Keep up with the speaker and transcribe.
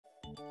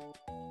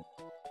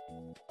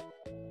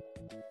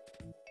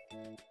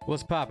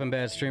What's poppin',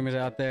 bad streamers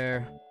out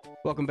there?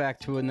 Welcome back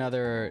to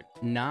another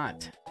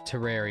not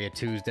Terraria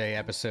Tuesday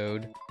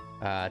episode.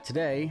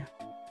 Today,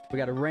 we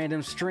got a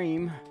random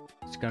stream.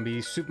 It's gonna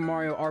be Super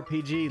Mario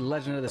RPG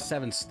Legend of the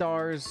Seven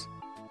Stars.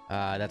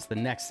 That's the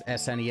next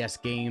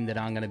SNES game that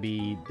I'm gonna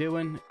be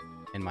doing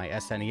in my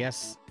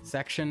SNES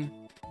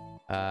section.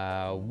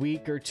 A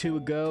week or two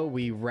ago,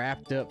 we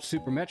wrapped up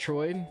Super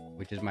Metroid,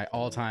 which is my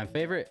all-time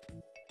favorite.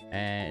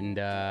 And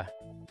a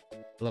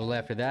little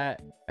after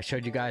that, I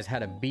showed you guys how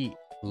to beat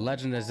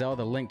Legend of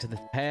Zelda: Link to the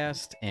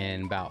Past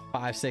in about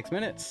 5-6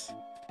 minutes.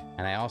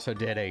 And I also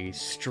did a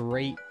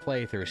straight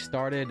playthrough,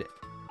 started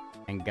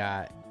and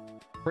got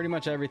pretty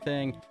much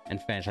everything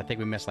and finished. I think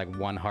we missed like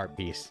one heart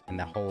piece in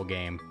the whole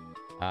game.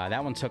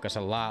 That one took us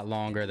a lot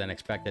longer than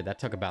expected. That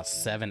took about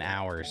 7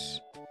 hours.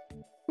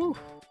 Whew.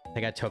 I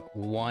think I took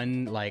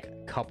one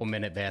like couple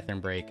minute bathroom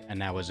break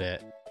and that was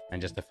it,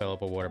 and just to fill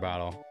up a water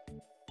bottle.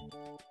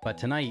 But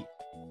tonight,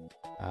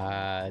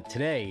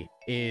 today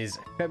is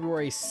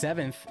February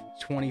 7th,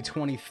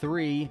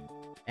 2023,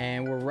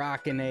 and we're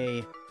rocking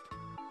a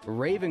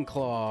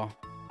Ravenclaw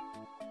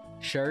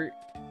shirt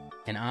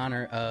in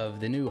honor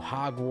of the new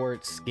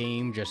Hogwarts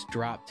game just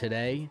dropped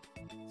today.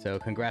 So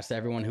congrats to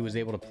everyone who was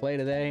able to play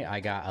today. I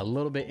got a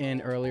little bit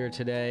in earlier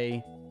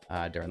today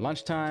during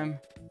lunchtime,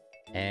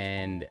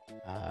 and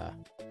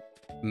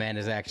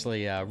Amanda's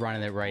actually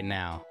running it right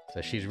now,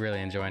 so she's really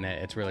enjoying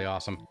it. It's really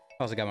awesome.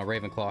 I also got my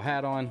Ravenclaw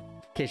hat on. In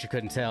case you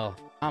couldn't tell,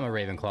 I'm a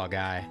Ravenclaw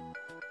guy.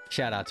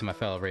 Shout out to my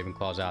fellow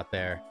Ravenclaws out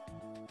there.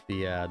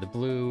 The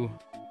blue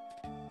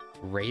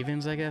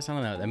ravens, I guess? I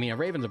don't know. I mean, a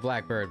raven's a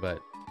black bird, but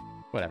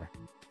whatever.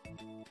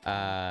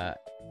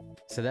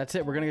 So that's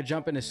it. We're gonna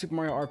jump into Super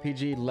Mario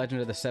RPG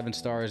Legend of the Seven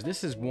Stars.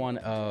 This is one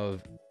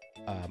of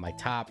my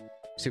top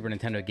Super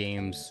Nintendo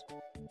games,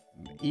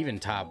 even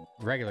top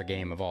regular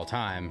game of all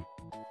time.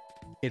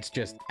 It's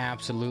just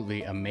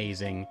absolutely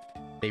amazing.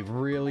 They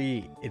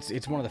really,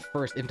 it's one of the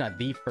first, if not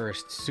the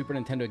first, Super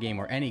Nintendo game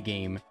or any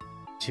game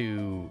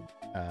to,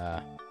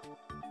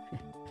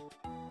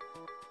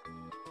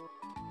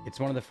 it's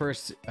one of the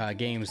first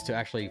games to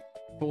actually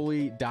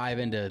fully dive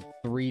into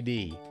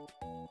 3D.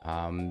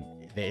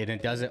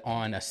 It does it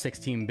on a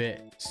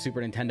 16-bit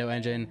Super Nintendo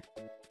engine.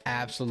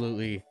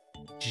 Absolutely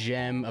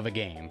gem of a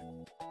game.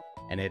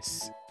 And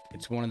it's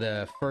one of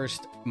the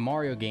first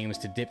Mario games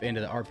to dip into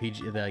the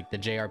RPG, the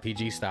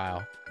JRPG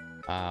style,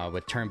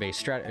 with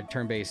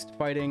turn-based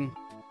fighting,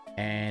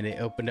 and it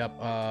opened up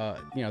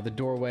you know, the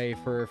doorway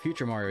for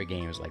future Mario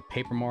games like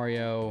Paper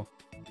Mario,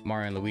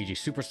 Mario and Luigi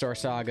Superstar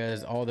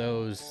Sagas, all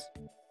those.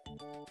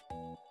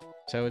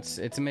 So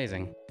it's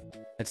amazing.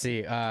 Let's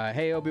see.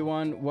 Hey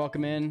Obi-Wan,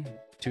 welcome in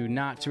to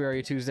Not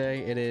Terraria Tuesday.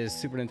 It is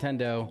Super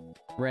Nintendo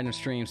random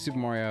stream Super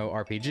Mario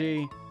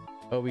RPG.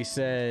 Obi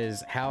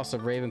says House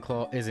of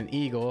Ravenclaw is an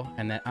eagle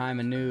and that I'm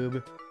a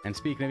noob. And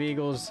speaking of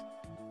eagles,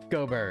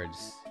 go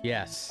birds.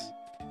 Yes.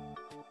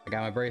 I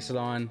got my bracelet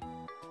on.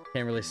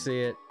 Can't really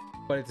see it,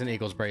 but it's an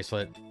Eagles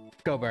bracelet.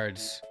 Go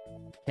birds.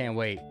 Can't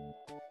wait.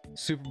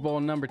 Super Bowl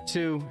number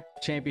 2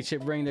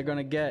 championship ring they're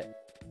gonna get.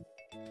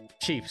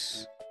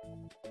 Chiefs.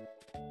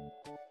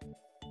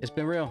 It's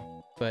been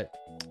real, but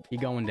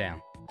you're going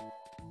down.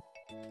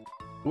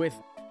 With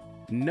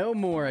no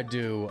more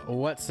ado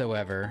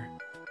whatsoever,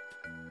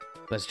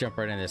 let's jump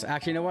right into this.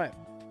 Actually, you know what?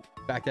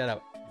 Back that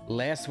up.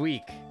 Last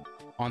week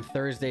on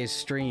Thursday's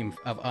stream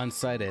of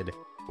Unsighted,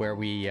 where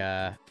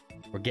we're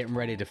getting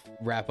ready to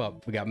wrap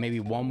up. We got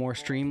maybe one more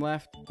stream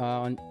left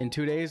in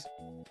 2 days.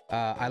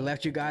 I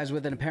left you guys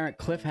with an apparent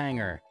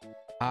cliffhanger.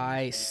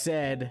 I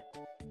said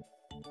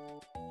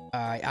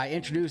I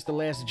introduced the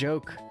last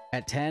joke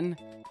at 10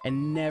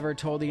 and never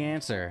told the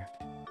answer.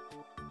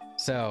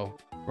 So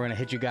we're gonna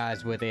hit you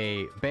guys with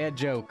a bad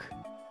joke.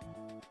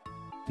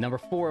 Number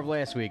 4 of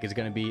last week is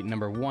gonna be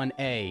number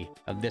 1A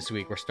of this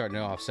week. We're starting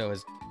it off. So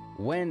is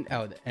when,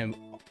 oh, and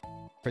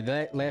for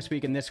that last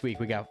week and this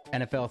week, we got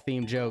NFL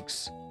themed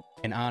jokes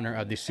in honor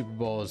of the Super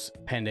Bowl's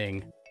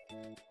pending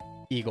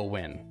Eagle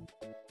win.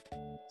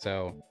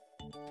 So,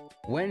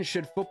 when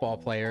should football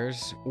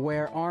players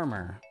wear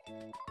armor?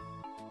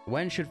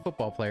 When should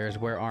football players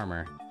wear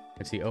armor?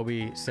 Let's see,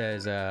 Obi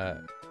says, they're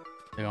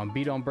gonna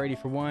beat on Brady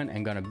for 1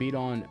 and gonna beat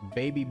on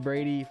Baby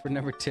Brady for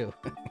number 2.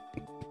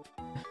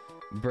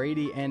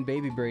 Brady and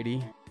Baby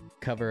Brady,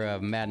 cover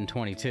of Madden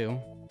 22.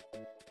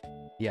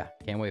 Yeah,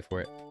 can't wait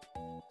for it.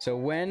 So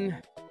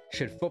when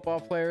should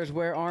football players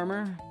wear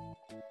armor?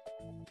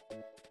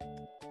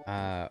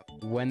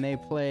 When they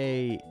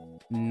play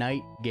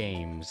night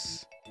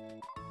games.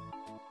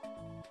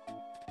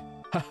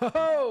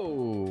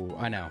 Ho!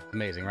 I know,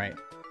 amazing, right?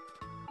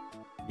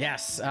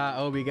 Yes,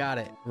 Obi got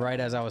it right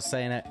as I was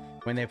saying it.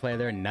 When they play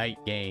their night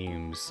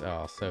games.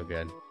 Oh, so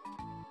good.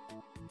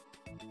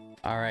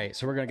 All right,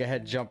 so we're gonna go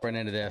ahead and jump right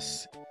into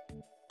this.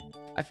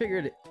 I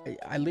figured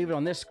I'd leave it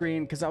on this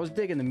screen because I was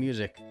digging the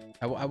music.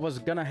 I was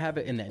gonna have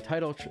it in the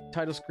title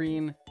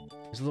screen.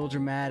 It's a little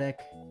dramatic,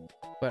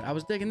 but I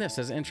was digging this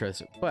as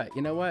interest. But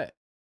you know what?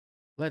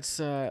 Let's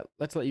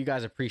let you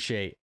guys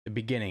appreciate the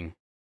beginning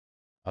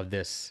of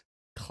this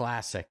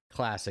classic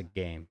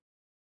game.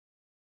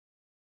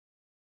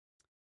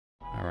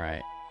 All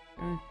right.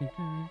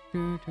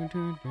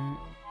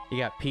 You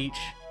got Peach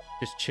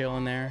just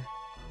chilling there.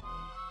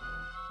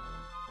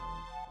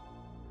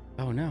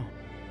 Oh no.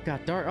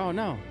 Got dark. Oh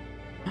no.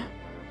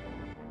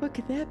 What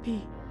could that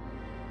be?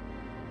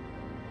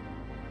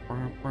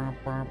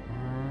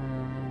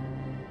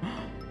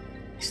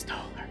 He stole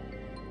her.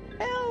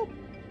 Help!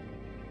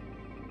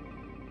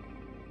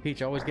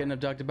 Peach always getting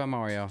abducted by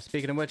Mario.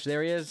 Speaking of which,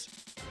 there he is.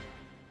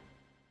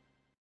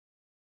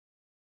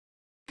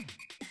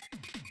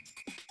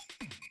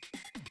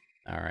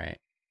 All right.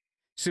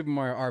 Super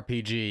Mario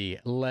RPG,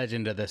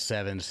 Legend of the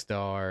Seven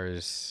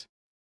Stars.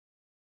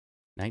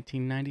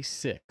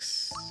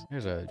 1996.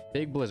 There's a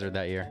big blizzard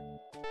that year.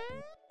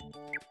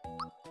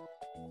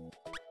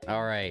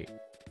 All right.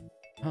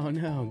 Oh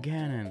no,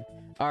 Ganon.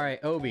 All right,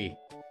 Obi.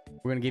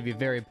 We're going to give you a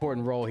very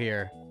important role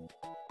here.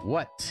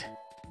 What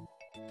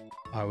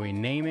are we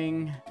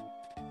naming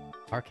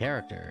our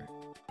character?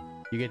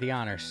 You get the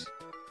honors.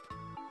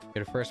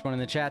 You're the first one in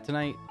the chat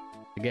tonight.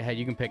 So go ahead,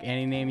 you can pick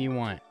any name you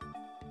want.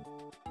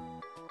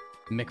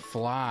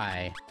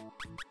 McFly.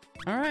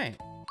 All right.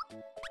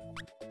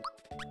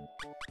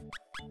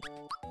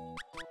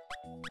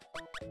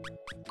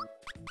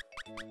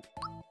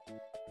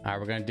 All right,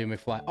 we're going to do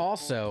McFly.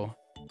 Also,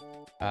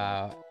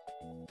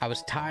 I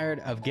was tired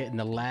of getting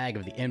the lag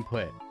of the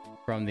input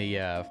from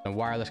the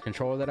wireless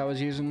controller that I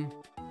was using.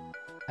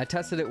 I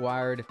tested it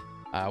wired.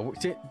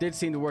 Did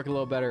seem to work a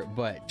little better,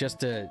 but just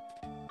to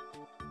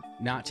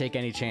not take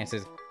any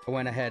chances, I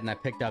went ahead and I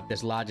picked up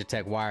this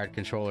Logitech wired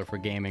controller for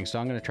gaming. So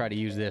I'm going to try to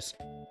use this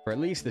for at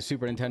least the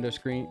Super Nintendo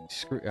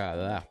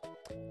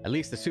at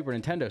least the Super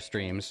Nintendo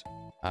streams.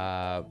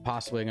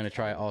 Possibly going to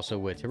try also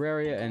with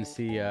Terraria and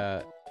see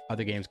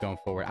other games going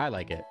forward. I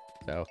like it,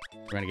 so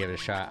we're going to give it a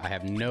shot. I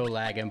have no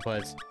lag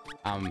inputs.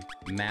 I'm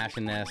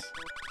mashing this.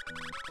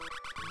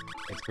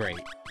 It's great.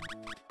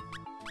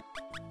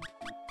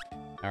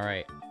 All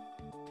right.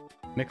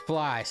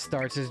 McFly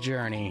starts his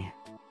journey.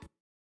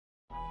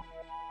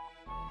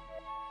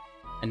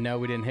 And no,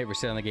 we didn't hit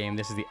reset on the game.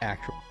 This is the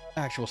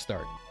actual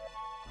start.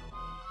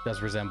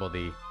 Does resemble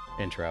the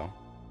intro.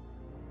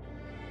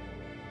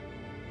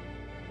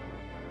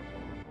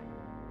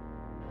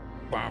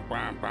 Bah,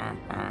 bah, bah,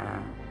 bah.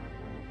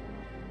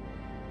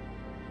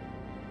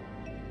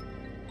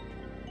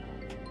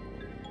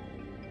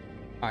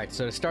 All right,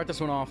 so to start this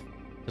one off,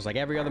 just like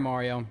every other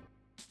Mario,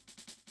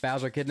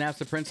 Bowser kidnaps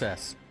the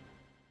princess.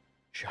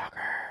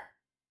 Shocker.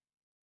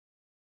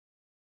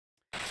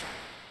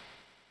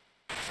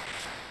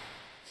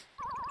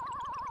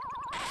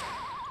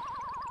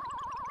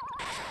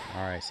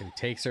 All right, so he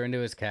takes her into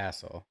his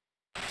castle.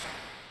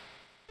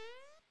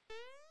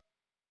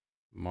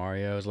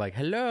 Mario's like,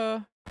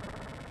 hello.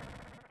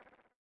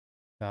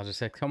 Bowser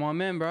said, come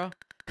on in, bro.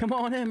 Come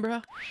on in,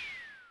 bro.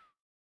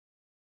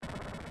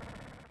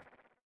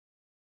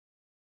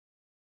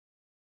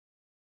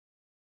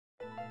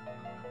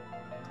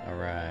 All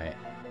right.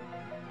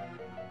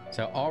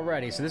 So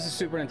already, so this is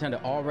Super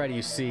Nintendo. Already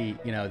you see,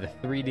 you know, the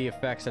 3D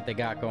effects that they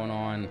got going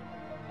on.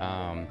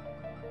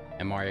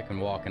 And Mario can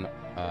walk in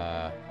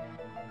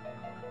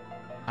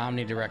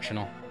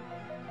omnidirectional.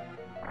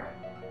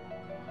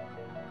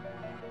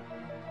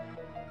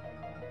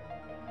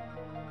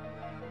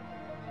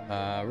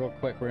 Real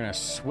quick, we're gonna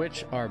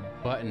switch our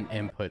button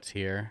inputs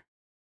here.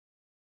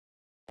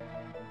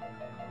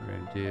 We're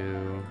gonna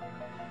do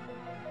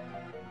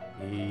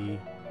E,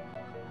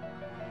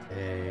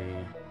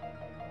 A,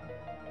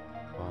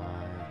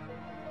 Y,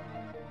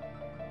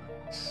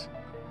 X.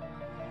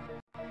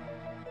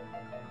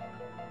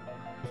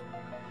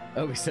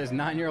 Oh, he says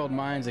 9-year-old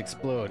minds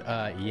explode.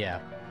 Yeah.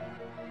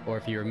 Or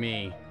if you were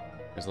me,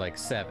 it was like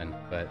 7,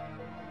 but...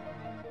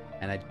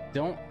 And I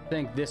don't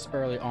think this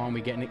early on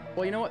we get any...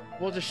 Well, you know what?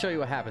 We'll just show you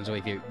what happens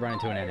if you run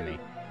into an enemy.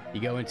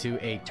 You go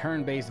into a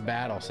turn-based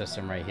battle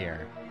system right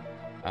here.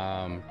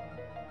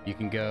 You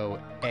can go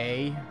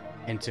A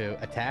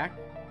into attack.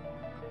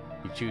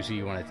 You choose who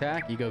you want to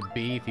attack. You go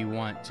B if you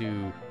want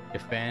to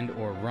defend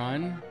or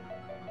run.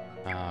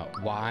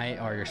 Y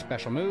are your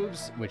special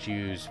moves, which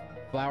use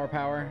flower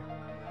power.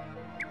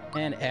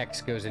 And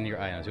X goes into your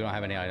items. We don't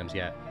have any items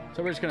yet.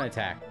 So we're just going to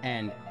attack.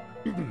 And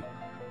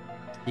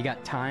you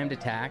got timed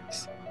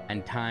attacks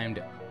and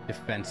timed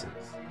defenses.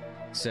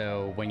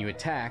 So when you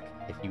attack,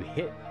 if you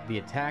hit the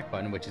attack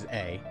button, which is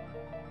A,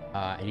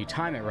 and you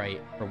time it right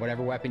for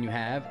whatever weapon you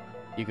have,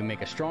 you can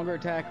make a stronger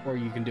attack, or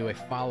you can do a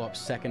follow-up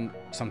second,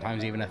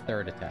 sometimes even a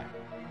third attack.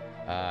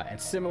 And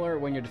similar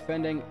when you're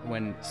defending,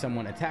 when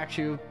someone attacks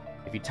you,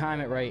 if you time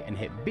it right and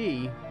hit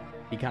B,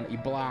 you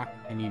block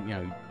and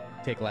you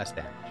take less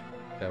damage.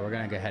 So we're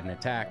gonna go ahead and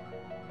attack.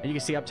 And you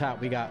can see up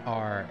top we got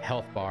our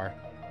health bar,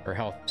 or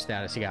health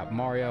status. You got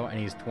Mario, and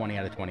he's 20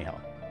 out of 20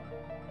 health.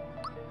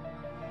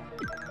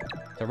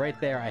 So right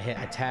there I hit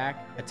attack,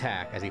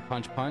 as he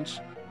punch,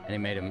 and it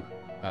made him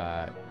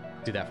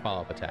do that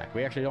follow-up attack.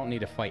 We actually don't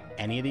need to fight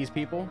any of these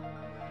people,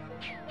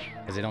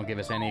 because they don't give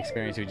us any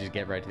experience. We just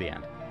get right to the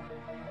end.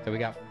 So we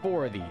got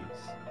 4 of these.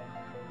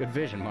 Good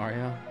vision,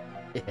 Mario.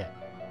 Yeah.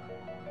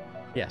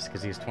 Yes,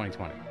 because he's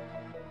 2020.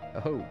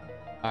 Oh.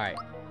 Alright.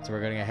 So we're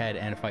going to go ahead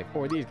and fight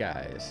for these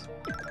guys.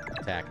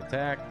 Attack,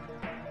 attack.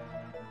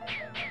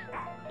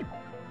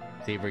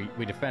 See,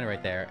 we defend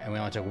right there, and we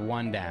only took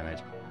 1 damage.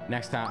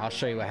 Next time, I'll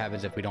show you what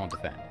happens if we don't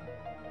defend.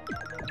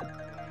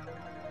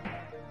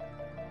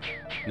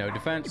 No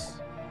defense.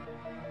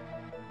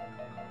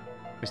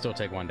 We still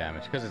take 1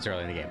 damage, because it's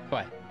early in the game.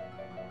 But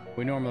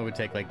we normally would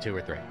take like 2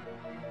 or 3.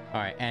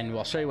 Alright, and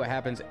we'll show you what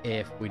happens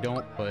if we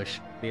don't push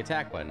the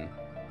attack button.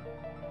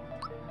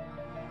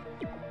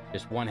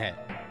 Just 1 hit.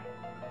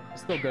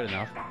 It's still good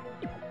enough.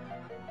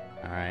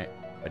 Alright,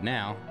 but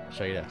now, I'll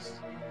show you this.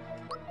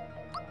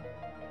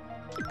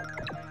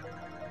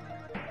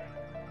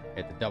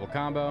 Hit the double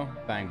combo,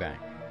 bang bang.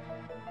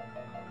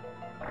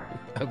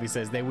 Obi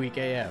says they weak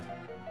AF.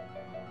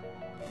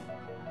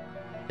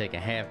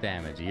 Taking half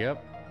damage,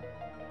 yep.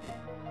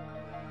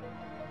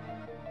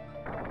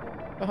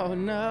 Oh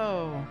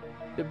no!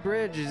 The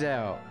bridge is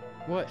out.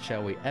 What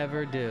shall we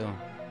ever do?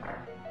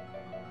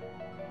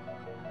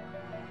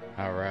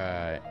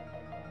 Alright.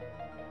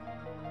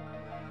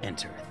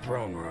 Enter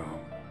throne room.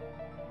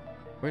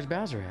 Where's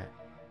Bowser at?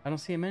 I don't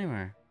see him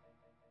anywhere.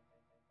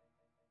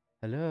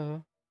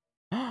 Hello?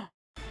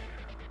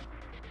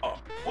 Oh,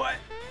 what?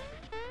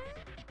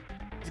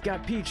 He's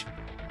got Peach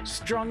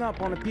strung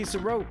up on a piece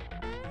of rope.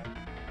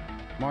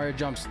 Mario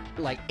jumps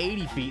like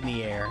 80 feet in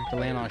the air to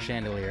land on a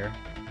chandelier.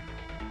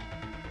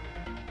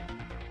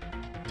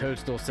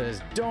 Toadstool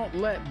says, "Don't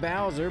let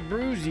Bowser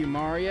bruise you,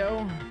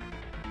 Mario."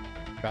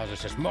 Bowser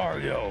says,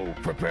 "Mario,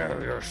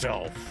 prepare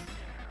yourself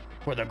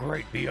for the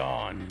great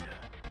beyond."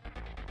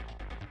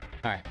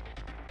 Alright.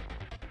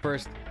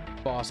 First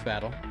boss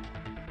battle.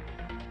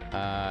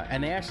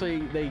 And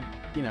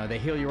they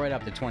heal you right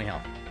up to 20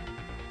 health.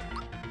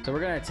 So we're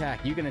gonna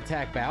attack. You can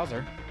attack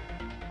Bowser.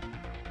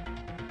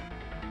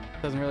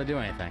 Doesn't really do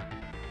anything.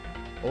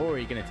 Or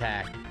you can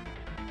attack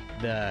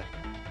the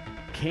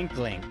Kink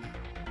Link.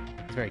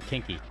 It's very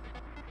kinky.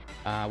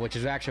 Which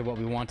is actually what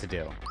we want to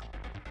do.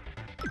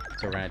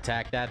 So we're gonna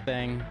attack that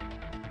thing.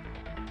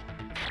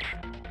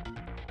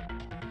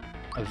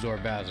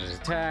 Absorb Bowser's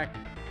attack.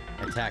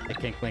 Attack the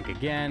Kink Link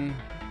again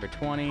for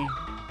 20.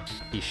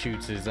 He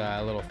shoots his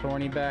little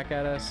thorny back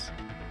at us.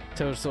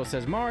 Toadstool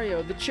says,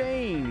 "Mario, the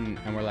chain!"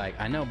 And we're like,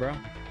 "I know, bro.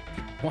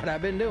 What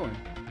I've been doing.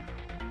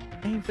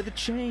 Aim for the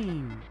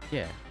chain."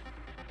 Yeah.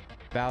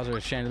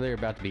 Bowser's chandelier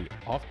about to be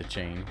off the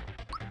chain.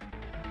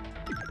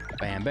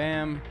 Bam,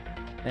 bam.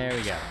 There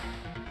we go.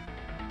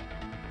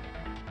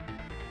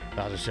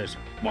 Bowser says,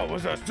 "What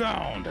was that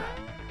sound?"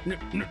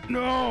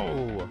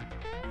 No!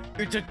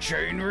 It's a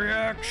chain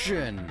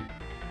reaction.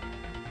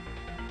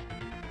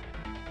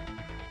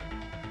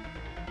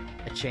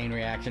 A chain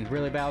reaction?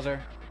 Really, Bowser?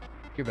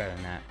 You're better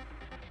than that.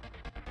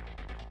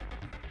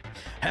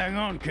 Hang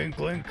on, Kink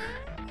Link.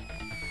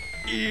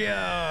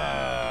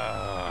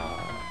 Yeah!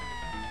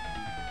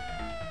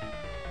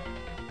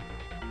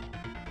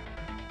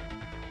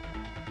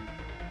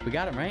 We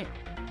got him, right?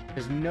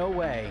 There's no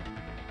way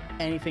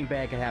anything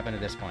bad could happen at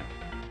this point.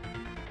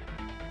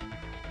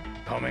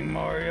 Coming,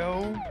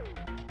 Mario?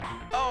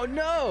 Oh,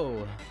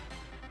 no!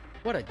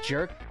 What a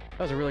jerk. That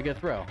was a really good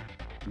throw.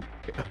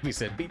 We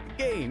said, beat the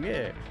game,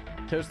 yeah.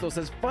 Toadstool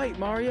says, "Fight,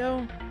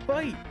 Mario!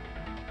 Fight!"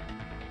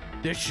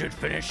 This should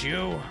finish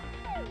you.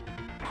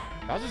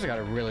 Bowser's got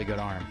a really good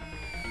arm.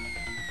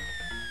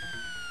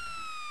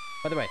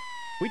 By the way,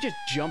 we just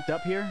jumped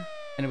up here,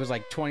 and it was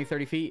like 20,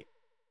 30 feet.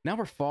 Now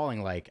we're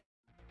falling like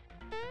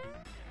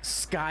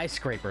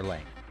skyscraper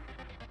length.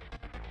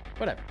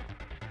 Whatever.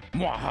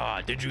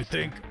 Mwaha, did you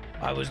think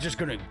I was just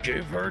gonna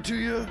give her to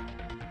you?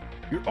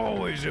 You're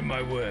always in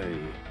my way.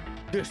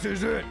 This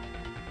is it.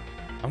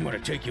 I'm gonna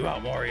take you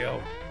out,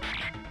 Mario.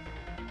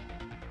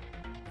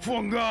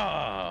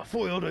 Funga!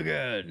 Foiled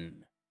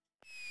again.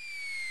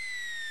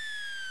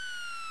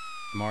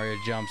 Mario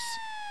jumps.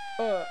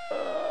 Oh,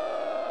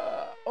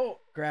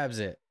 grabs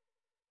it.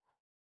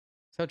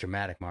 So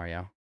dramatic,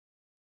 Mario.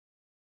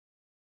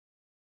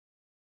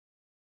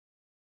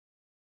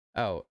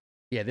 Oh,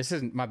 yeah, this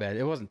isn't my bad.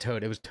 It wasn't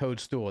Toad. It was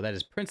Toadstool. That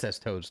is Princess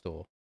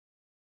Toadstool.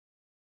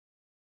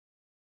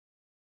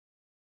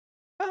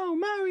 Oh,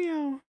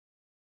 Mario.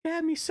 You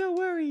had me so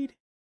worried.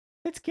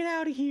 Let's get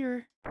out of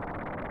here.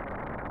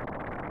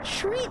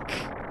 Shriek!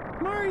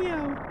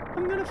 Mario,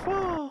 I'm gonna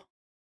fall.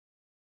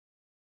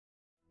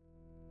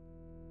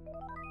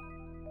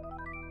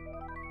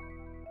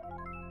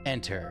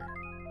 Enter.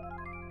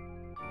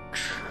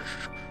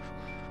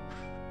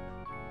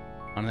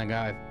 I don't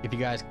know if you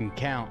guys can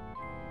count.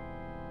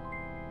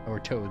 Or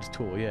Toad's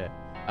tool, yeah.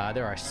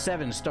 There are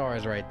 7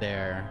 stars right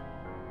there.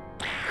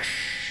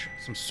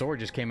 Some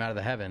sword just came out of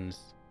the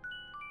heavens.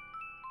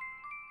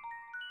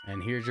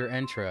 And here's your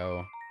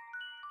intro.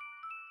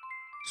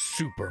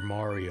 Super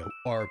Mario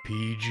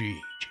RPG.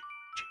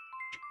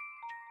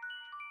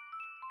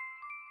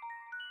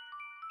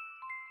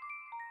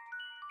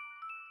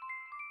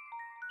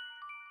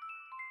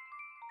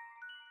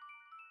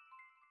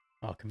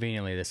 Oh,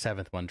 conveniently, the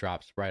 7th one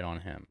drops right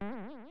on him.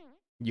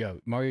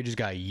 Yo, Mario just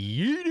got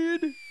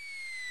yeeted.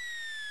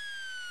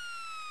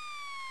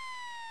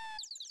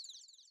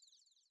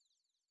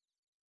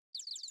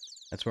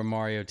 That's where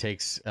Mario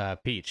takes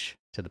Peach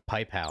to the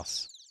pipe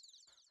house.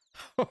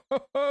 Ho, ho,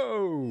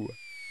 ho!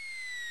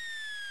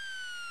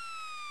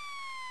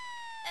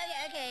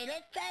 Okay,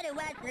 let's try to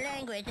watch the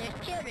language. There's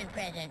children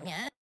present,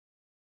 huh?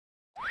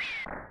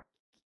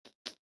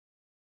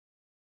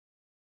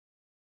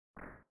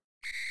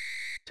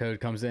 Toad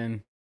comes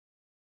in.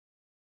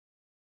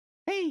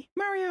 Hey,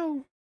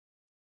 Mario!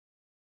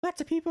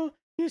 Lots of people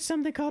use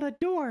something called a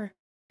door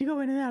to go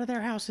in and out of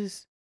their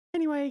houses.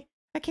 Anyway,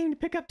 I came to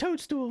pick up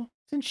Toadstool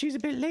since she's a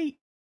bit late.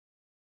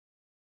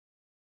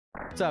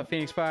 What's up,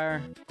 Phoenix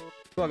Fire?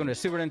 Welcome to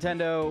Super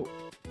Nintendo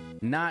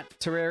Not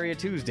Terraria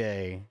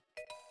Tuesday.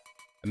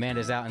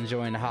 Amanda's out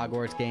enjoying the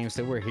Hogwarts game,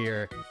 so we're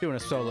here doing a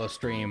solo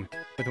stream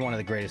with one of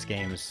the greatest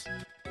games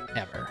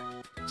ever.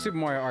 Super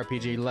Mario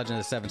RPG Legend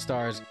of the Seven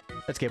Stars.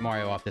 Let's get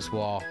Mario off this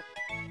wall.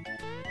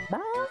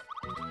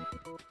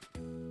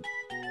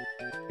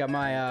 Got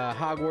my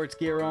Hogwarts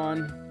gear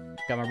on.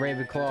 Got my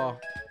Ravenclaw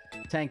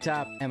tank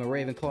top and my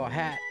Ravenclaw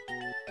hat.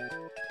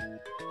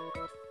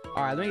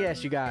 Alright, let me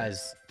ask you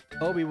guys.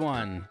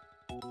 Obi-Wan,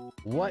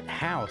 what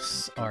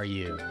house are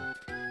you?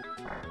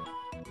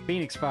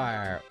 Phoenix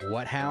Fire,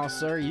 what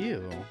house are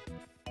you?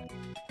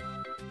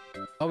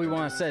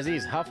 Obi-Wan says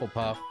he's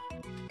Hufflepuff.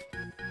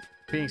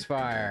 Phoenix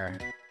Fire,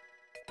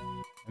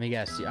 let me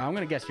guess. I'm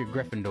gonna guess you're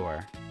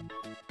Gryffindor.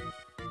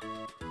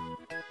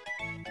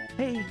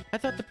 Hey, I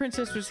thought the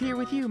princess was here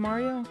with you,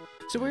 Mario.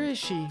 So where is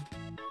she?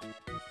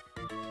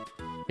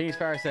 Phoenix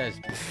Fire says,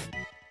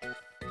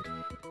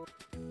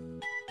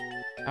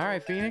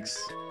 alright, Phoenix.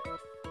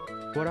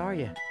 What are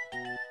you?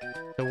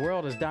 The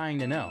world is dying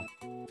to know.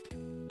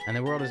 And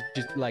the world is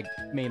just like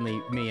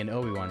mainly me and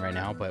Obi-Wan right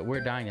now, but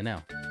we're dying to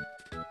know.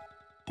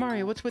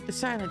 Mario, what's with the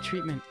silent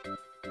treatment?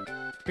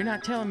 You're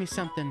not telling me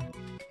something.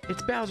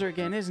 It's Bowser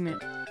again, isn't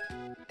it?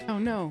 Oh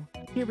no,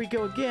 here we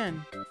go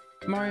again.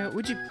 Mario,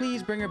 would you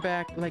please bring her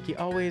back like you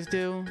always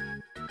do?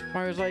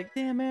 Mario's like,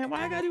 damn man,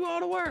 why I gotta do all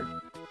the work?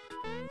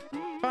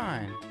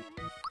 Fine.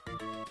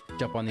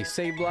 Jump on these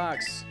save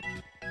blocks.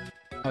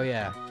 Oh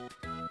yeah.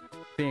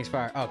 Phoenix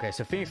Fire. Okay,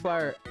 so Phoenix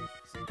Fire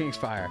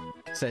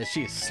says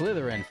she's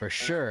Slytherin for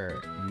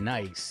sure.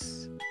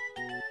 Nice.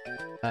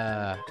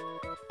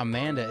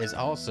 Amanda is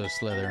also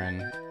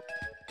Slytherin.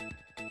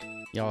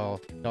 Y'all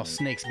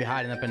snakes be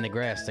hiding up in the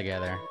grass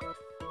together.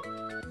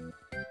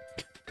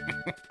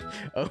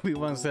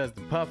 Obi-Wan says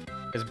the puff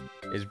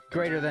is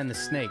greater than the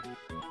snake.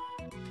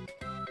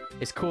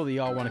 It's cool that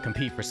y'all want to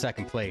compete for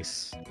second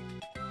place.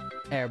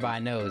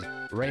 Everybody knows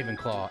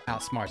Ravenclaw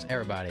outsmarts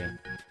everybody.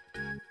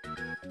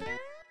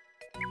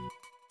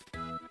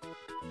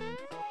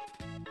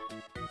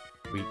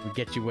 We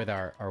get you with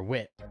our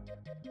wit.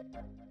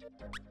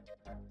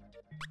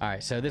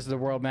 Alright, so this is the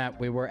world map.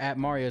 We were at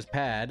Mario's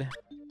pad.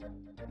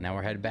 Now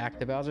we're headed back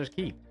to Bowser's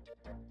Keep.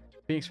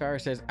 Phoenix Fire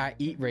says, I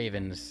eat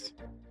ravens.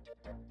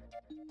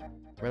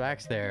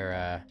 Relax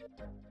there,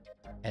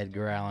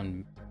 Edgar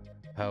Allan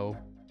Poe.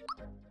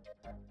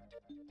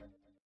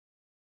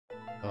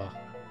 Oh.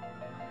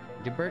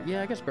 Do birds?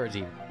 Yeah, I guess birds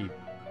eat...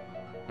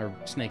 Or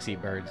snakes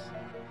eat birds.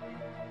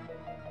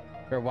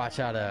 Better watch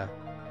out a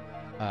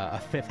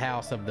fifth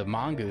house of the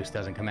mongoose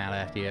doesn't come out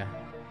after you.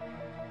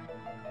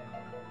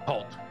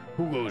 Halt!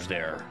 Who goes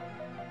there?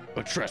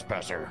 A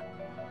trespasser.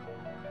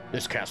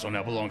 This castle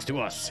now belongs to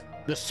us,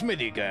 the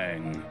Smithy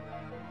Gang.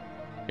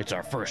 It's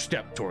our first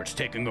step towards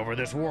taking over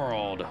this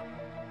world.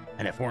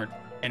 And if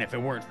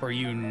it weren't for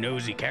you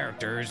nosy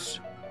characters,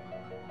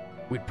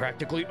 we'd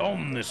practically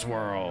own this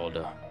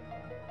world.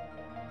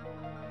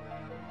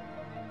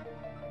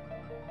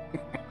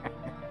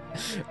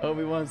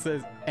 Obi-Wan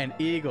says, an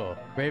eagle.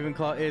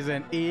 Ravenclaw is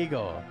an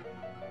eagle.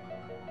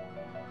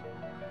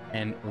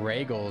 And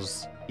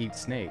Regals eat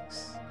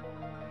snakes.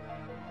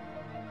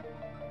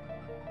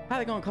 How are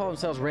they gonna call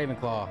themselves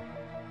Ravenclaw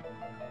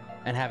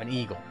and have an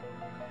eagle?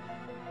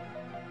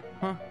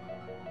 Huh?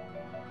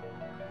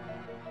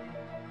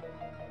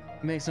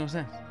 Makes no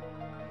sense.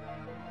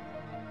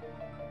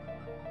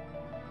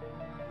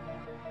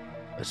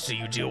 Let's see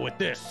you deal with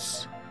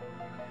this.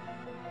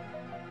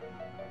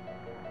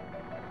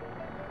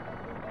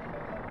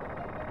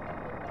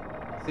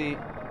 See,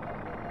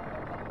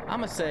 I'm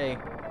gonna say,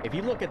 if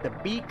you look at the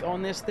beak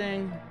on this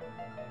thing,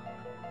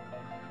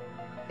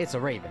 it's a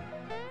raven.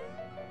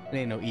 It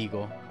ain't no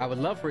eagle. I would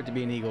love for it to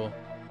be an eagle,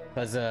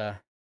 because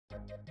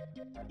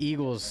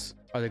Eagles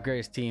are the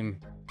greatest team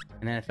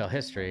in NFL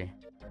history.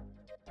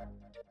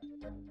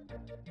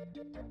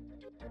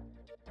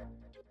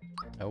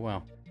 Oh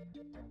well.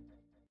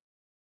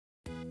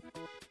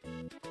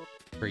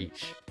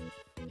 Preach.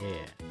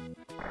 Yeah.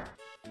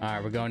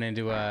 Alright, we're going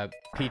into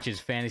Peach's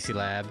Fantasy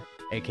Lab,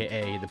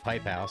 aka the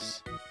Pipe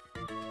House.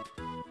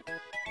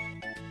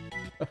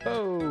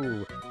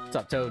 Oh! What's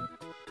up, Toad?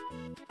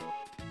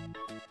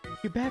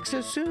 You back so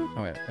soon?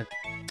 Oh wait.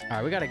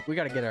 Alright, we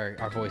gotta get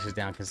our voices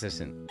down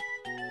consistent.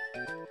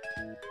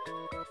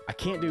 I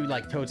can't do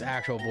like Toad's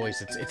actual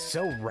voice. It's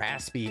so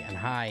raspy and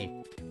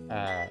high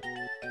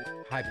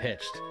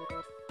pitched.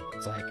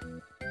 It's like,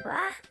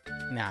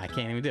 nah, I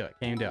can't even do it.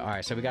 All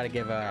right, so we gotta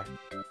give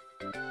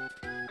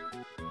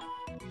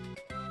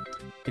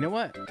You know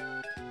what?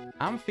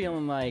 I'm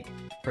feeling like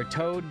for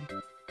Toad,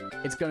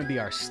 it's gonna be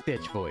our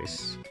Stitch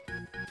voice.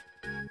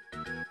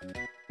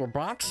 We're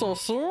back so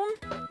soon?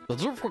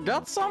 Did you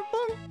forget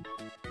something?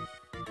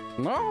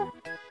 No?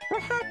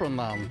 What happened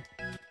then?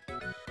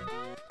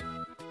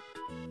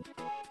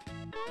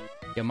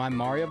 Yeah, my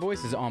Mario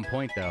voice is on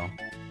point though.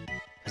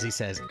 As he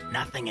says,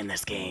 nothing in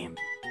this game.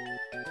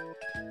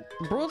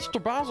 The bridge to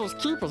Bowser's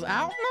Keep is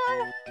out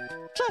now?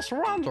 Just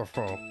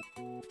wonderful.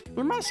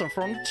 We're missing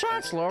from the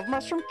Chancellor of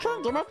Mushroom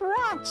Kingdom at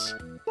once.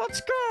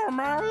 Let's go,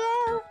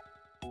 Mario!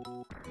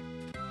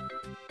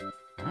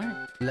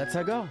 Alright, let's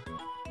go.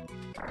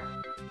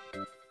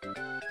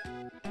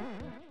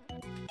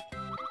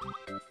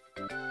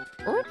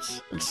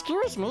 Oops,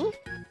 excuse me.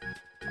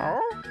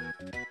 Oh?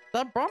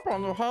 That bump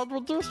on your head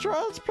reduced your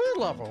HP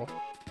level.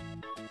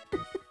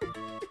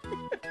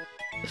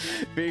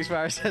 Phoenix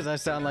Fire says I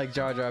sound like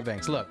Jar Jar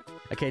Binks. Look,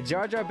 okay,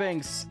 Jar Jar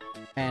Binks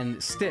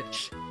and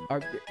Stitch are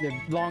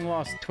they're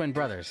long-lost twin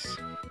brothers.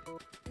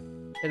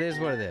 It is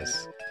what it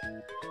is.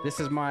 This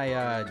is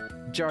my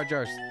Jar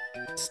Jar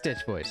Stitch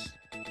voice.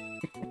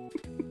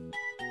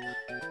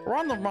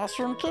 One of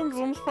Mushroom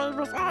Kingdom's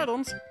favorite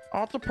items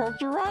ought to perk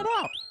you right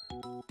up.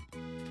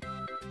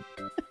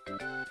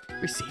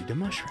 Received a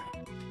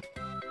mushroom.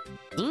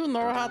 Do you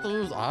know how to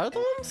use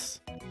items?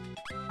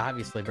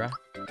 Obviously, bruh.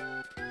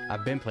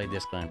 I've been played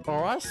this game.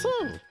 Oh, I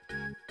see.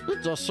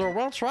 You're just so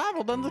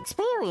well-traveled and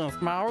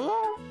experienced,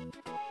 Mario.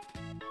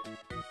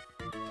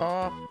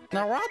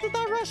 Now why did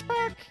I rush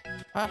back?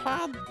 I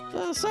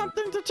had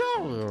something to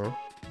tell you.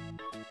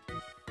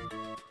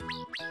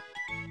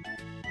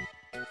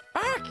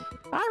 Back!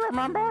 I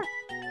remember.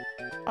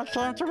 I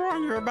came to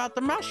warn you about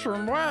the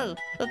Mushroom Way.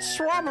 It's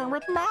swarming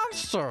with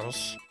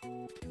monsters.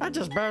 I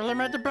just barely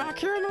made it back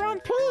here in one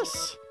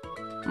piece.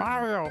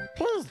 Mario,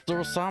 please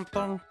do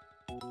something.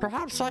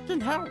 Perhaps I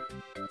can help.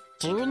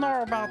 Do you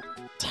know about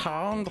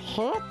timed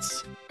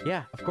hits?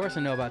 Yeah, of course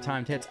I know about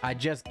timed hits. I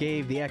just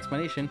gave the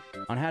explanation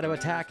on how to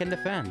attack and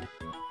defend.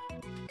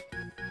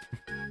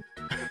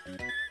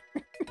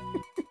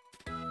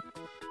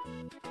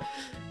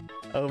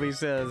 Obi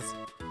says,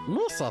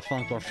 Miss, I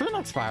think your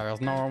Phoenix Fire is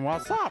knowing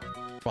what's up.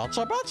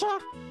 Betcha, betcha.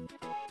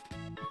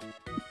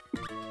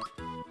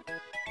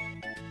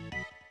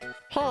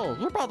 Hey,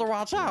 you better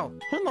watch out.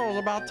 He knows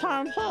about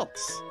timed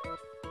hits.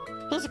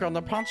 He's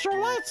gonna punch your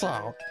lights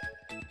out.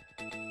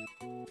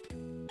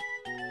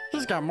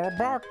 He's got more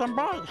bark than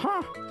bite,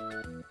 huh?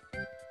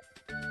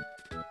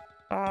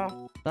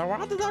 Now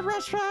why did I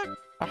rush back?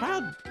 I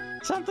had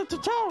something to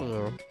tell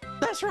you.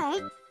 That's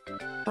right.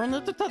 We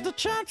need to tell the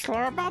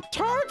Chancellor about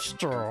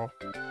Toadstool.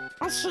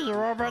 I'll see you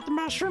over at the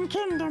Mushroom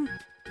Kingdom.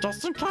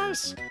 Just in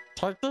case,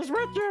 take these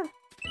with you.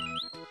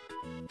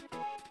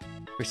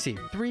 receive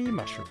 3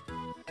 mushrooms.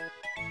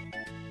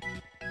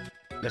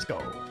 Let's go.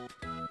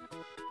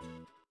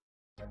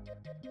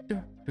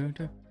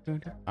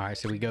 Alright,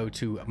 so we go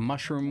to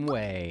Mushroom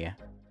Way.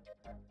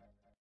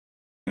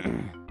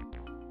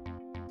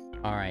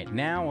 Alright,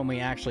 now when we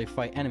actually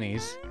fight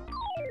enemies,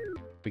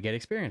 we get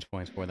experience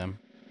points for them.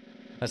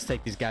 Let's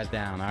take these guys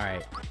down.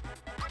 Alright.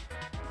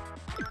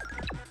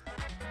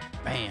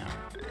 Bam.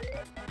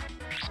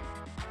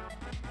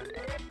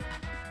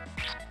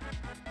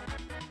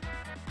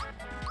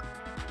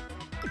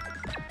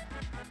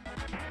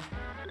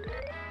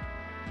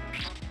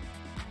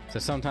 So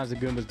sometimes the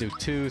Goombas do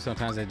 2,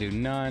 sometimes they do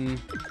none.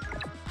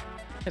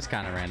 It's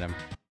kind of random.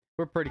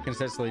 We're pretty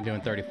consistently doing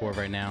 34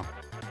 right now.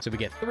 So we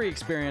get 3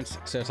 experience,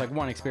 so it's like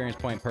 1 experience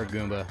point per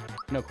Goomba.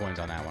 No coins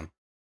on that one.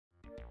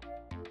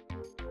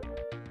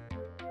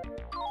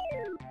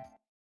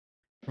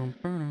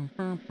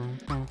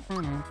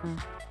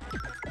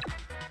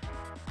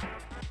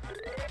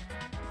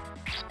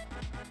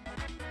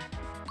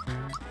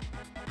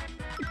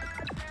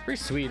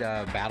 Pretty sweet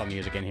battle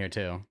music in here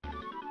too.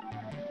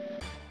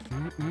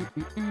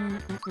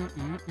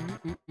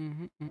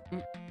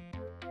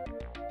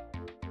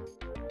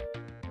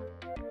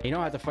 You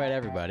don't have to fight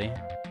everybody.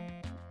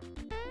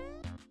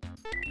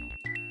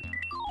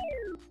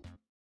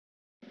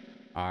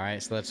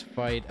 Alright, so let's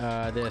fight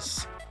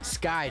this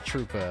Sky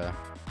Trooper.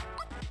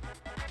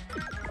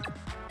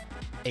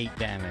 8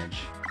 damage.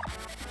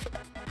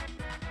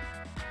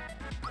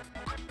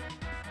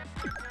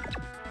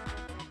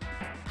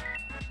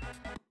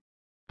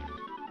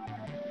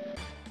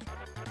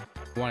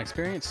 One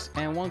experience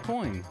and 1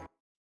 coin.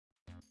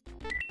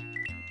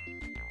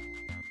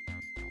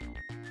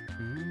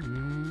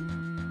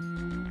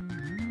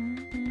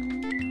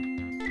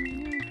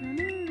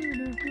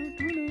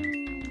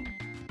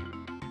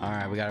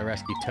 Alright, we gotta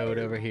rescue Toad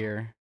over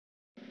here.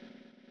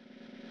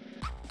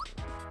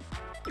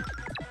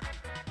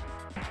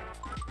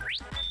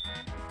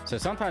 So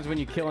sometimes when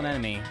you kill an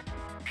enemy,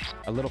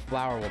 a little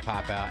flower will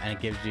pop out and it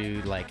gives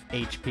you like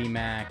HP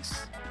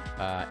max,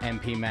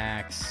 MP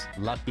max,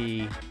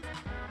 lucky.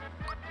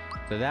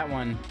 So that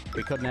one,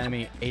 we killed an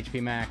enemy,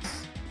 HP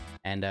max,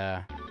 and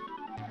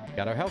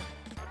got our health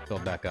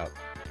filled back up.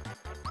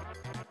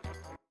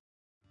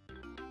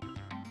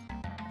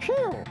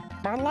 Phew!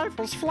 My life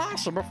was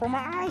flashing before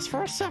my eyes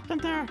for a second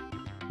there.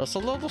 It's a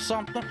little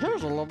something.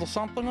 Here's a little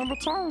something in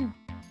return.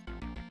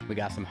 We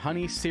got some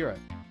honey syrup.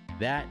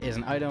 That is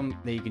an item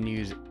that you can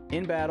use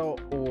in battle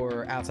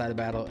or outside of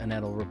battle, and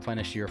that'll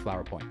replenish your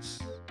flower points,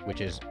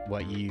 which is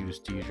what you use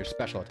to use your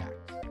special attacks.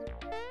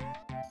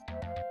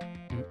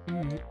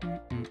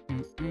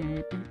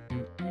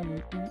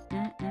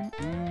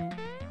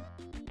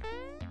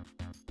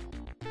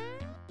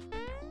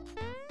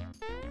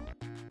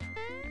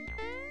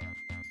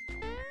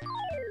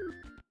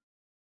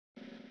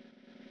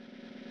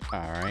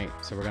 Alright,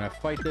 so we're gonna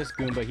fight this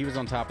Goomba. He was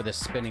on top of this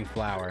spinning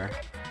flower.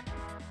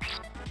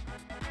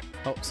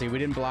 Oh, see, we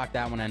didn't block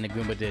that one, and the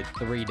Goomba did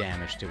 3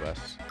 damage to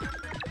us.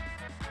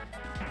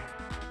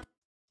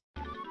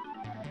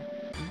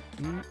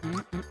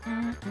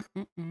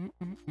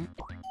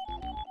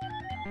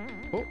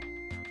 Oh.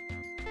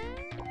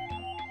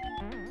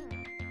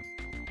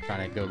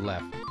 Trying to go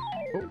left.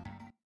 Oh.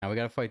 Now we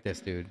gotta fight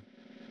this dude.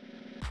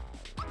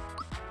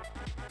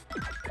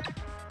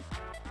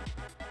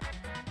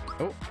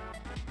 Oh.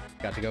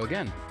 Got to go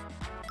again.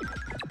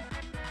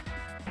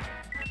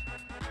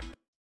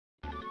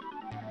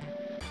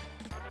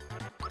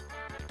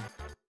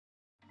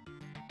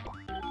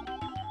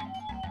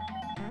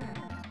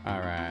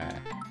 Alright.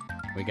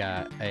 We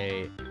got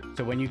a...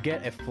 So when you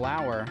get a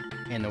flower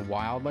in the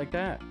wild like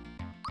that,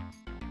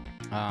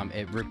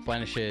 it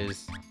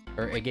replenishes...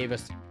 Or it gave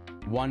us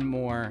 1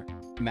 more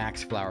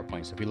max flower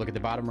point. So if you look at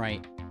the bottom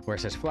right where it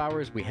says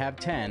flowers, we have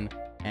 10,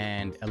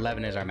 and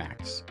 11 is our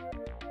max.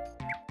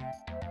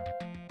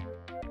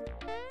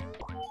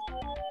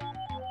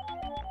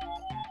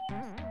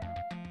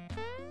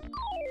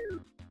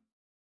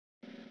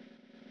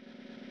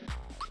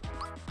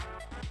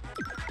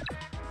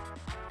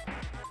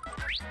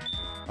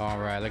 All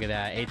right, look at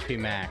that. HP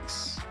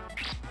max.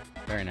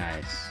 Very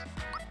nice.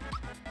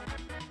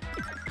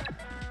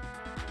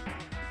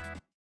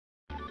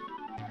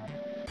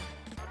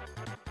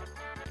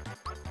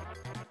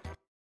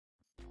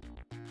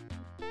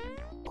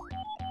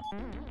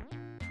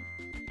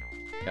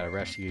 Gotta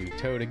rescue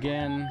Toad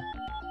again.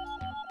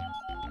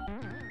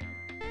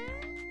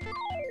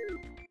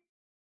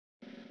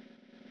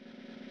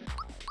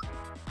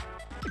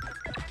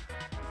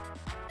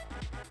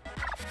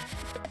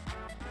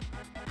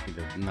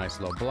 Nice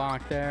little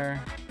block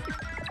there.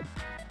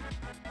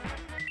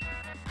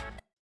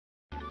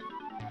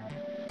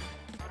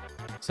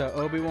 So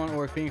Obi-Wan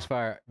or Phoenix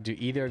Fire, do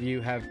either of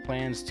you have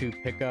plans to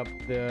pick up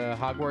the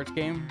Hogwarts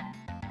game?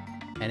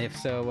 And if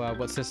so,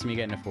 what system are you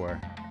getting it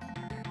for?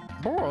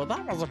 Boy,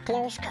 that was a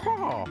close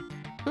call.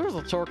 Here's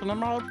a token of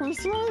my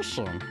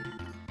appreciation.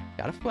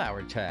 Got a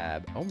flower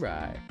tab. All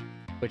right.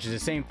 Which is the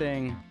same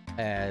thing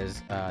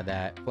as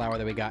that flower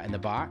that we got in the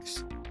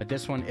box, but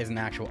this one is an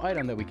actual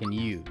item that we can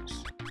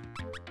use.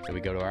 So we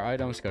go to our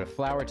items, go to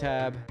flower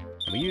tab,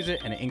 and we use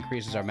it, and it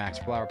increases our max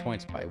flower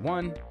points by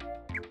 1.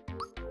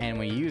 And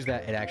when you use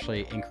that, it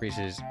actually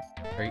increases,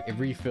 or it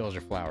refills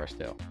your flower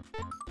still.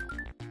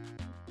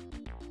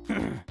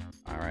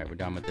 All right, we're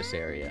done with this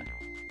area.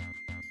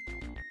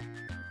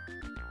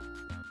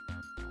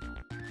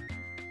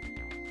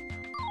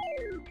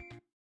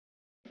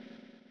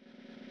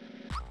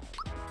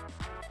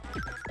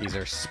 These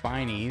are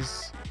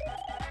Spinies.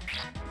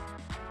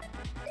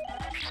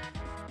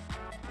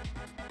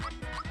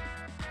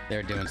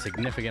 They're doing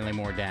significantly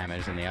more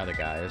damage than the other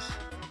guys.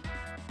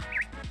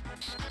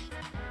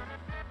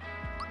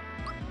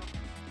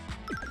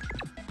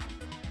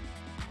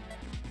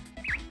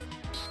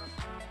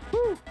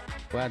 Whew.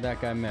 Glad that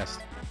guy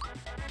missed.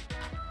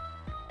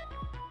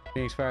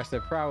 Phoenix Fire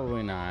said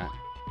probably not.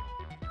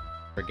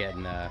 For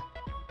getting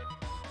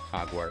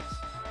Hogwarts.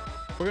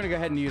 We're gonna go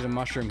ahead and use a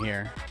mushroom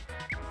here.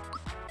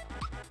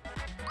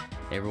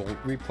 It will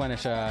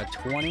replenish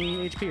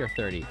 20 HP or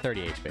 30?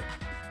 30 HP.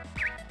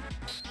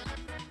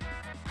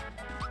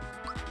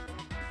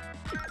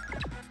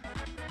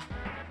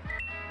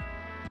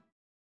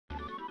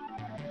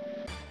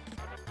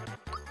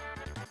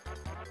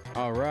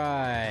 All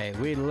right,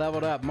 we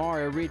leveled up.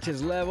 Mario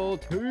reaches level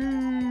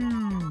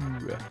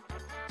 2.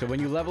 So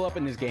when you level up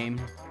in this game,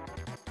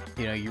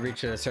 you know, you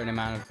reach a certain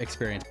amount of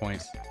experience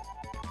points.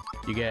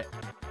 You get,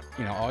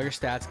 you know, all your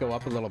stats go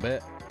up a little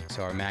bit.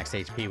 So our max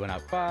HP went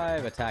up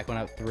 5, attack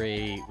went up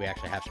 3. We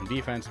actually have some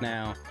defense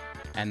now.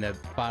 And the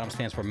bottom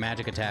stands for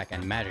magic attack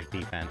and magic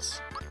defense.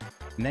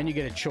 And then you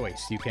get a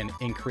choice. You can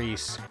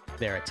increase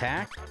their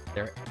attack,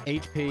 their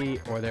HP,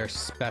 or their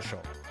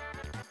special.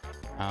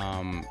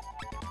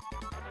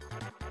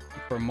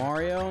 For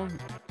Mario,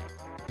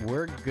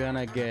 we're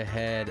gonna go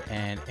ahead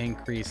and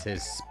increase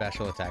his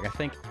special attack. I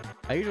think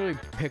I usually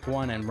pick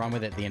one and run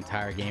with it the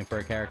entire game for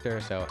a character.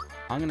 So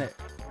I'm gonna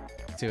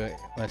do it.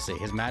 Let's see.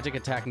 His magic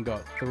attack can go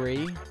up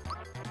 3.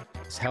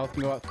 His health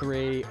can go up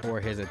 3, or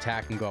his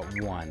attack can go up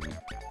 1.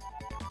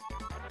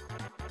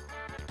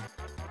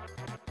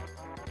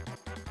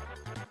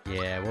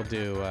 Yeah, we'll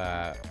do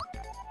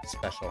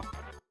special.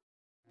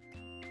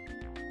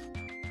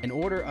 In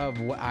order of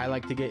what I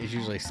like to get is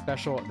usually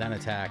special, then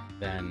attack,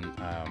 then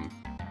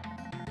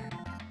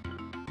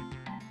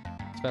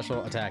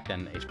special, attack,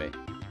 then HP.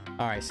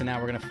 All right, so now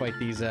we're gonna fight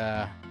these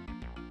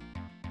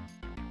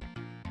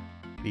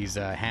these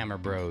hammer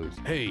bros.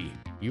 Hey,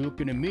 you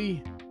looking at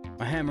me?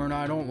 My hammer and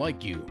I don't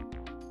like you.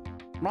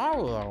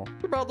 Mario,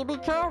 you better be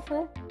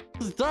careful.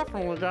 He's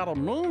definitely got a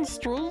mean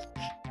streak.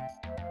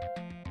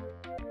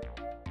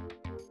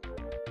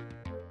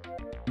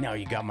 Now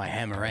you got my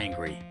hammer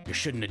angry. You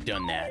shouldn't have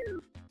done that.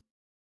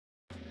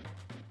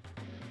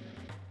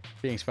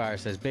 Phoenix Fire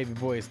says, baby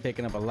boy is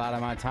taking up a lot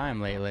of my time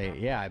lately.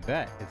 Yeah, I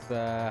bet. It's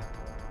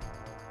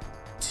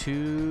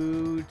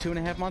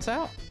 2.5 months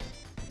out.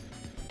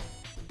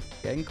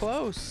 Getting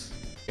close.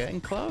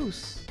 Getting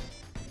close.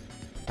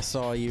 I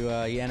saw you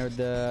you entered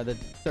the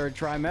third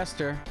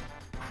trimester.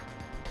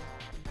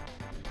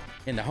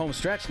 In the home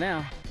stretch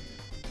now.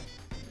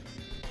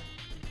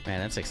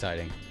 Man, that's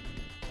exciting.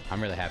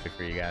 I'm really happy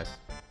for you guys.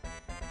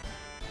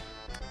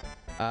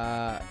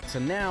 So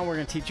now we're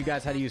gonna teach you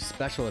guys how to use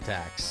special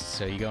attacks.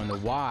 So you go into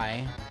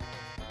Y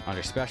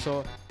under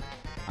special,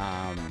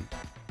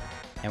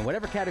 and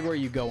whatever category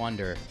you go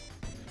under,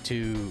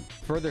 to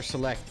further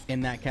select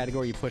in that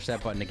category, you push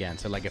that button again.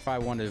 So like if I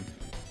wanted to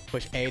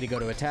push A to go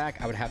to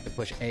attack, I would have to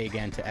push A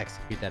again to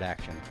execute that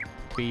action.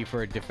 B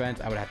for defense,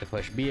 I would have to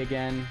push B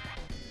again.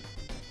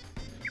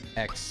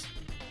 X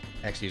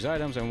use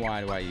items, and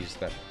Y do I use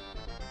special.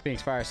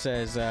 Phoenix Fire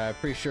says,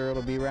 pretty sure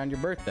it'll be around your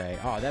birthday.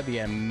 Oh, that'd be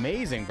an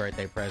amazing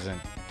birthday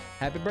present.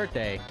 Happy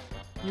birthday.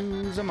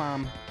 Use a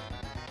mom.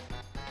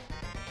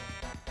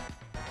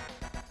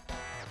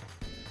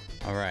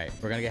 All right,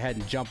 we're gonna go ahead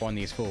and jump on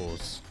these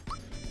fools.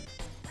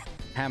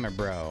 Hammer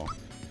Bro.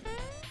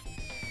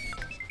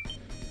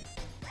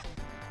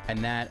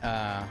 And that,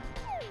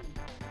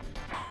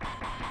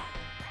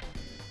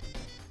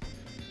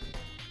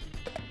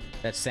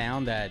 that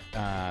sound, that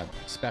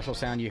special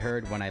sound you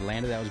heard when I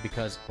landed, that was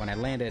because when I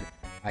landed,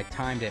 I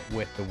timed it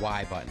with the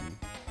Y button.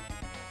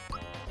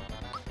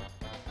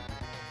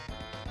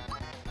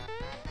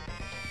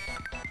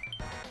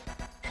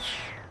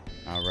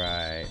 All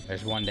right,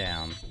 there's one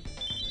down.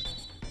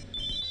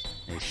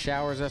 He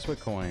showers us with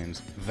coins.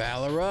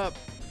 Valor up.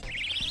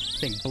 I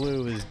think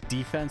blue is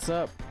defense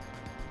up.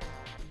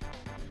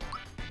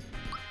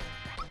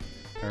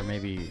 Or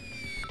maybe,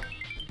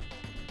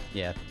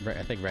 yeah,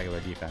 I think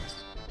regular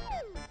defense.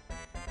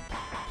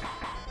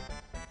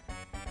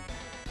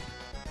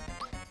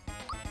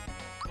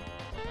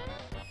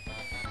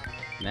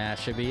 That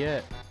should be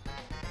it.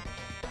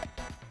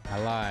 I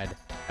lied.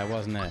 That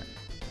wasn't it.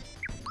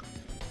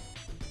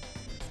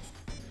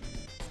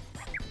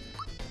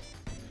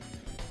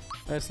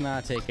 Let's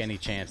not take any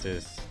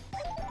chances.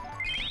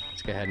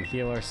 Let's go ahead and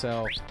heal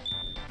ourselves.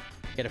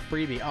 Get a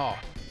freebie. Oh,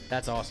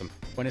 that's awesome.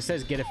 When it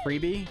says get a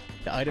freebie,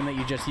 the item that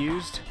you just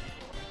used,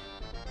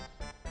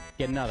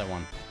 get another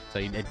one. So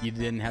you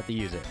didn't have to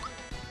use it.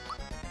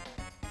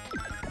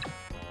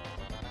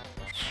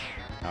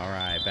 All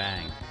right,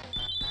 bang.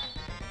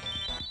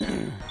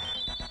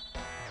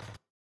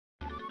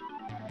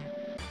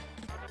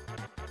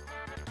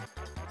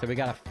 So we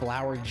got a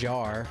flower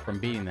jar from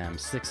beating them.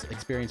 6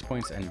 experience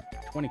points and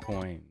 20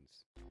 coins.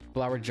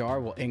 Flower jar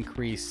will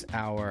increase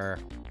our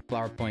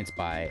flower points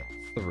by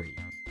 3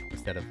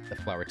 instead of the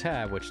flower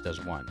tab, which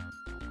does 1.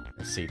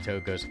 Let's see,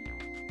 Toad goes,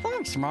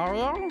 Thanks,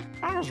 Mario.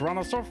 I was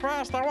running so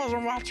fast I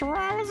wasn't watching where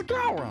I was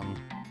going.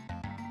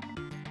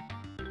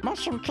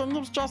 Mushroom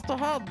Kingdom's just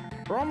ahead.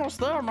 We're almost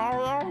there,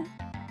 Mario.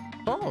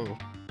 Hey,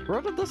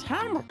 where did this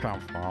hammer come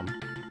from?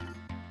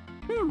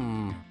 Hey,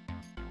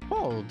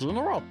 do you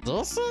know what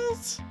this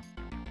is?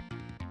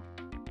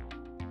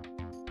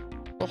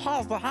 It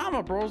has the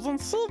Hammer Bros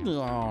insignia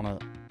on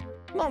it.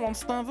 No one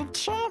stands a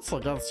chance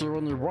against you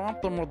when you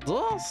want them with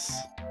this.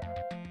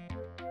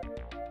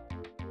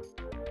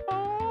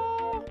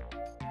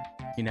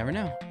 you never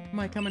know.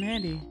 Might come in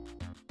handy.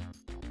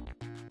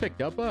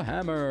 Picked up a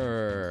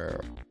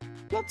hammer.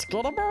 Let's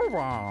get a move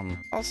on.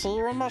 I'll see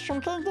you in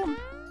Mushroom Kingdom.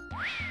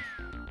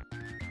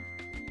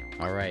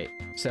 All right.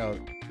 So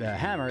the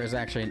hammer is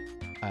actually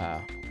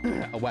a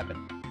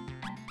weapon.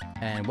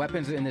 And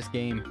weapons in this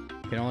game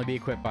can only be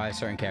equipped by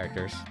certain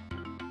characters.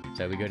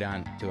 So we go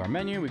down to our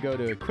menu, we go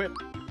to equip,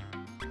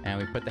 and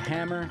we put the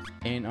hammer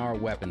in our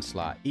weapon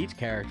slot. Each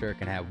character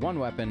can have 1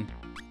 weapon,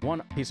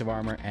 1 piece of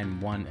armor,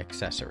 and 1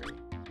 accessory.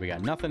 We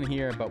got nothing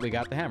here, but we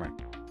got the hammer.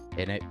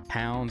 And it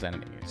pounds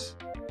enemies.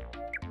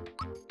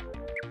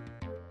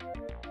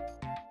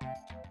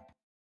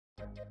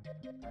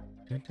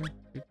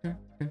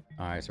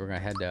 Alright, so we're gonna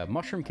head to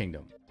Mushroom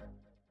Kingdom.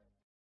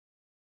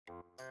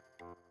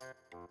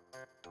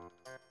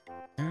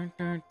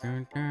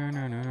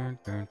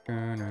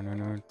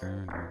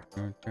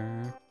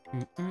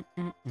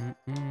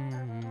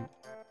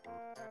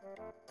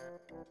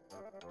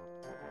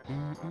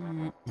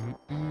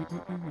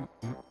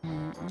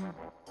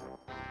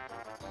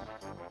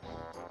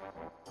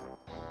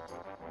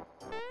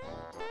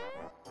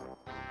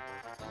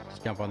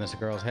 Just jump on this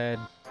girl's head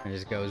and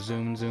just go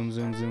zoom, zoom,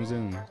 zoom, zoom,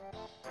 zoom.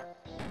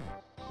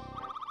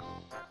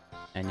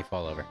 And you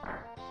fall over.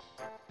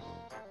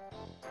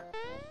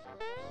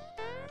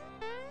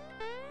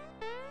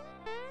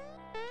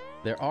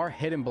 There are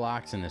hidden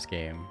blocks in this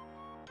game.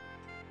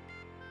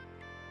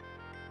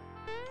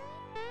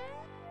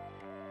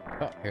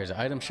 Oh, here's an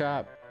item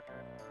shop.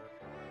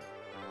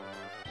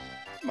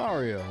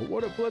 Mario,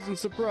 what a pleasant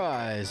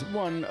surprise.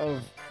 One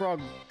of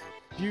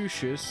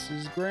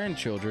Frogfucius's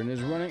grandchildren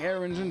is running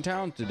errands in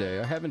town today.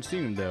 I haven't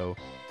seen him though.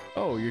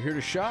 Oh, you're here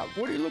to shop?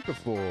 What are you looking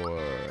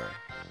for?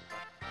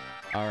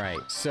 Alright,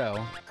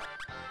 so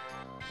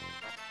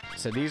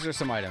these are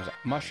some items.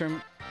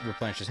 Mushroom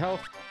replenishes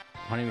health.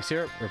 Honeydew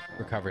syrup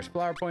recovers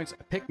flower points.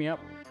 Pick-me-up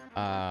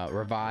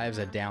revives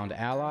a downed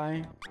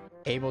ally.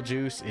 Able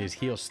juice is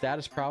heals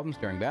status problems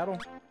during battle.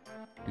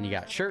 And you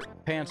got shirt,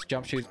 pants,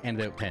 jump shoes,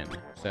 antidote pin.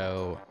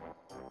 So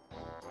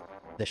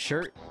the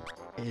shirt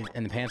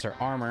and the pants are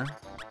armor.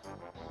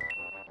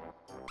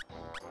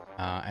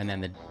 And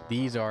then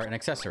these are an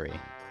accessory.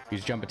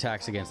 Use jump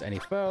attacks against any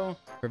foe.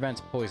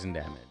 Prevents poison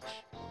damage.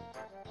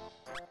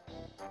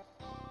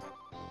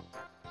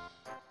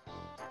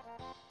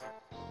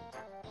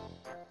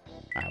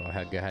 Alright,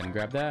 we'll go ahead and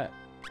grab that.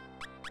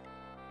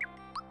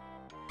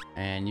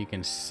 And you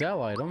can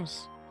sell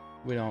items.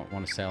 We don't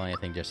want to sell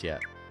anything just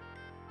yet.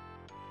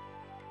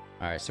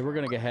 Alright, so we're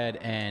going to go ahead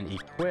and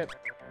equip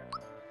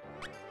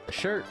the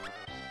shirt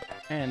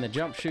and the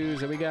jump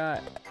shoes that we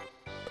got.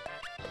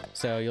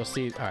 So you'll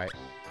see, alright,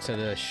 so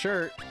the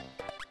shirt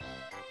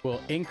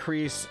will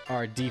increase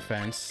our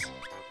defense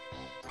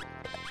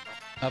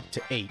up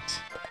to 8.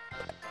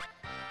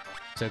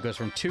 So it goes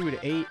from 2 to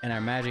 8, and our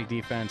magic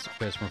defense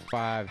goes from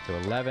 5 to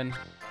 11.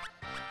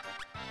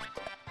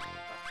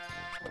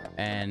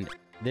 And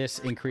this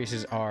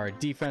increases our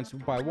defense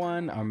by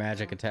 1, our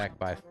magic attack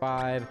by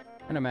 5,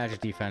 and our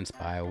magic defense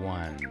by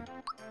 1.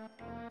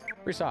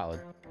 Pretty solid.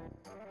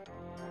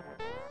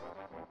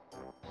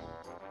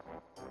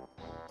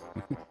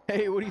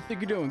 Hey, what do you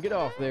think you're doing? Get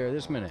off there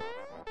this minute.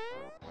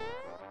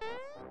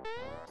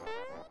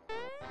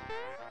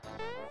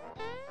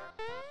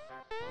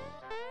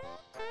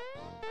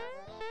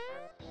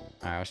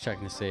 Alright, I was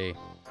checking to see.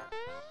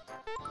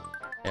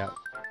 Yep.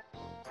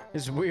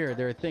 It's weird.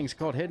 There are things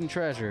called hidden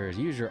treasures.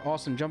 Use your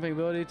awesome jumping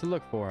ability to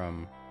look for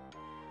them.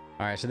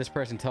 Alright, so this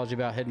person tells you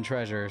about hidden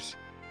treasures.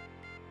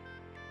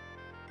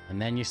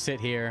 And then you sit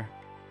here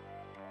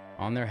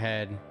on their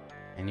head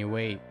and you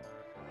wait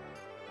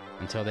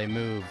until they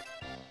move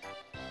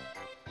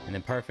in the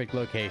perfect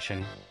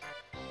location.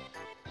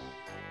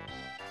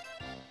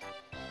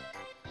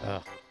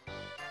 Ugh.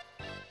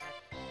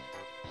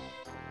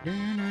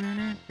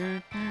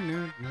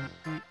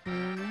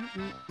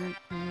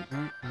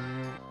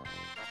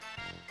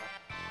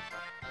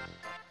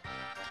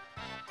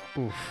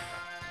 Oof.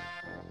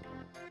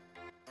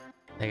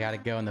 They gotta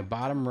go in the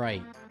bottom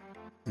right.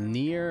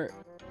 Near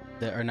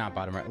the, or not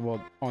bottom right,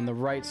 well, on the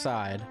right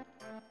side.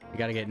 You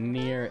gotta get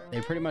near,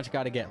 they pretty much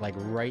gotta get like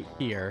right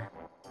here,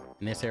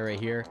 in this area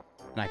here,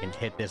 and I can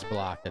hit this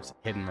block that's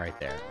hidden right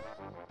there.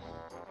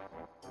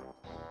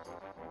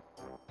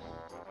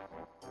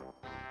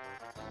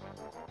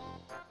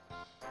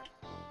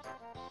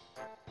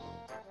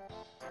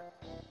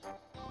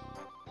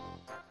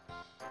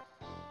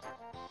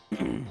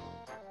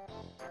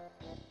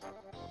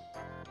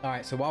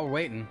 Alright, so while we're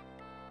waiting,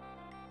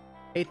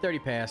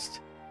 8:30 passed,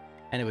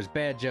 and it was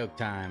bad joke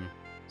time.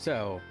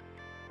 So,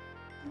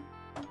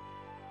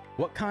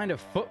 what kind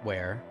of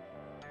footwear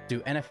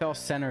do NFL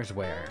centers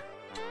wear?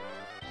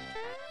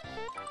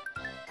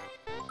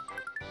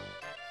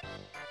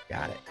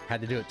 Got it.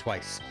 Had to do it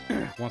twice.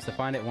 Once to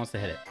find it, once to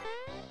hit it.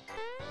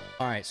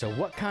 Alright, so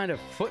what kind of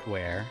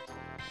footwear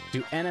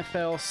do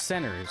NFL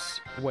centers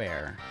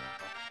wear?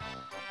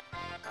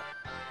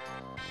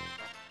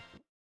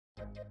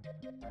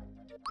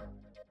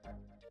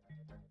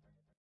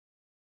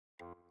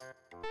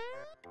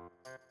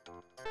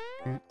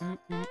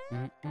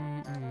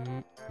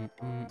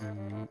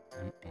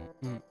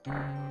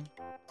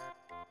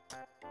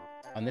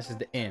 And this is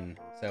the inn.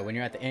 So when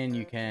you're at the inn,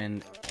 you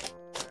can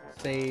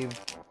save,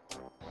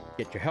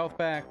 get your health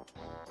back.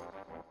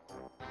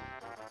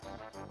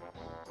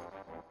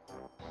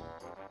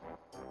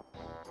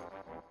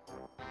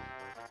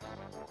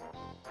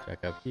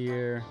 Check up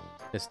here.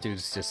 This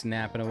dude's just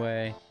napping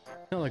away.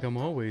 Not like I'm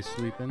always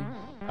sleeping.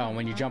 Oh,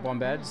 when you jump on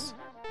beds,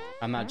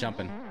 I'm not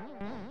jumping.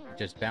 It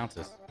just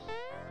bounces.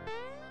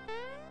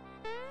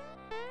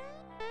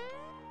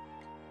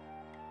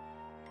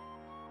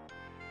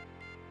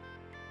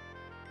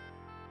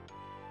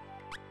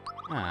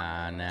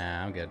 Ah,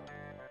 nah, I'm good.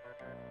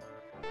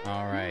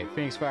 Alright,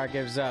 Phoenix Fire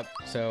gives up.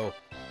 So,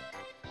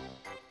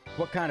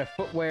 what kind of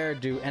footwear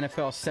do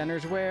NFL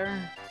centers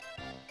wear?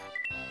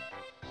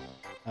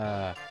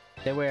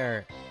 They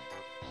wear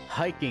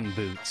hiking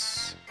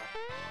boots.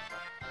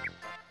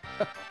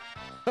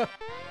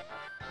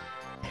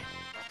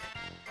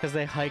 Because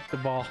they hike the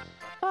ball.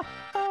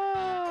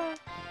 Oh,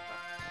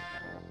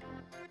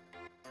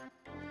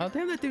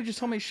 damn, that dude just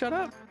told me shut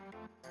up.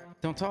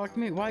 Don't talk to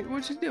me. Why?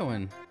 What's he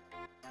doing?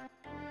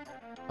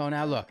 Oh,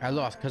 now look, I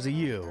lost because of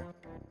you.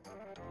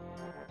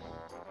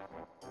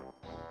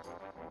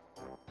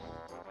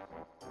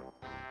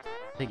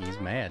 I think he's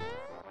mad.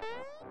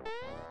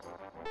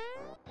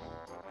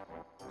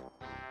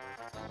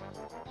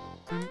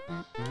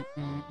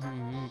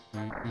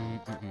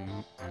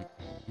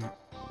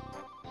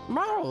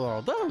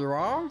 Mallow, there you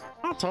are.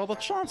 I'll tell the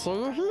Chancellor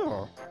you're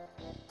here.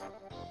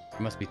 It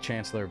must be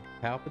Chancellor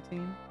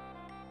Palpatine.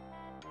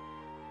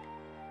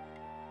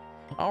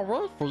 I'll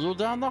wait for you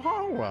down the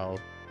hallway.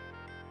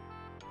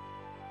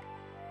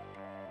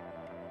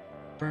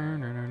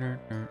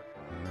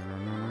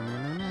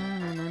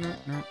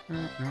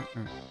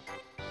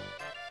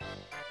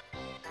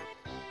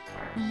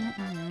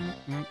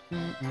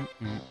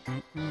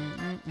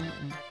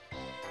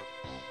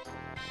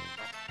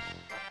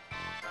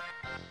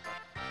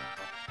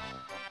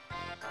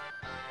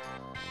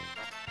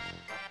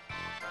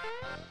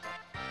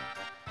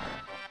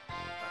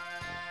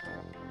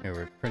 Here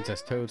we're at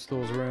Princess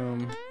Toadstool's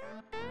room.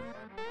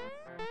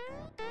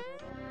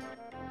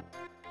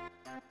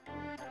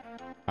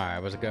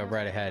 Alright, let's go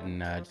right ahead and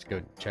just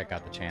go check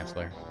out the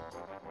Chancellor.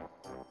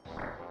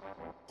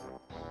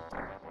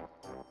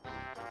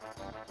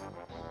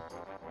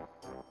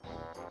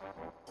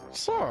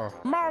 Sir,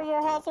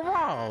 Mario has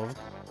arrived.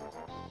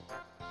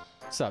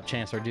 What's up,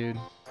 Chancellor dude?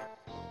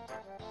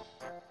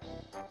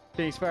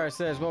 Phoenix Fire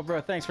says, well,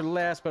 bro, thanks for the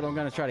last, but I'm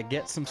gonna try to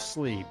get some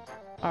sleep.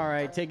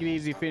 Alright, take it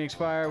easy, Phoenix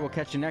Fire. We'll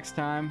catch you next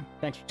time.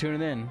 Thanks for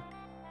tuning in.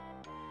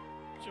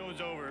 Show's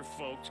over,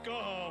 folks. Go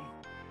home.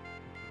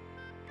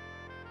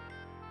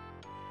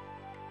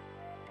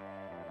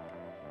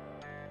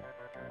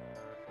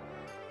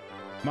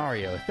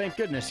 Mario, thank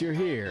goodness you're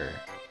here.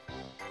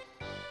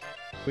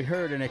 We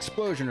heard an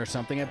explosion or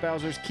something at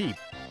Bowser's Keep.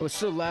 It was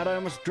so loud I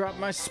almost dropped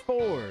my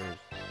spores.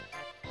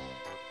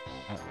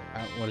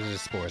 What is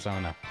this, spores? I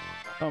don't know.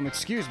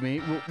 Excuse me,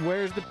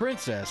 where's the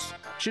princess?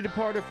 She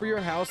departed for your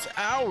house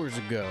hours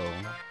ago.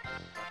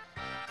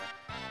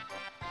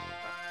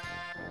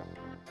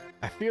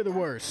 I fear the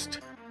worst.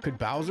 Could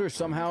Bowser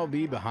somehow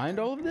be behind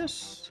all of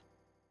this?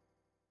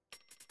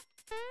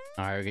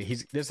 Alright, okay,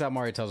 this is how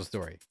Mario tells a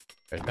story.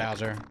 There's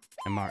Bowser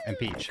and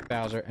Peach.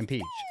 Bowser and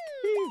Peach.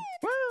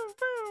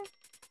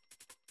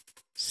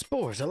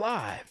 Spores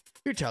alive!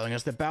 You're telling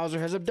us that Bowser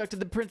has abducted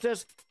the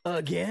princess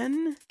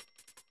again?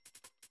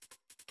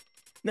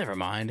 Never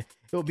mind.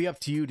 It will be up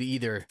to you to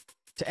either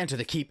to enter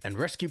the keep and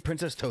rescue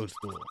Princess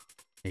Toadstool.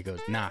 He goes,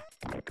 nah.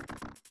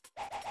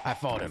 I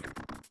fought him.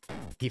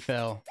 He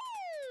fell.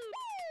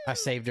 I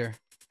saved her.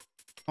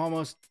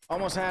 Almost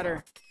had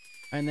her.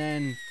 And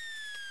then...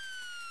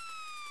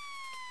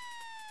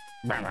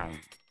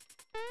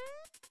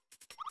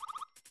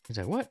 He's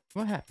like, what?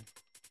 What happened?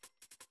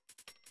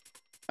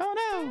 Oh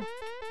no!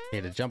 He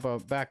had to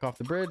jump back off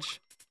the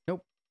bridge.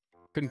 Nope.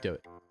 Couldn't do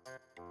it.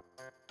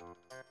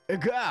 A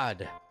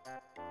god!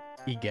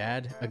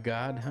 Egad? A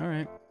god?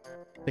 Alright.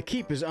 The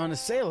keep is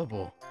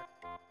unassailable.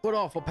 What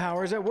awful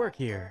power is at work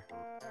here?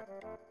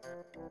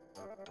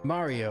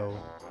 Mario,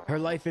 her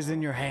life is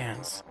in your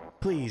hands.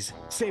 Please,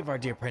 save our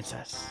dear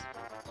princess.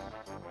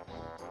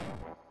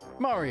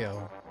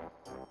 Mario!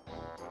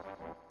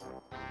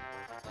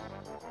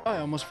 I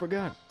almost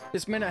forgot.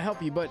 This may not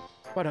help you, but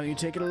why don't you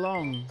take it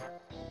along?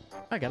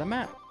 I got a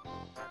map.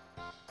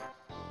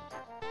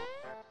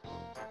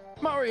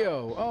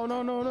 Mario! Oh,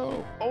 no, no,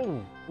 no.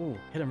 Oh, ooh,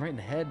 hit him right in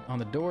the head on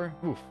the door.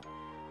 Oof.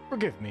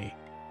 Forgive me,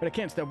 but I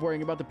can't stop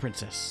worrying about the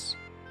princess.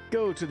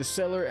 Go to the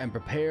cellar and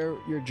prepare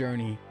your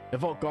journey. The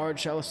vault guard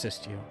shall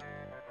assist you.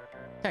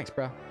 Thanks,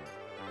 bro.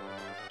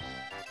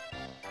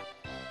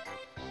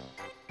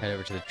 Head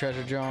over to the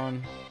treasure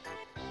John.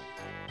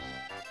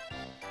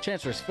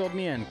 Chancellor's filled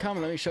me in.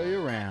 Come, let me show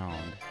you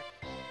around.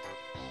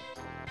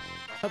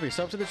 Help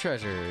yourself to the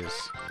treasures.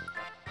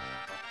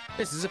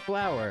 This is a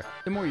flower.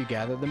 The more you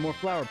gather, the more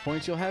flower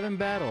points you'll have in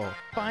battle.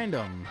 Find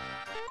them.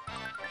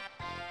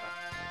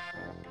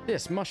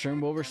 This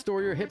mushroom will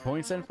restore your hit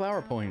points and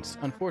flower points.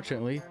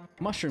 Unfortunately,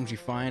 mushrooms you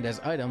find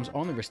as items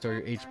only restore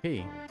your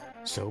HP.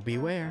 So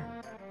beware.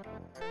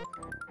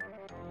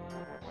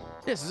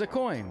 This is a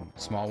coin.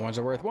 Small ones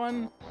are worth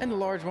 1, and the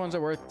large ones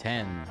are worth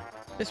 10.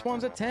 This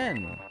one's a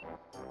 10.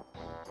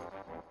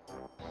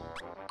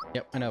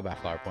 Yep, I know about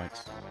flower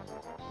points.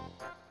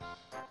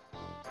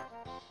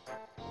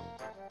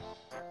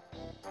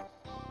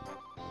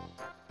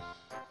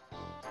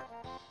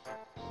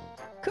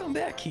 Come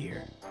back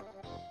here.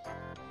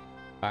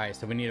 Alright,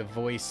 so we need a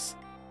voice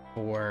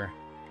for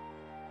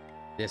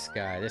this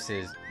guy. This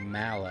is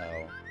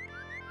Mallow.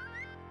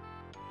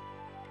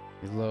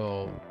 He's a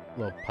little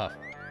puff.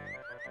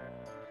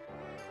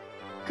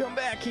 Come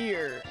back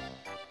here.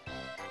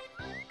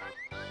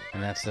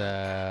 And that's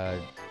I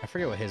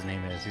forget what his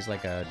name is. He's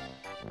like a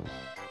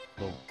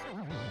little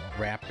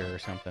raptor or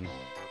something.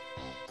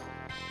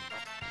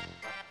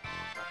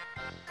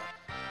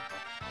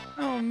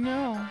 Oh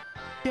no.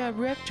 That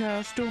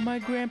reptile stole my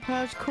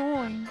grandpa's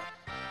coin.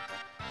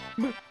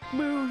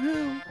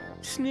 Boo-hoo.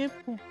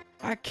 Sniffle.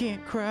 I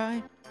can't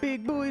cry.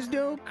 Big boys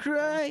don't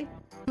cry.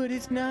 But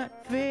it's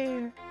not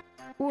fair.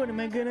 What am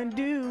I gonna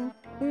do?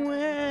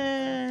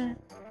 Wah.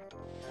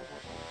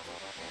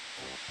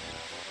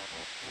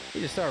 You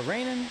just start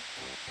raining?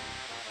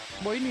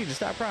 Boy, you need to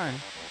stop crying.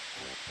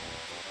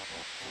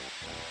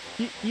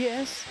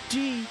 Yes?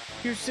 Gee,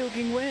 you're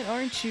soaking wet,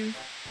 aren't you?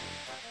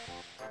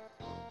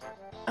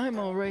 I'm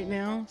all right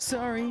now.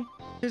 Sorry.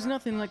 There's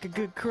nothing like a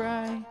good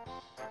cry.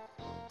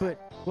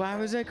 But why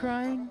was I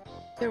crying?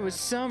 There was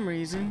some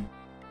reason.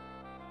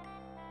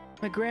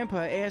 My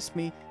grandpa asked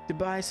me to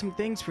buy some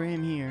things for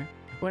him here.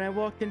 When I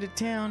walked into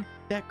town,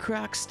 that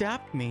croc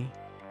stopped me.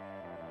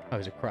 Oh,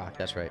 he's a croc,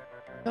 that's right.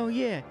 Oh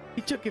yeah,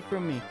 he took it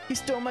from me. He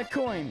stole my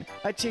coin.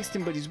 I chased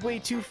him, but he's way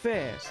too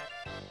fast.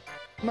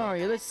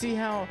 Mario, let's see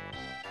how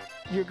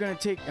you're gonna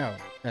take... Oh,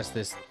 that's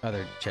this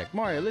other chick.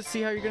 Mario, let's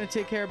see how you're gonna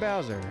take care of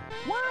Bowser.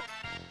 What?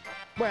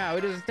 Wow,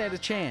 he doesn't stand a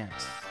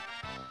chance.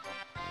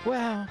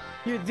 Wow,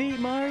 you're the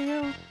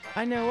Mario?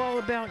 I know all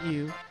about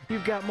you.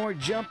 You've got more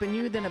jump in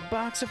you than a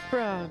box of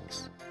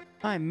frogs.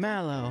 I'm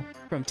Mallow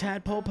from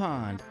Tadpole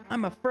Pond.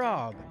 I'm a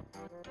frog.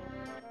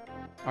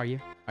 Are you?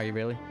 Are you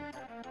really?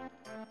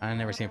 I've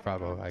never seen a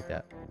frog look like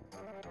that.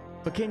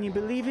 But can you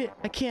believe it?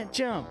 I can't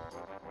jump.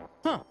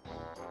 Huh.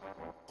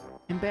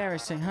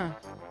 Embarrassing, huh?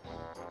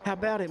 How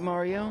about it,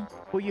 Mario?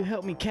 Will you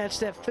help me catch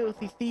that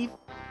filthy thief?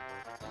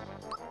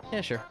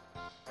 Yeah, sure.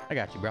 I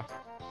got you, bro.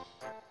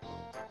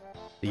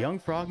 The young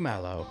frog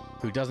Mallow,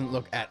 who doesn't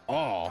look at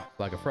all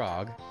like a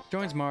frog,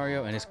 joins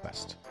Mario in his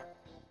quest.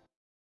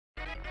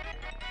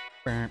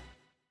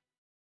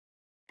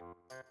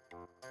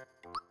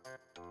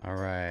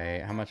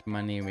 Alright, how much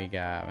money we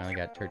got? We only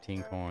got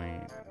 13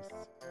 coins.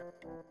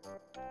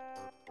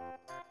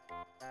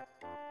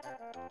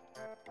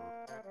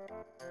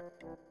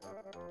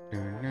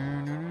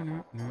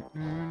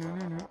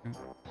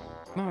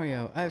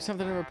 Mario, I have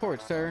something to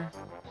report, sir.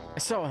 I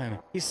saw him.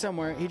 He's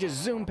somewhere. He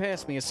just zoomed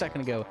past me a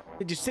second ago.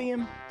 Did you see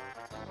him?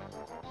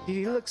 Did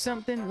he look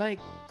something like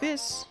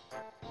this?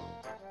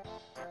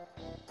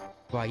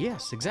 Why,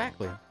 yes,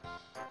 exactly.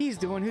 He's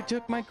the one who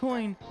took my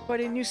coin. Why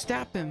didn't you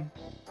stop him?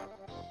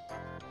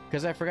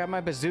 Because I forgot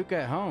my bazooka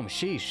at home.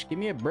 Sheesh, give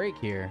me a break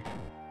here.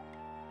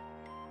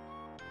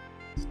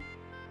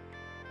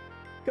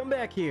 Come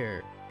back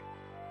here.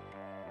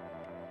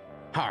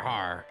 Har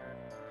har.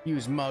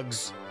 Use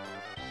mugs.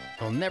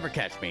 You'll never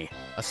catch me.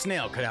 A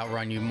snail could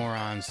outrun you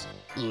morons.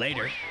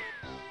 Later.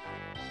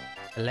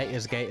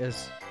 Laters,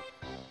 gators.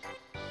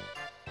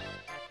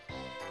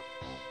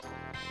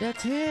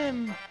 That's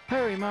him.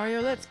 Hurry,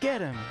 Mario, let's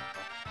get him.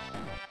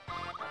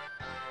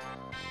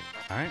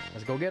 Alright,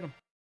 let's go get him.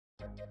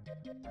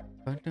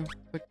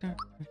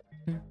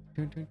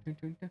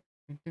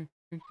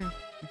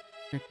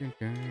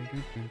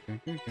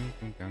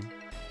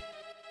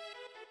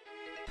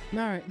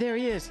 Alright, there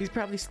he is. He's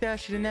probably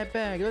stashed it in that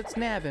bag. Let's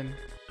nab him.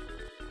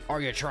 Are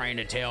you trying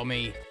to tell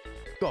me?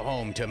 Go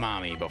home to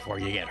mommy before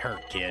you get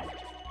hurt, kid.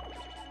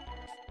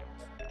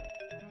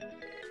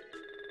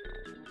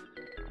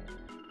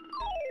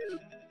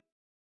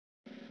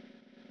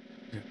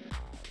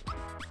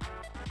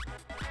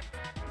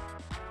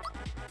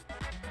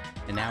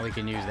 And now we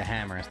can use the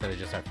hammer instead of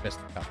just our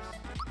fisticuffs.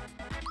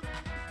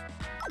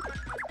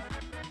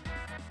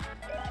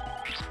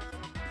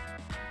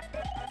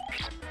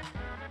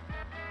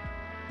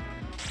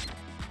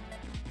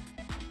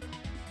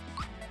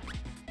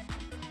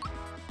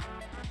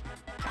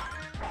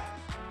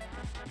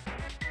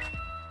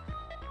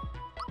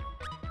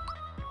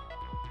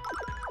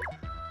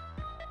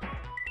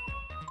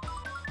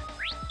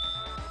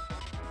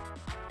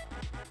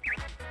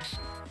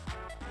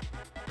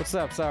 What's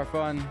up, Sour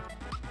Fun?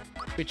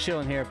 We're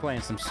chilling here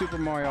playing some Super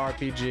Mario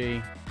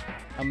RPG.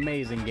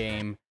 Amazing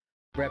game.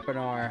 Repping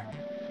our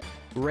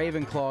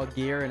Ravenclaw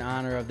gear in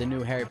honor of the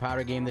new Harry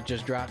Potter game that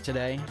just dropped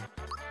today.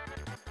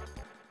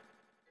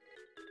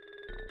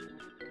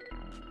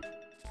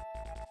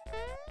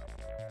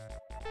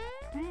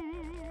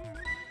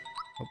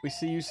 Hope we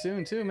see you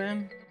soon too,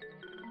 man.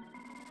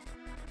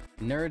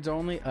 Nerds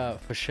only?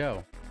 For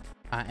show.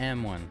 I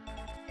am one.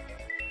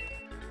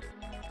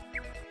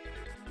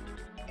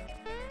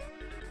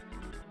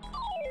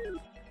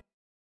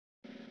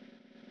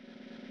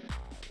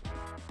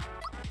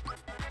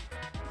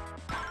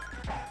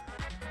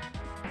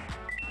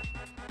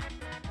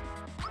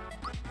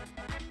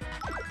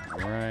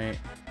 Alright.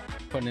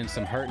 Putting in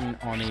some hurting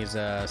on these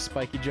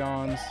spiky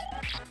Johns.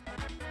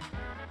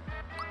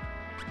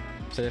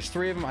 So there's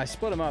 3 of them. I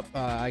split them up.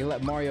 I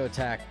let Mario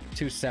attack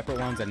 2 separate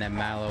ones and then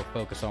Mallow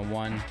focus on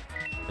one.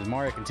 Because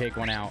Mario can take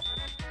one out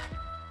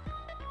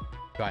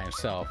by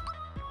himself.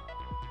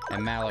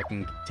 And Mallow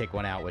can take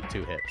one out with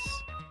 2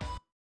 hits.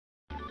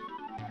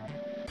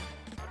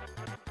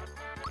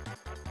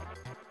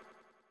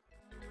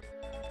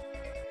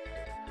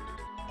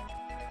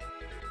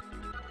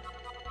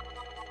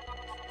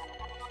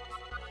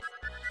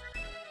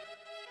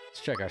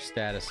 Let's check our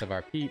status of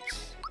our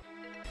peeps.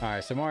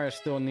 Alright, so Mario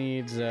still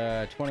needs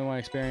 21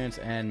 experience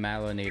and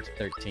Mallow needs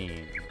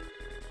 13.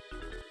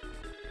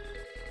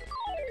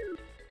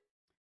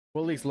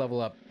 We'll at least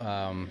level up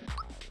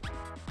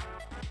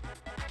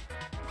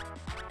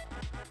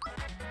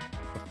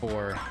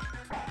before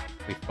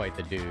we fight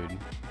the dude.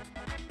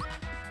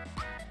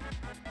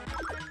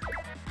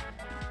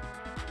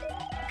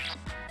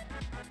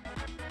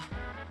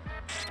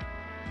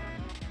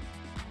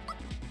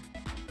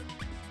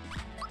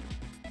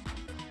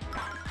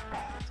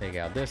 Take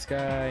out this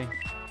guy.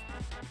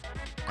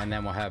 And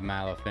then we'll have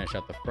Mallow finish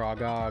up the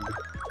Frogog.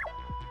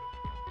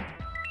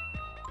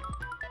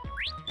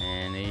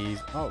 And he's...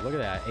 Oh, look at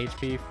that.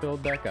 HP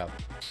filled back up.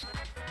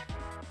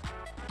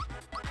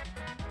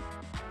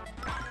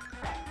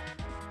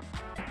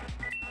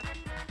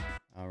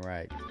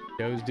 Alright.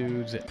 Those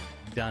dudes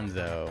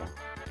donezo.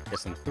 Get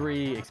some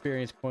 3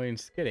 experience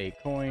points. Get 8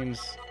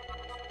 coins.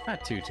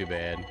 Not too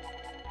bad.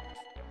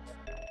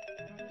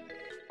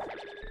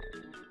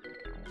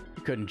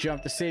 You couldn't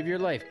jump to save your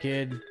life,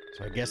 kid.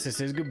 So I guess this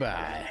is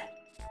goodbye.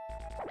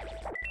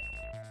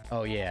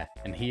 Oh yeah,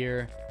 and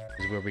here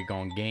is where we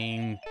gonna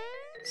gain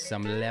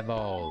some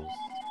levels.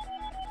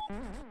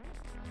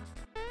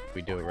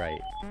 We do it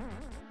right.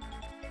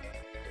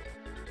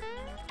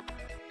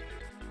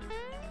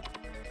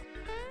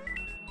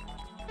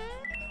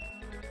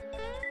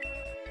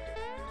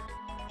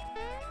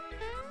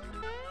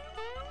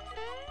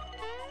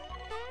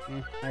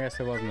 I guess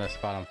it wasn't the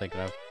spot I'm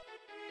thinking of.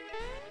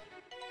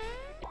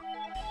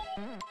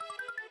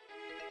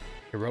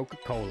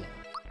 Coca-Cola.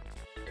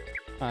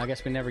 I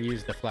guess we never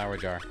used the flower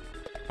jar.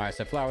 Alright,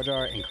 so flower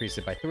jar, increase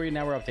it by 3.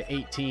 Now we're up to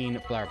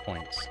 18 flower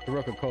points. The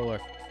Coca-Cola,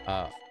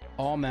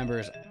 all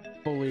members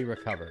fully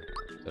recovered.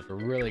 So it's a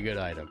really good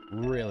item.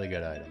 Really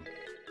good item.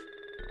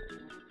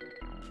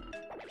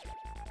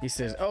 He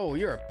says, oh,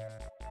 you're a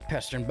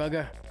pestering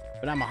bugger,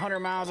 but I'm 100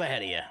 miles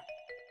ahead of you.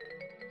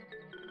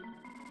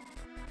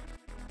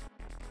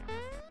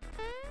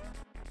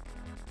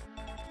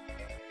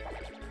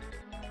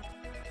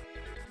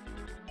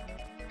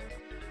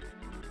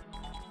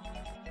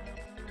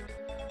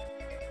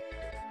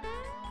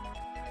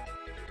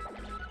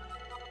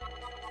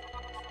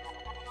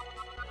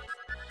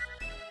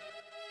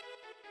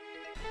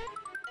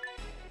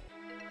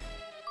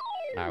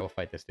 Alright, we'll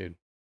fight this dude.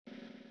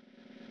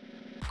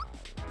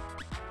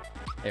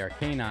 They are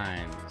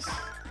canines.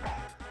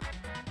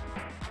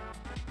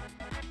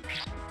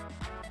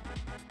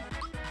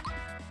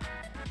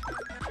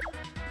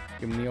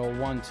 Give him the old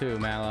 1-2,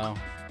 Mallow.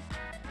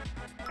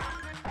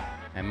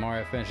 And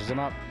Mario finishes him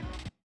up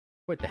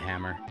with the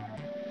hammer.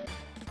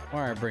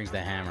 Mario brings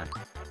the hammer.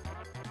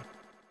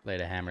 Lay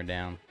the hammer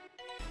down.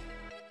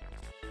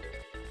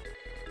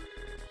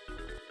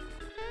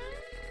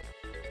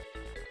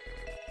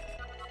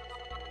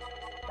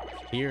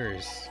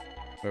 Here's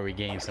where we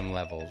gain some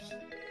levels.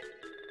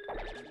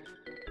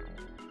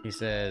 He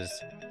says,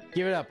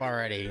 give it up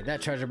already.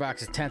 That treasure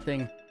box is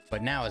tempting,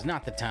 but now is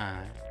not the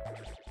time.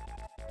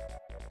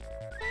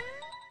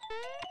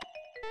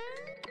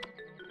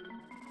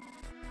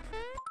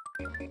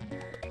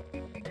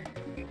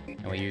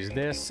 And we use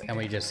this, and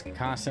we just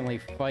constantly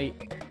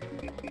fight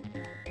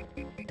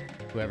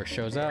whoever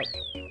shows up.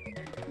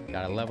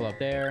 Got a level up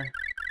there.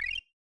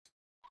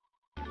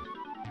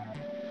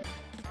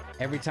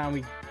 Every time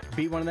we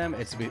beat one of them,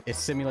 it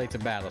simulates a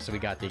battle, so we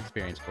got the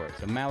experience for it.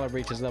 So Mallow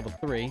reaches level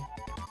 3.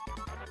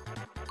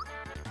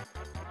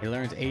 He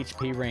learns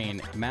HP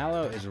Rain.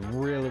 Mallow is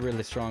really,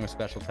 really strong with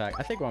special attack.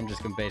 I think I'm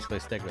just gonna basically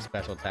stick with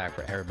special attack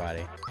for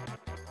everybody.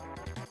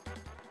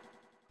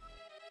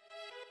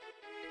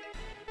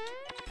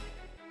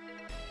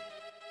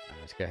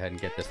 Let's go ahead and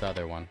get this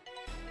other one.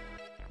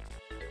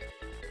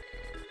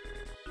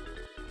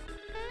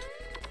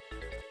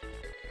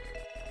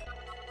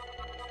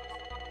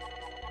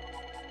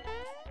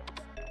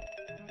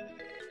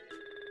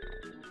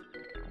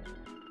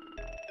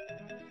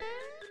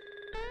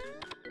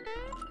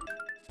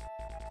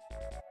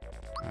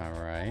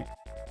 Alright.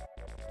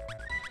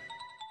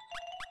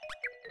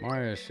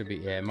 Mario should be...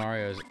 Yeah,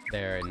 Mario's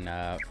there in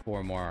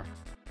 4 more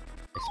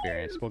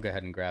experience. We'll go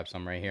ahead and grab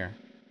some right here.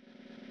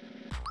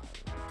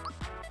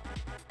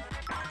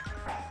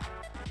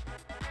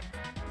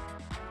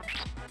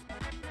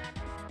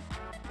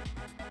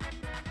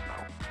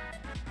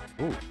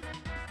 Ooh.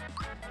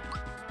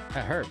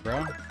 That hurt,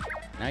 bro.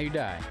 Now you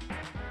die.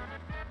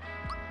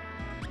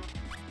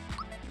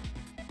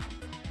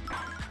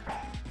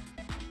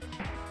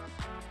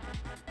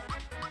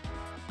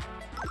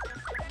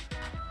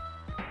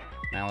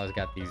 Mallow's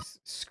got these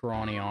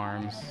scrawny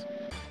arms.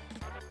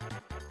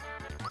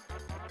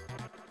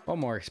 One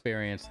more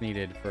experience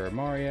needed for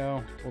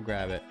Mario. We'll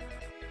grab it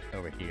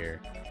over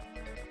here.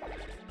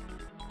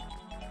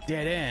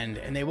 Dead end,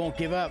 and they won't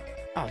give up.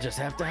 I'll just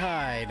have to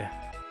hide.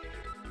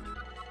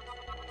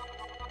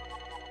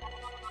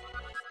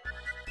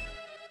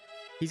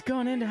 He's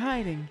gone into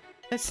hiding.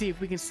 Let's see if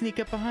we can sneak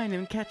up behind him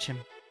and catch him.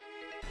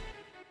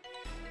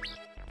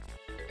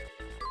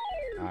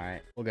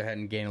 Alright, we'll go ahead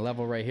and gain a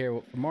level right here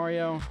for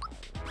Mario.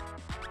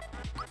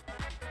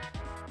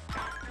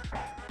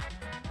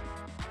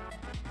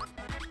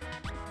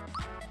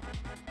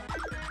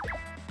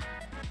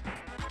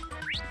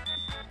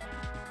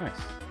 Nice.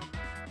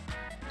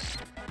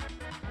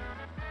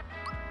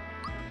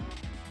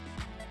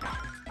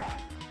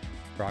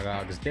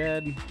 Frogog is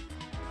dead.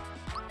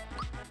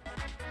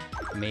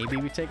 Maybe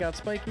we take out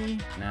Spiky?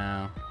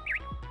 No.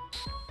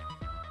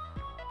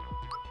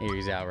 Here,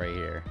 he's out right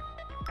here.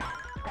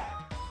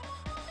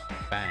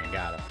 Bang,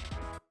 got him.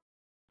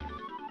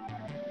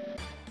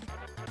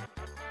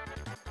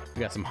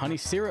 We got some honey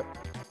syrup.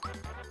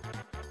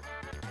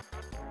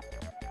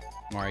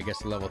 Mario gets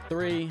to level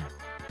 3.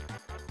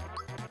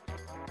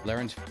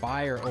 Learns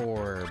Fire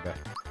Orb.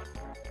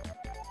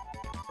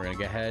 We're gonna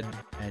go ahead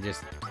and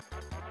just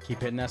keep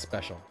hitting that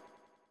special.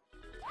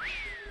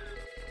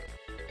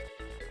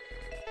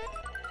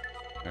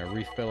 Gonna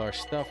refill our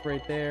stuff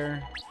right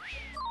there.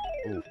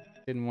 Ooh,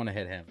 didn't want to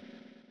hit him.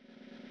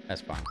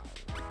 That's fine.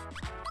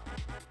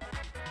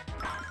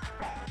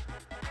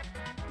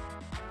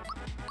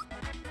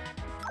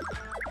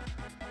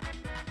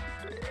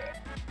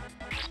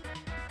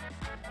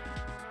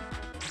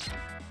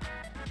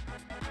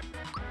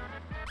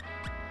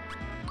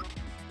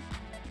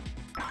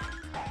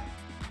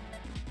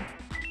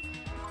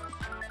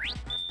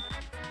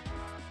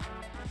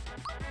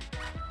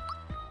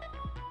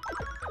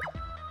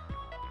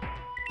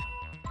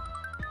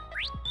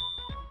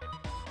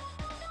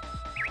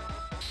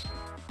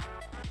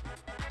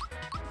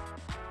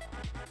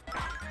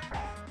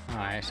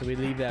 Alright, so we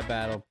leave that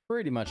battle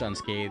pretty much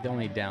unscathed,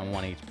 only down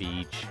 1 HP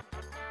each.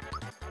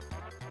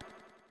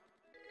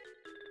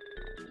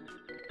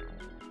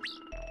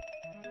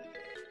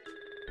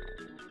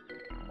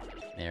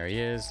 There he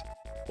is.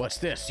 What's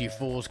this? You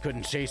fools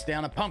couldn't chase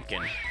down a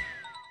pumpkin.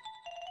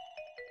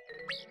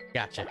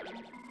 Gotcha.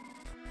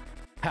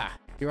 Ha!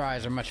 Your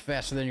eyes are much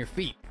faster than your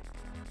feet.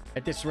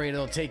 At this rate,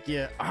 it'll take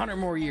you 100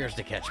 more years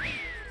to catch me.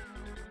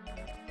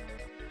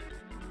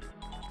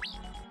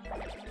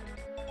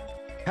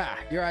 Ha!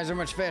 Your eyes are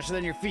much faster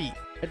than your feet.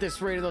 At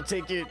this rate, it'll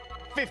take you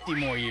 50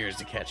 more years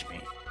to catch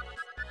me.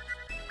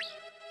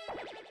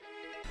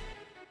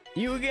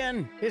 You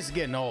again? This is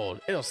getting old.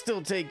 It'll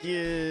still take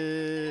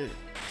you...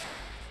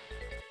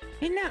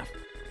 Enough.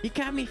 You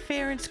got me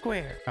fair and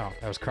square. Oh,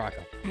 that was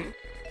Croco.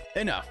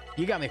 Enough.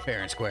 You got me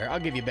fair and square. I'll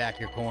give you back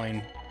your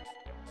coin.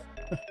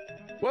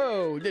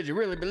 Whoa, did you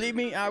really believe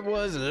me? I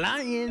was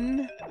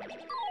lying.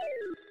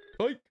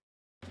 Fight.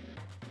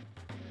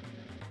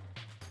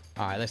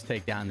 Alright, let's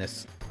take down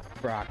this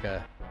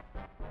Croco.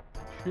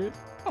 Shit.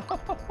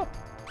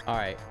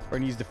 Alright, we're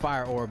gonna use the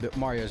Fire Orb,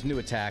 Mario's new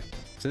attack.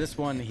 So this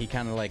one, he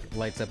kind of like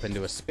lights up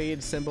into a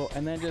spade symbol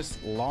and then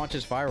just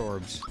launches Fire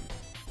Orbs.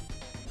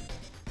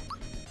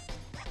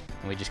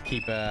 And we just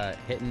keep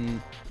hitting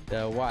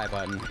the Y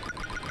button.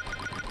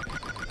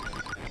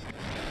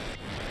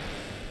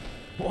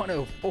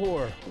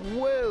 104.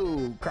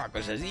 Whoa!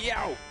 Croco says,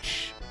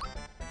 youch!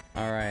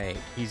 Alright,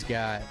 he's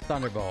got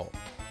Thunderbolt.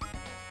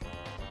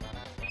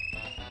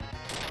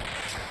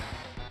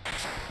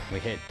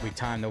 We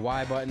time the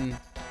Y button.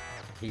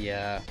 He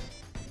does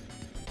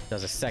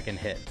a second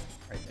hit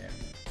right there.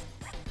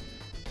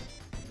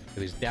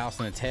 So he's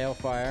dousing the tail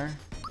fire.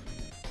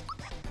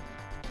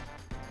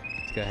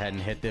 Let's go ahead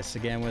and hit this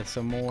again with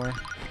some more.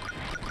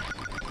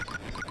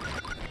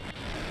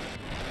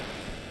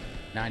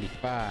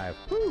 95.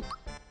 Woo!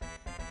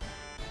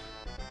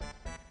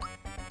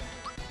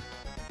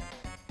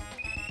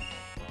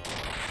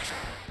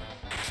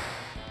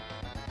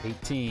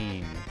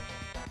 $18.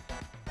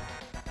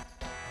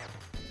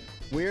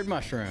 Weird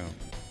mushroom.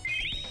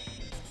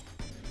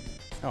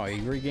 Oh, he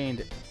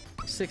regained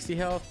 60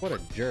 health? What a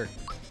jerk.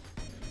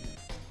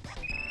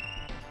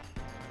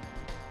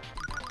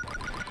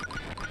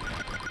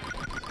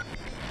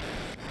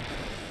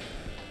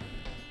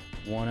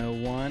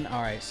 $101.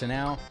 Alright, so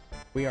now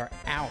we are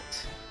out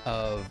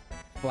of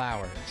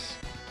flowers.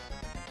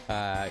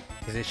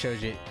 Because it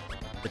shows you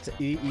it's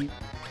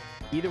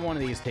either one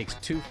of these takes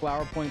 2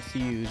 flower points to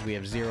use. We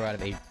have 0 out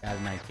of 8 out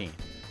of 19.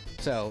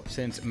 So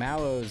since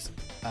Mallow's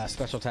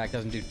special attack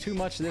doesn't do too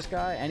much to this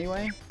guy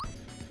anyway.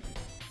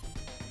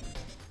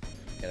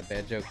 Got a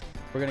bad joke.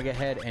 We're gonna go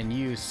ahead and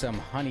use some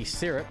honey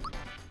syrup,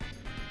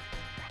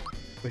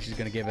 which is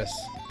gonna give us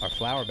our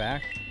flower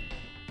back.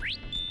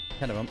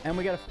 10 of them, and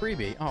we got a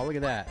freebie. Oh, look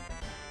at that.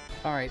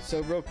 All right,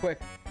 so real quick,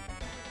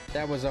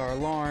 that was our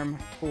alarm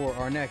for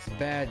our next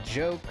bad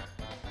joke.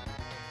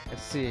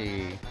 Let's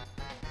see.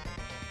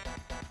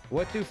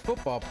 What do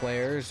football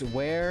players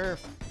wear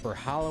for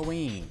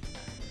Halloween?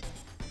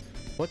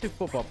 What do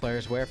football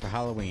players wear for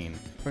Halloween?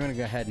 We're gonna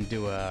go ahead and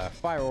do a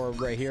fire orb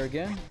right here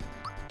again.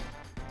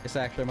 This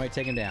actually might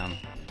take him down.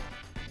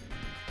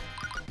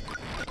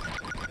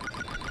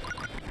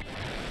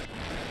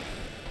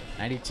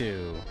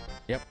 $92.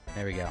 Yep,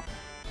 there we go.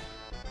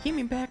 Give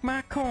me back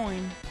my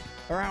coin,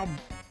 or I'll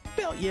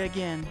belt you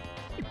again.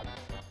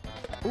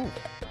 Ooh.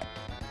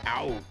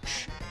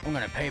 Ouch. I'm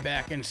gonna pay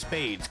back in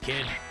spades,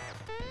 kid.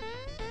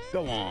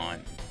 Go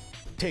on.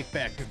 Take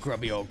back your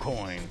grubby old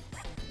coin.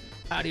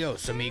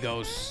 Adios,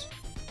 amigos.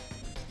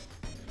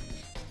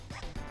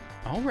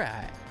 All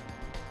right,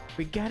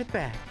 we got it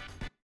back.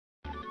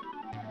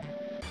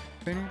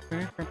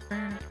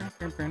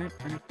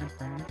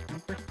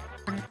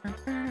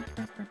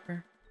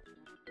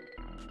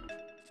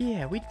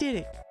 Yeah, we did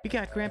it. We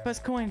got Grandpa's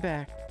coin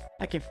back.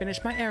 I can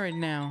finish my errand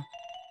now.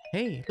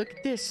 Hey, look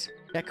at this.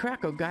 That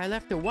Croco guy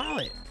left a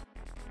wallet.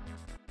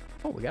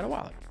 Oh, we got a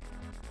wallet.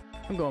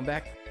 I'm going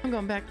back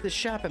to the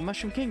shop at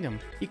Mushroom Kingdom.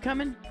 You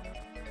coming?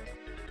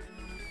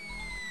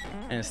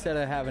 And instead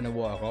of having to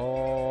walk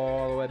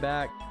all the way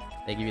back,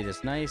 they give you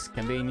this nice,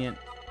 convenient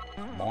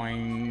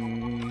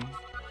boing.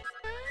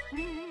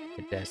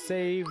 Hit that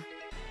save.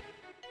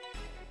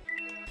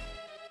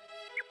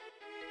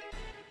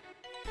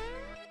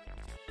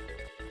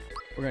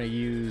 We're gonna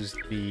use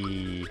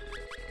the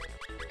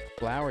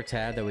flower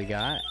tab that we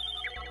got.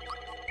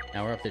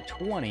 Now we're up to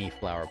 20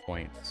 flower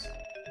points.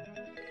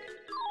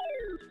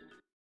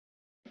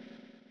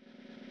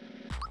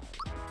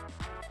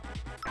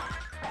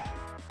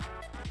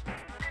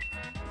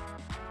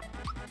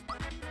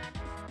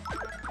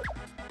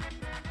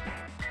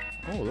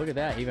 Oh, look at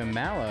that. Even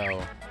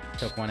Mallow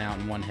took one out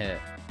in one hit.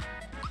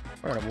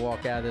 We're gonna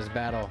walk out of this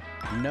battle.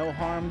 No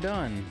harm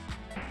done.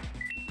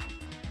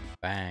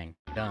 Bang.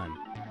 Done.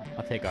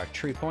 I'll take our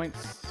tree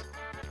points.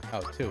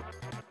 Oh, 2.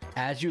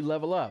 As you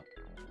level up,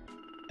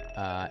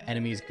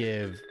 enemies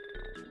give...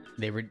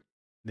 the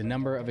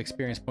number of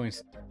experience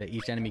points that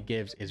each enemy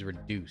gives is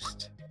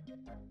reduced.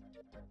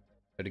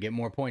 So to get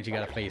more points, you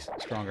gotta face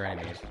stronger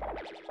enemies.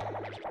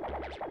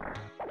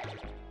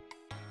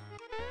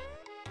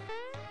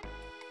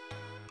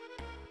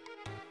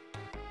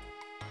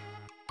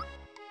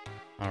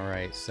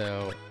 Alright,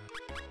 so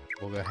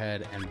we'll go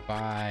ahead and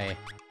buy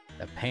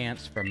the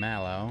pants for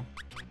Mallow,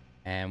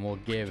 and we'll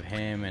give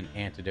him an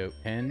antidote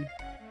pin.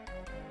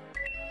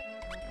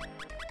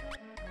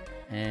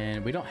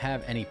 And we don't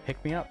have any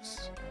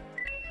pick-me-ups.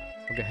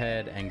 We'll go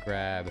ahead and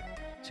grab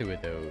 2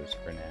 of those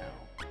for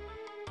now.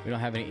 We don't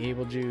have any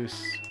able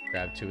juice.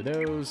 Grab 2 of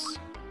those.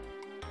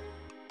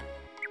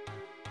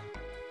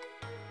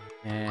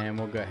 And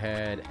we'll go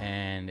ahead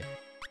and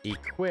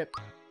equip.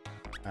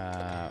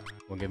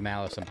 We'll give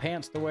Mallow some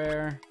pants to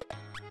wear,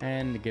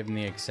 and give him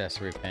the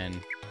accessory pin.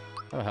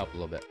 That'll help a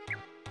little bit.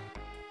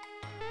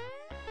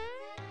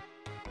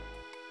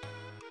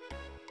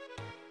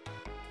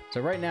 So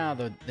right now,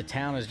 the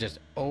town is just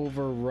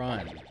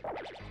overrun.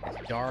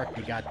 It's dark.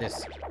 You got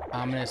this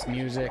ominous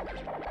music.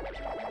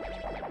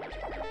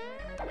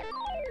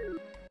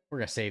 We're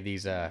gonna save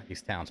these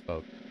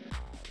townsfolk.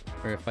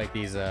 We're gonna fight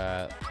these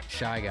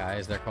shy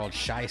guys. They're called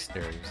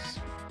shysters.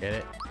 Get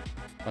it?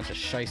 Bunch of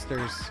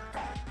shysters.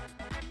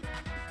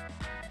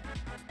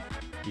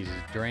 Uses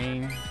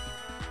drain.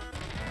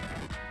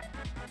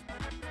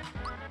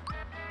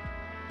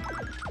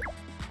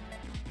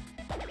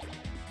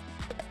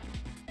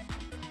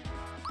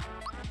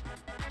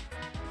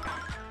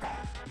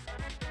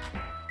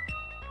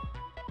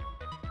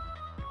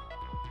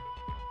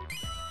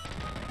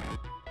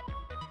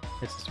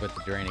 Hits us with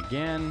the drain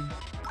again.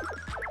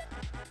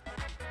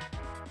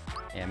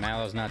 Yeah,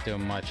 Mallow's not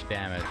doing much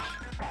damage.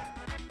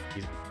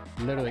 He's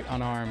literally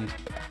unarmed.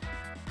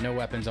 No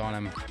weapons on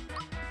him.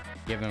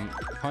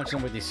 Punching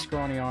him with these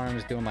scrawny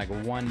arms, doing like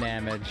 1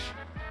 damage.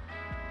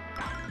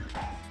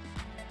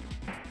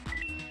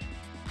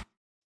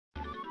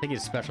 I think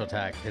his special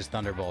attack, his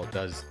Thunderbolt,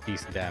 does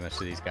decent damage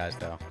to these guys,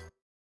 though.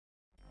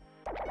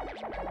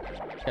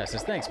 Yeah,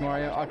 says, thanks,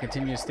 Mario. I'll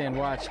continue to stand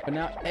watch, but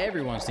now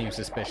everyone seems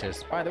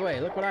suspicious. By the way,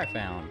 look what I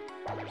found.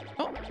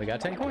 Oh, we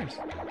got 10 coins.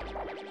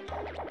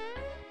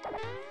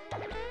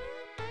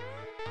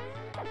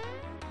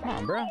 Come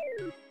on, bro.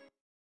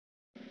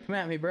 Come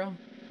at me, bro.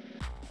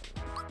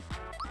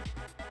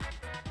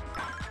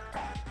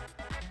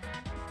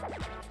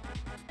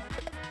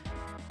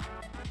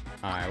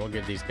 Alright, we'll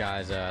give these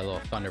guys a little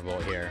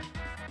Thunderbolt here.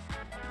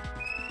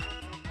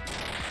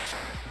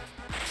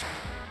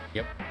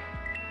 Yep.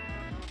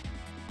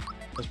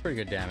 That's pretty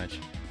good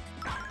damage.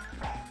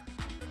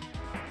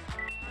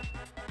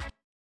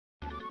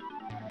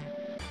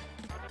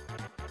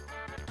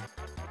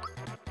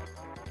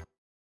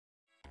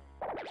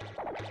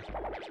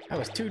 That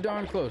was too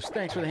darn close.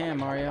 Thanks for the hand,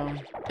 Mario.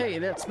 Hey,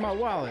 that's my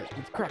wallet.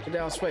 It's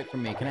crocodile sweat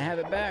from me. Can I have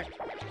it back?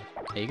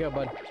 There you go,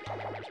 bud.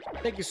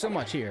 Thank you so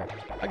much. Here,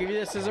 I'll give you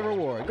this as a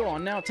reward. Go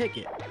on now, take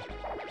it.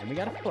 And we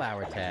got a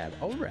flower tab.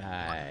 All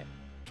right.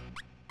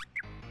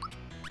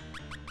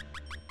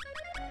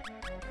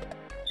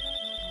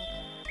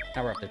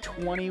 Now we're up to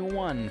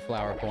 21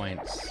 flower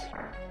points.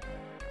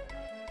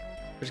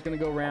 We're just gonna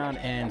go around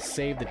and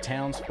save the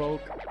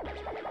townsfolk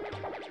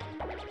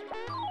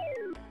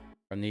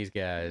from these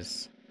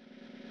guys.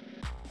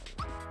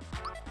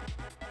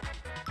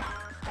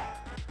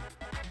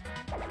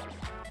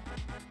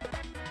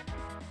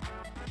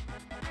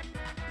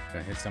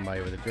 Gonna hit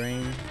somebody with a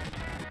drain.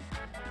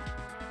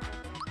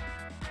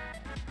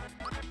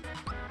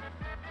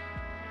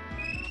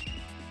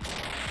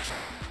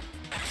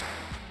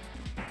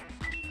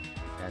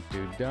 That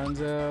dude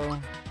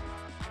Dunzo.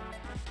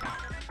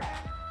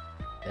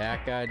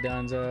 That guy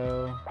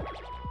Dunzo.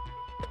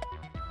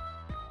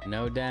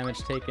 No damage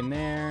taken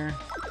there.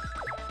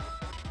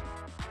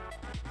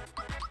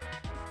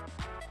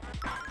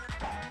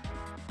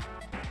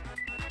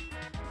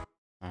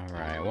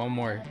 Alright, one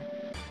more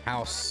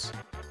house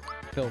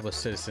filled with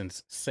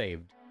citizens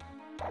saved.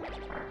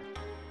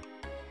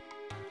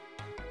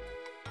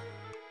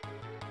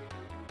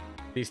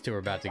 These two are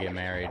about to get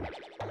married.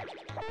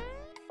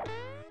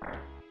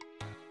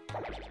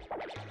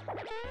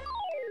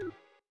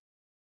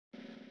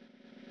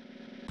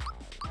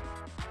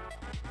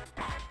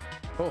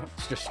 Oh,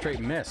 it's just straight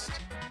missed.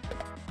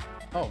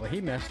 Oh, but he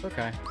missed.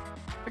 Okay.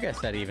 I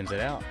guess that evens it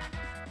out.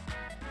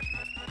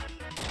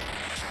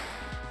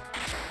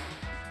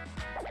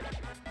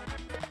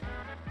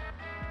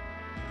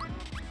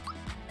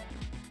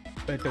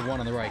 at the one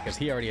on the right, because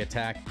he already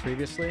attacked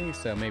previously,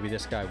 so maybe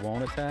this guy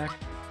won't attack.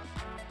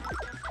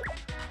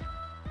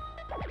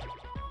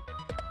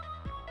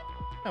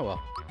 Oh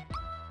well.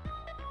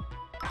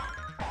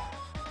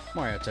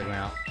 Mario took him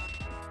out.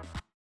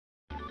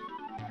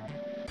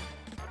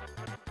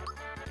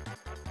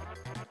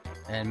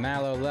 And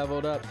Mallow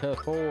leveled up to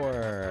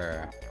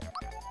 4.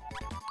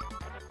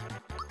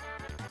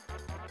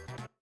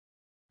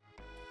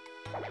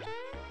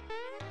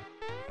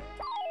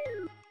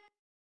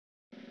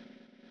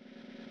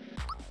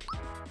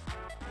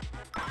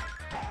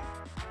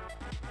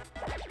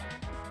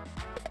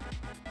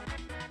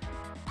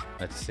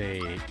 Let's see.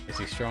 Is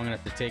he strong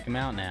enough to take him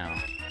out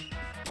now?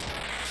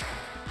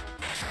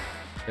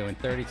 Doing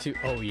 32.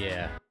 Oh,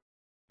 yeah.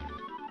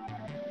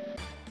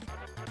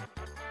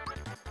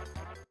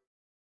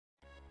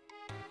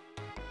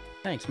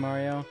 Thanks,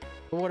 Mario.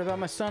 But what about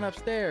my son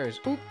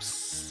upstairs?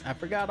 Oops! I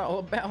forgot all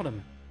about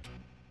him.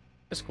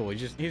 That's cool.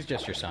 He's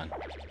just your son.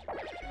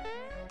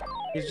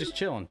 He's just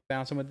chilling,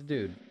 bouncing with the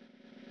dude.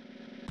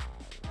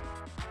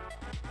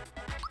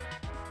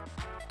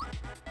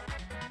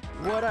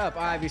 What up,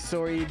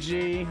 Ivysaur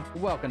EG?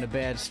 Welcome to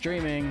Bad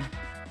Streaming.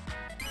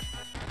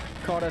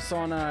 Caught us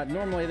on,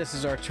 normally this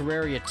is our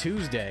Terraria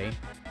Tuesday,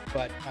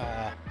 but,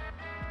 I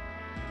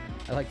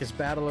like this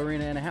battle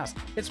arena in a house.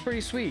 It's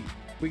pretty sweet.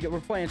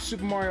 We're playing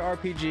Super Mario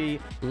RPG,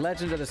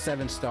 Legend of the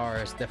Seven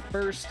Stars, the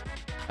first,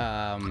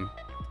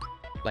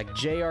 like,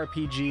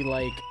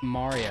 JRPG-like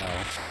Mario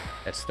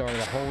that started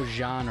a whole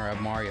genre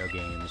of Mario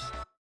games.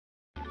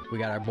 We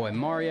got our boy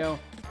Mario,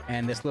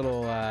 and this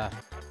little,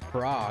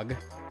 frog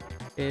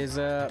is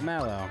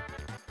Mallow.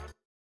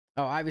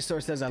 Oh,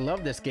 Ivysaur says, I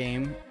love this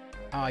game.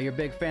 Oh, you're a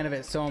big fan of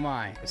it, so am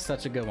I. It's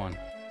such a good one.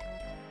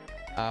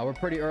 We're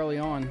pretty early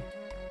on.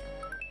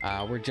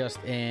 We're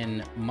just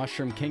in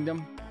Mushroom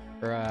Kingdom.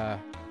 Or,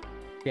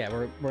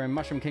 yeah, we're in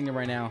Mushroom Kingdom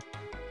right now.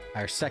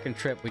 Our second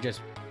trip, we just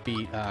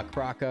beat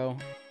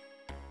Croco.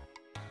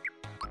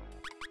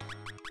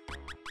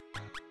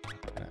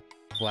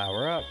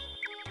 Flower up.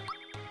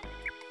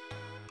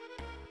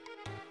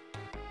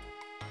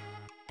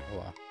 Oh,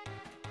 wow.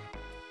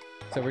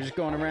 So we're just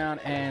going around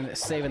and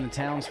saving the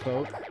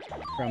townsfolk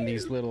from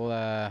these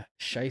little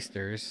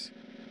shysters.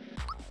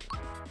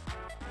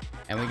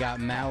 And we got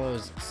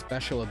Mallow's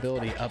special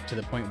ability up to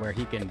the point where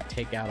he can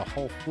take out a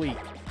whole fleet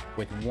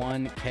with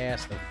one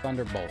cast of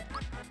Thunderbolt.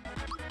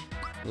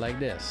 Like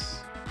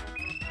this.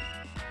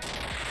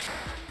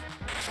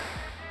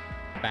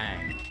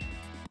 Bang.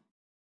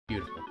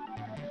 Beautiful.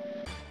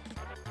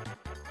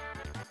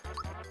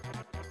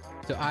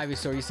 So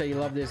Ivysaur, you say you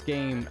love this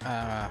game.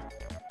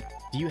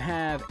 Do you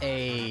have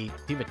a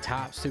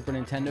top Super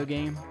Nintendo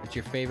game? That's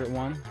your favorite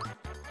one?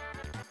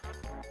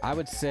 I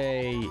would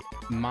say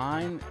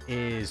mine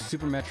is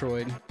Super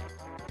Metroid,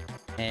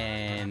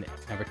 and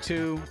number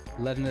 2,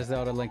 Legend of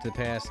Zelda: Link to the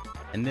Past,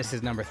 and this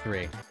is number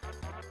 3.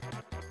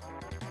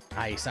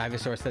 Ice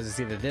Ivysaur says it's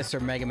either this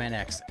or Mega Man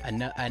X.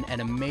 An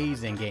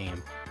amazing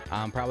game.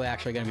 I'm probably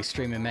actually going to be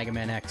streaming Mega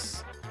Man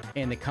X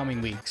in the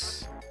coming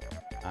weeks.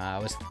 I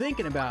was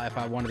thinking about if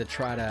I wanted to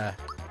try to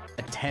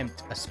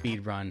attempt a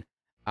speed run.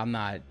 I'm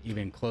not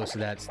even close to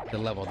the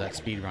level of that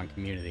speedrun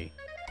community,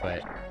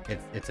 but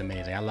it's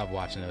amazing. I love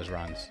watching those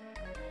runs.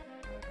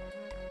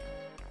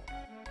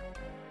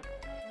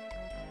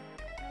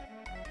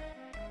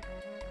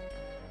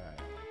 Right.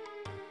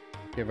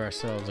 Give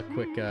ourselves a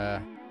quick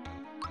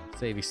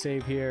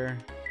save here.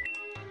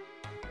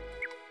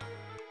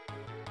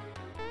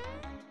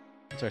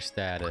 What's our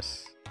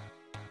status?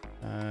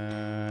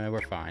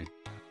 We're fine.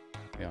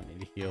 We don't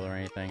need to heal or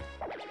anything.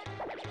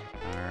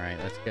 Alright,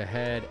 let's go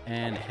ahead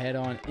and head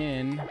on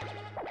in.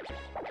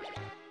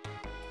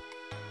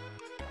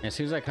 And as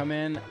soon as I come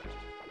in,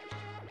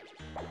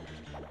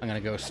 I'm gonna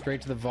go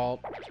straight to the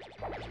vault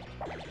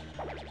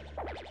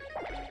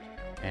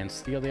and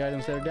steal the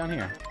items that are down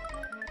here.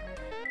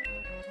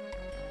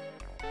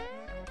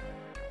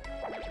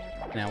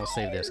 Now we'll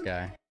save this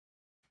guy.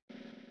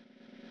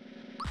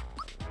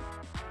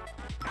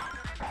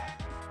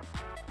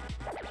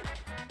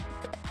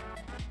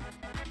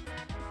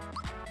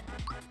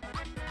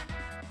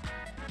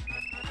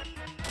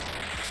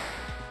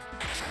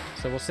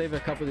 So we'll save a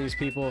couple of these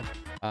people,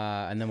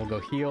 and then we'll go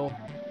heal,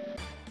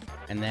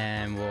 and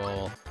then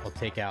we'll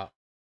take out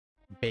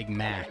Big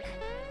Mac.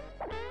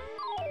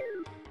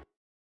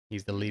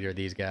 He's the leader of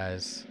these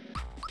guys.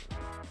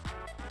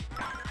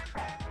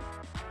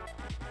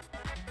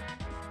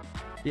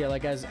 Yeah,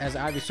 like as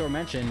Ivysaur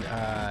mentioned,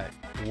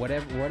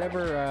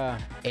 whatever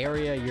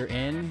area you're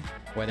in,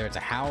 whether it's a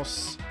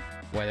house,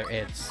 whether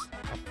it's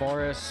a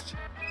forest,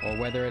 or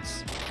whether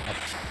it's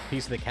a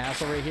piece of the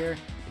castle right here,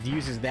 it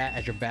uses that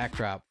as your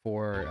backdrop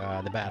for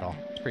the battle.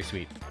 It's pretty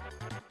sweet.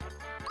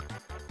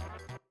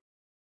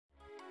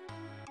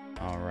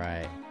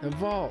 Alright. The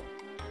vault!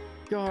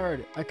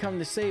 Guard! I come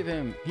to save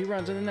him! He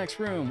runs in the next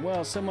room!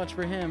 Well, so much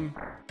for him!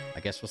 I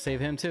guess we'll save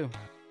him too.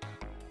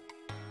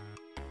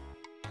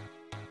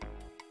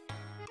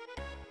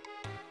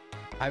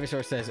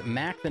 Ivysaur says,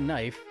 Mac the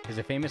Knife is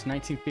a famous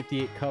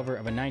 1958 cover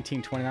of a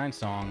 1929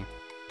 song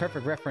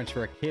perfect reference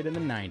for a kid in the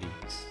 90s.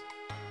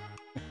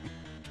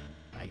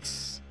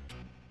 Nice.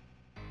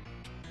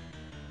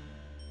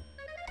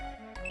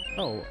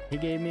 Oh, he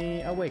gave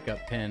me a wake-up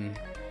pin.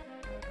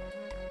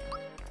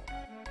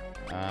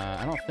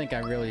 I don't think I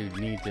really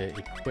need to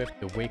equip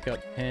the wake-up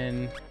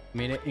pin. I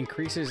mean, it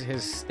increases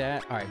his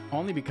stat. All right,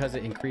 only because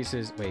it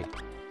increases... Wait.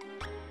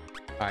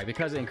 All right,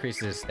 because it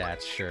increases his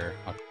stats, sure.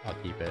 I'll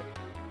keep it.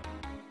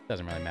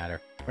 Doesn't really matter.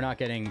 We're not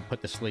getting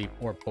put to sleep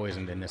or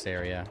poisoned in this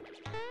area.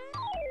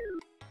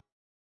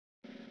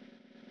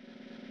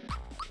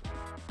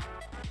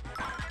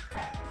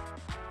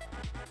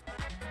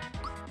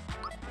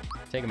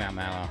 Take him out,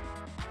 Mallow.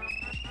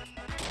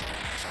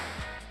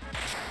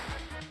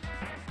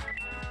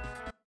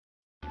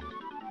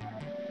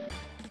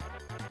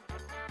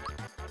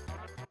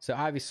 So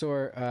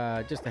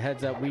Ivysaur, just a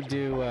heads up, we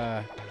do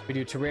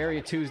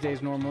Terraria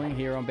Tuesdays normally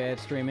here on Bad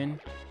Streaming.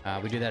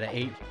 We do that at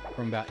 8,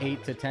 from about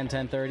 8 to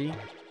 10:30.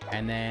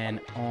 And then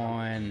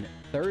on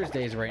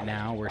Thursdays right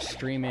now, we're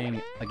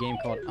streaming a game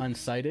called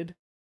Unsighted.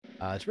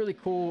 It's really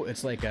cool.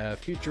 It's like a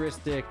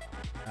futuristic,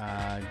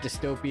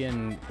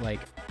 dystopian, like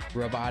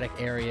robotic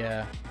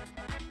area.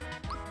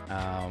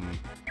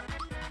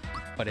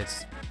 But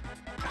it's,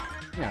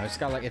 you know,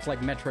 it's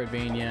like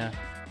Metroidvania.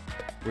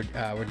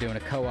 We're doing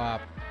a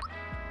co-op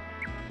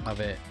of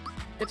it.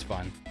 It's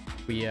fun.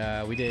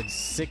 We did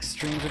 6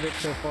 streams of it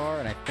so far,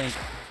 and I think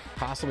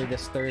possibly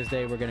this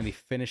Thursday we're going to be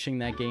finishing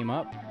that game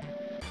up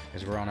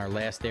because we're on our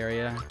last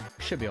area.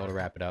 We should be able to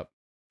wrap it up.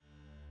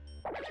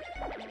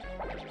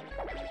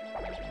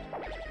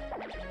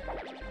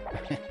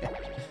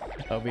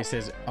 Obi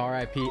says,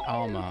 R.I.P.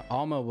 Alma.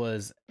 Alma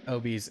was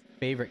Obi's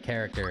favorite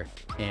character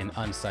in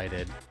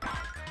Unsighted.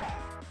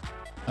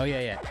 Oh,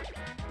 yeah.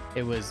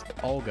 It was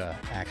Olga,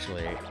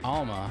 actually.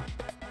 Alma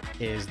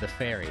is the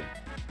fairy.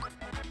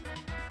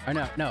 Oh,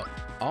 no.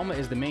 Alma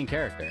is the main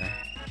character.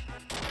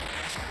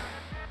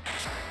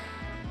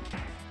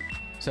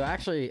 So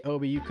actually,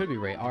 Obi, you could be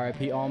right.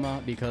 R.I.P.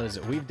 Alma, because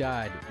we've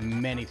died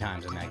many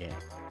times in that game.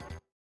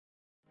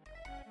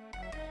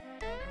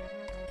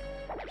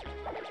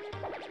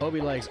 Obi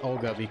likes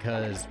Olga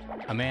because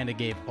Amanda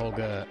gave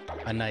Olga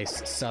a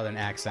nice southern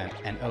accent,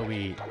 and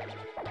Obi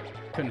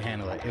couldn't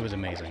handle it. It was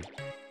amazing.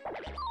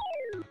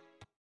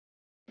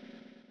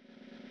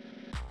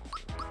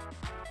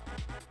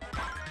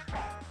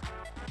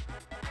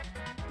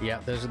 Yeah,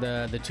 those are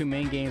the 2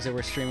 main games that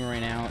we're streaming right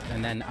now,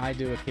 and then I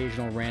do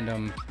occasional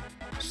random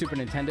Super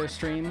Nintendo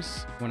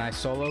streams when I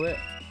solo it.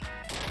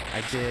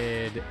 I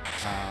did,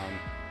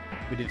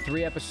 we did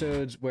 3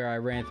 episodes where I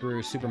ran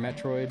through Super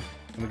Metroid,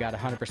 and we got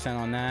 100%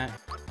 on that.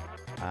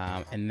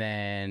 And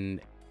then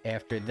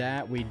after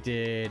that, we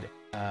did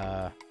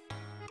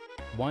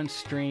 1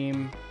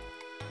 stream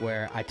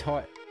where I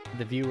taught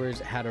the viewers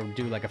how to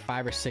do like a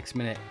 5 or 6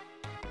 minute,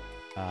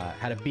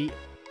 how to beat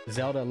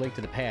Zelda: Link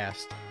to the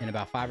Past in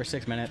about 5 or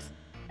 6 minutes,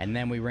 and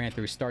then we ran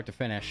through start to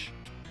finish.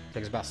 It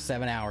took us about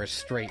 7 hours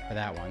straight for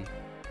that one.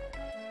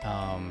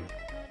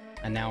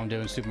 And now I'm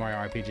doing Super Mario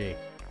RPG.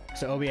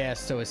 So Obi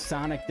asked, so is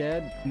Sonic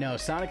dead? No,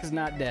 Sonic is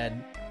not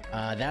dead.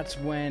 That's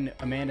when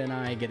Amanda and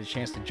I get a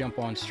chance to jump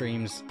on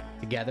streams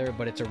together,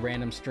 but it's a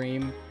random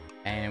stream,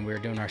 and we're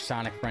doing our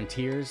Sonic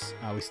Frontiers.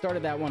 We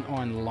started that one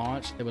on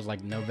launch. It was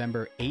like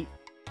November 8th,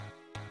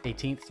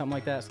 18th, something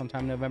like that,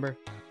 sometime in November.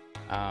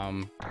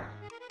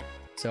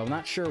 So I'm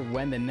not sure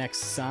when the next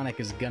Sonic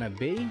is gonna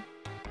be,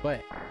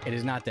 but it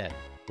is not dead.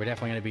 We're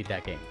definitely gonna beat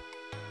that game.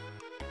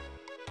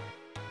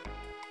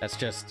 That's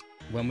just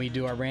when we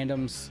do our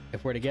randoms.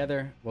 If we're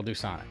together, we'll do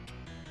Sonic.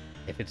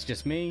 If it's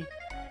just me,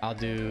 I'll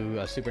do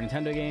a Super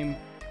Nintendo game,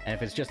 and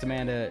if it's just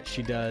Amanda,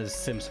 she does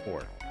Sims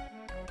 4.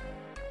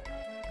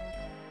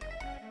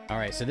 All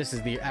right, so this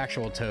is the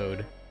actual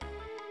Toad.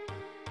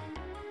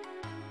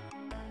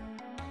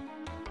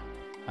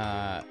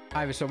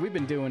 Ivysaur, we've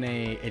been doing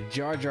a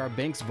Jar Jar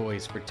Binks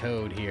voice for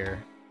Toad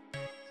here,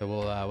 so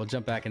we'll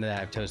jump back into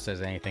that if Toad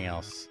says anything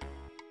else.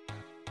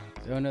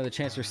 Oh no, the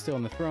Chancellor's still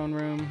in the throne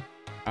room.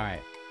 All right.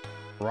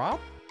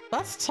 What?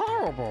 That's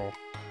terrible.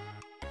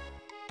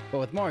 But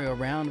with Mario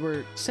around,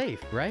 we're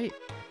safe, right?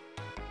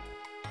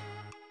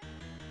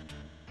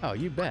 Oh,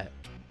 you bet.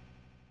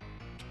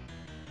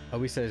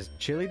 Oh, he says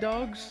chili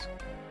dogs?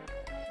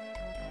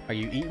 Are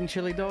you eating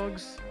chili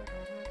dogs?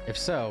 If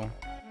so,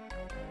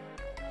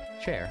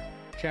 share.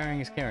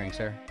 Sharing is caring,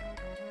 sir.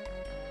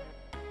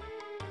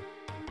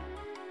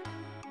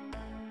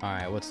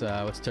 Alright, what's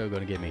Toad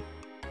gonna give me?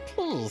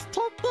 Please,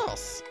 take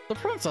this. The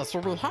princess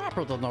will be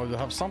happy to know you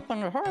have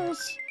something of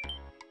hers.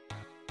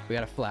 We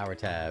got a flower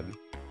tab.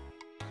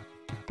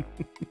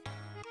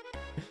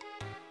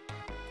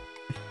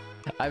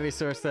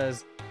 Ivysaur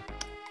says,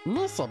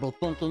 Misa be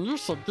thinking you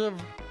should give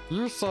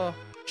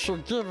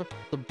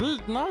the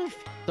big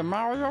knife to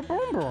Mario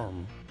Boom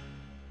Boom.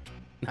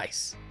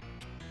 nice.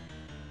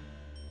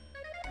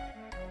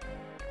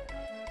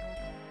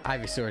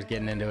 Ivysaur's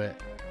getting into it.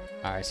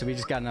 Alright, so we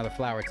just got another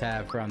flower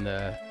tab from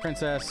the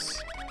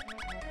princess.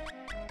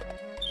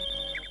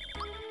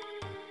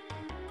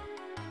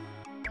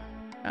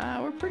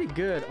 We're pretty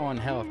good on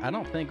health. I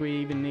don't think we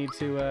even need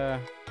to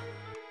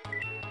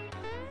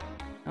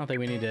I don't think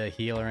we need to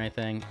heal or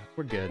anything.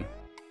 We're good.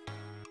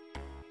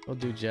 We'll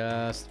do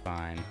just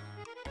fine.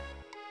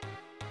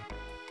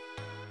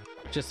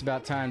 Just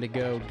about time to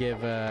go give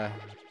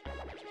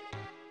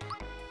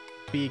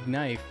Big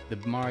Knife the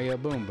Mario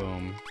Boom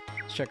Boom.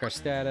 Let's check our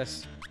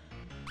status.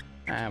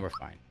 Ah, we're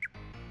fine.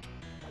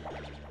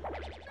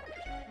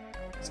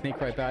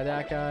 Sneak right by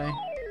that guy.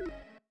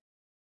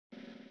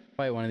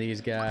 Fight one of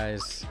these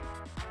guys.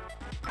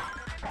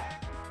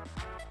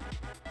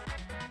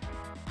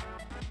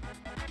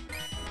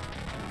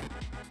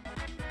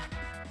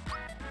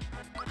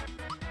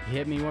 He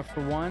hit me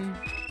for one.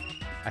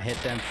 I hit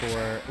them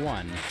for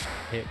one.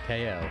 Hit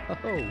KO.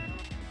 Oh.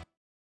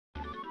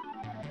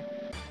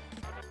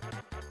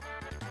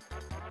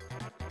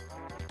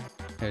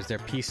 There's their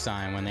peace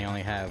sign when they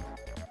only have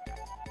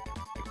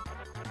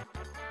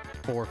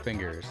 4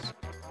 fingers.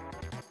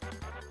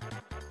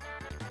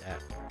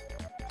 F.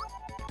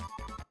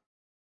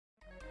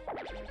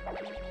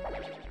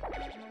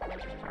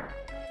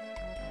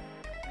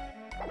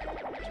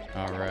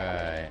 All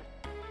right.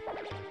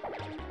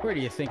 Where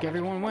do you think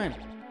everyone went?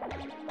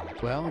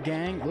 Well,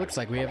 gang, looks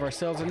like we have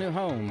ourselves a new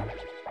home.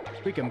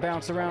 We can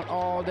bounce around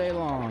all day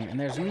long, and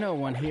there's no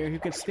one here who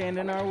can stand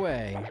in our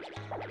way.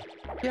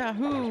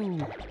 Yahoo!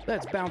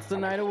 Let's bounce the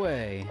night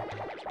away.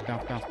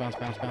 Bounce, bounce, bounce,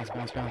 bounce, bounce,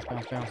 bounce, bounce,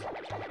 bounce, bounce.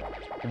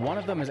 One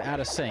of them is out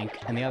of sync,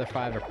 and the other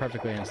 5 are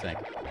perfectly in sync.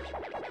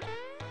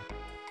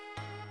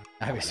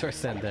 I was sort of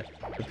sent the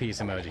peace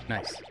emoji.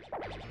 Nice.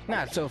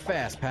 Not so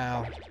fast,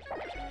 pal.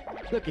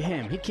 Look at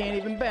him. He can't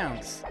even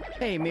bounce.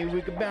 Hey, maybe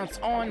we could bounce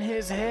on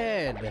his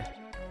head.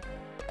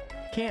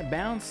 Can't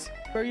bounce?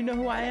 Bro, you know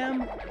who I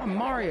am? I'm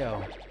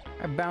Mario.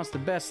 I bounce the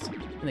best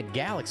in the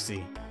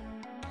galaxy.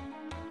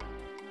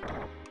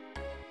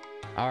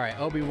 All right,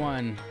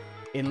 Obi-Wan.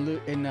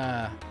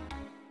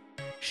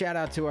 Shout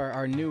out to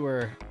our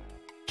newer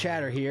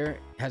chatter here.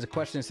 Has a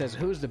question that says,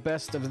 who's the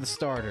best of the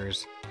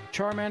starters?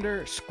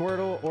 Charmander,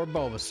 Squirtle, or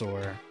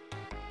Bulbasaur?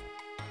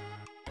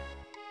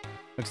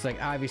 Looks like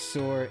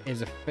Ivysaur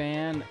is a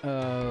fan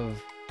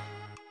of...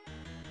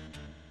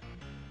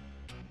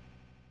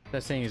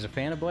 That's saying he's a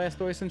fan of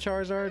Blastoise and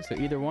Charizard, so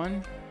either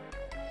one.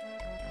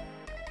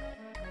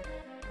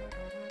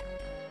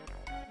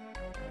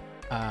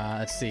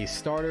 Let's see.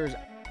 Starters,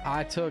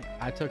 I took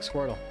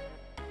Squirtle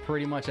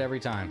pretty much every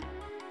time.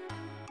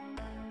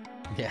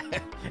 Yeah,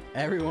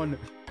 everyone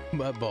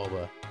but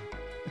Bulba.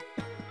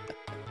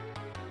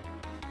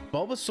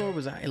 Bulbasaur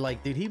was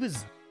like, dude, he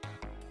was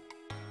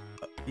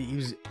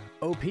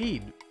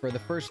OP'd for the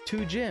first 2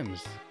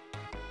 gyms.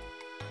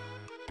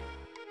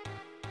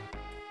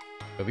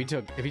 If he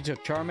took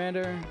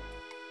Charmander,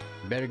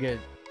 you better get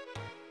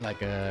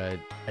like a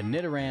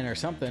Nidoran or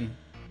something,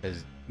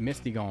 because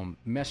Misty gonna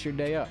mess your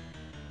day up.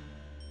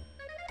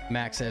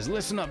 Max says,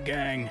 listen up,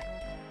 gang.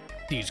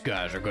 These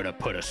guys are gonna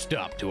put a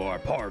stop to our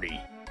party.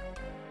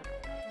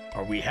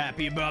 Are we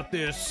happy about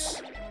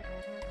this?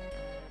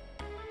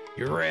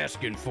 You're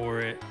asking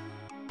for it.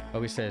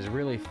 Obi says,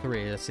 really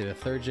 3. Let's see, the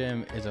 3rd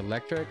gym is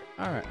electric.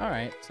 All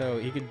right. So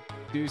he could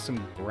do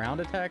some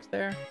ground attacks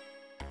there.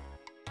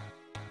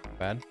 Not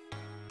bad.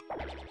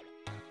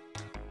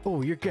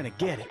 Oh, you're gonna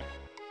get it.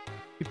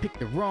 You picked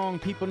the wrong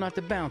people not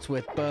to bounce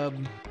with, bub.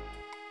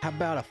 How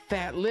about a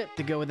fat lip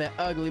to go with that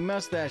ugly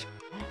mustache?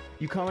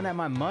 You coming at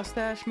my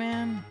mustache,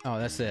 man? Oh,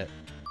 that's it.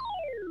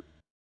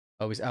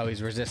 Oh,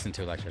 he's resistant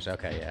to electrics.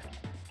 Okay, yeah.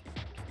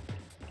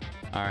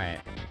 All right.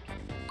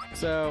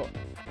 So,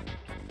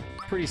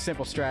 pretty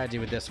simple strategy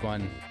with this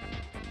one.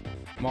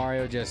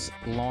 Mario just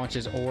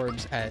launches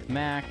orbs at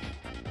Mac.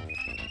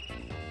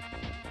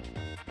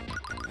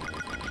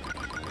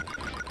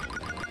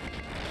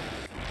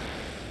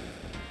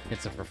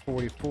 Hits it for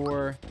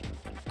 44.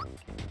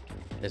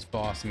 This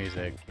boss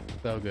music,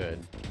 so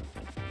good.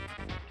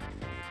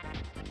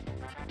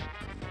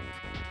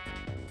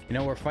 You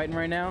know what we're fighting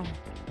right now?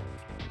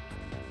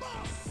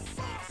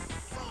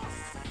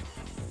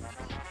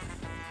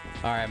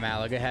 All right,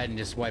 Mallow, go ahead and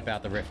just wipe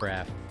out the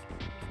riffraff.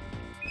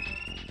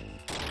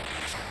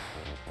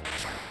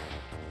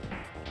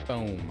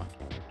 Boom.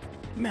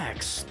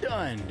 Max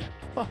stunned.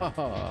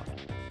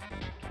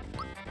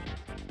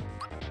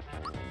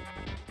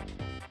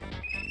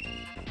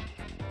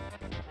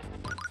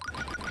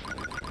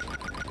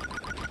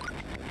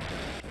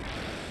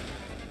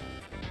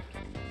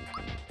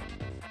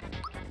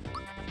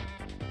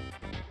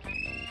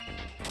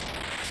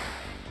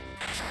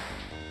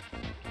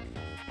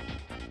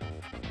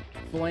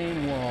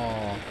 Flame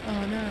wall.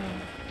 Oh no.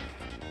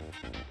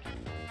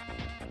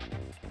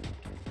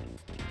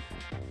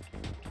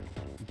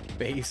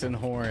 Bass and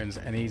horns,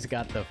 and he's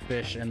got the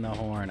fish in the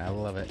horn. I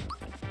love it.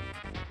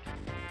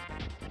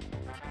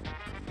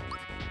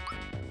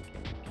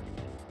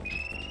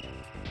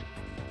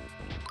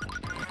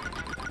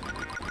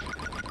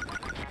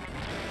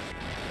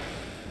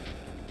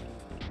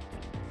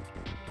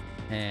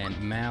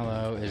 And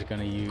Mallow is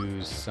going to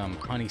use some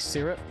honey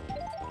syrup.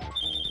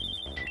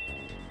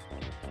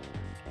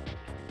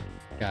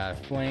 Got a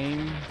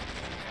flame.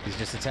 He's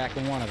just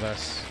attacking one of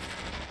us.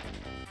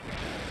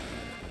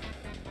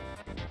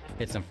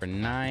 Hits him for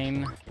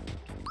 9.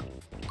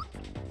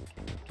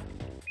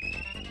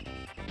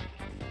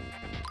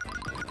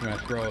 I'm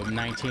gonna throw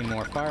 19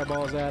 more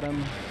fireballs at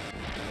him.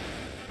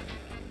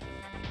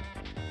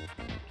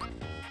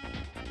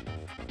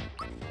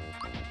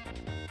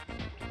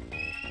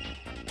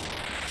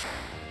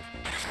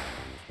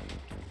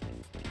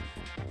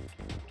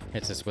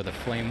 Hits us with a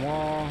flame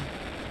wall.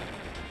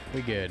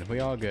 We good. We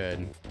all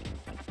good.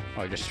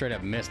 Oh, just straight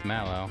up missed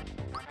Mallow.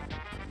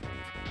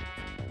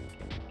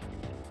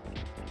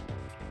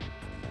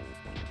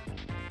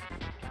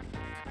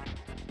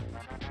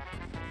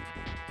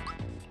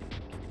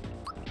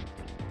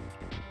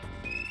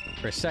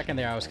 For a second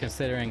there, I was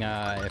considering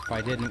if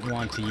I didn't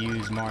want to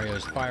use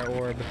Mario's fire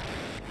orb,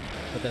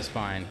 but that's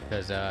fine,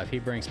 because if he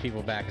brings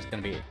people back, it's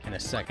going to be in a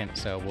second,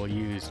 so we'll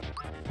use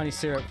honey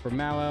syrup for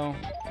Mallow,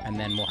 and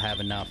then we'll have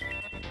enough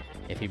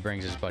if he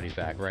brings his buddies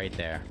back right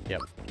there.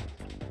 Yep.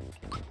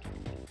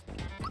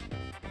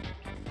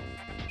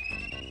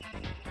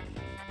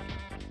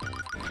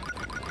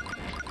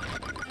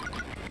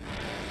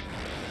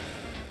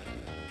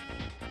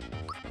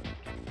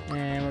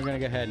 And we're going to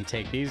go ahead and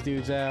take these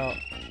dudes out.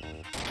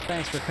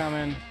 Thanks for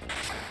coming.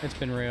 It's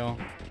been real.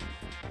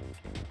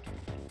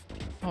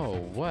 Oh,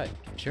 what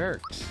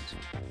jerks.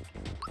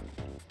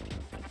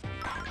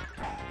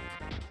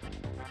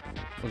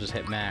 We'll just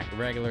hit Mac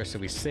regular so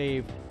we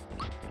save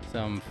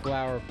some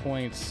flower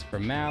points for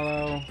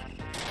Mallow.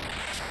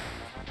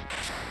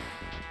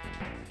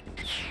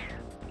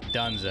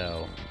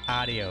 Dunzo.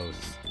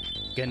 Adios.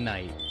 Good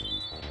night.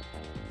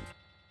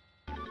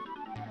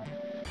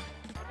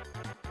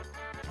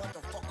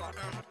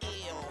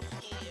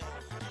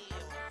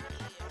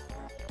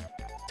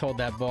 Told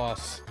that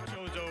boss.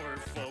 Show's over,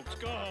 folks.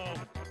 Go home.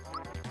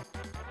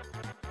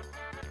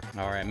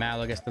 All right,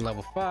 Mallow gets to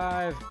level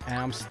 5, and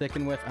I'm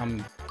sticking with,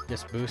 I'm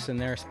just boosting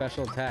their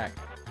special attack.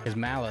 Because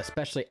Mallow,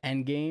 especially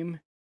endgame,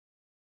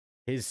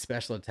 his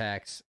special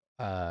attacks,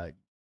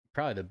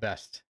 probably the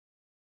best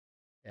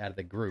out of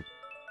the group.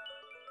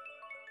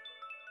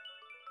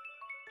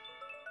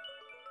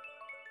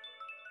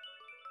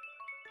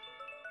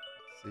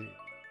 Let's see.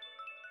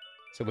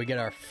 So we get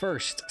our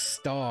first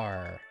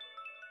star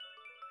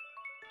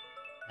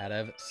out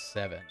of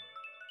 7.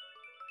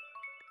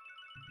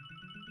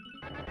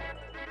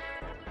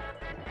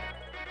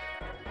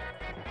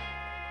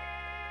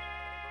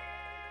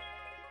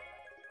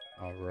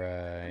 All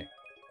right.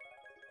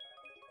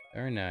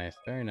 Very nice,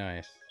 very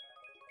nice.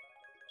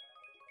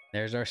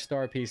 There's our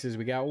star pieces.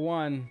 We got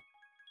 1.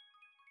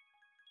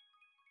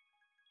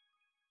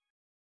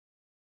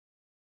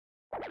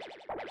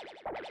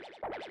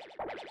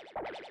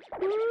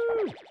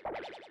 Woo!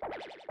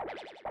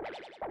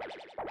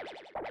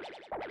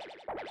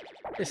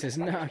 This is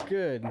not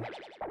good.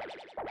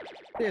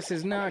 This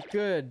is not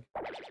good.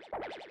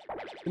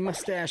 The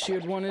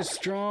mustachioed one is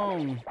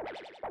strong.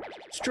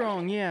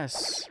 Strong,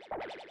 yes.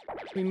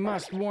 We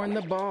must warn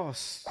the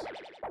boss.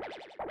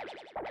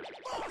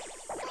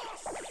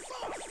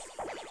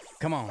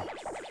 Come on.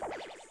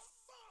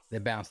 They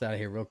bounced out of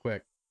here real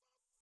quick.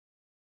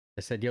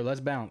 They said, yo, let's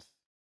bounce.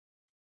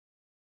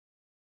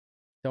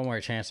 Don't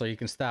worry, Chancellor. You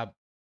can stop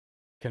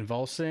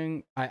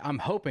convulsing. I'm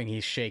hoping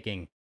he's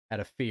shaking out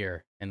of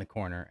fear in the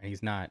corner, and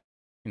he's not,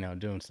 you know,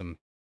 doing some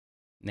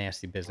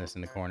nasty business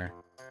in the corner.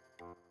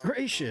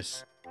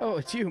 Gracious! Oh,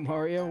 it's you,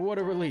 Mario. What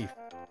a relief.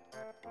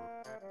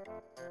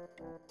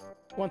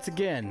 Once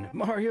again,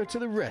 Mario to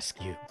the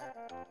rescue.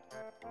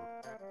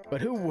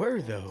 But who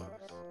were those?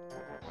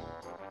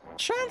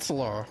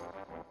 Chancellor!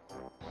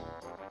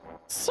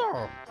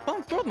 So,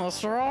 thank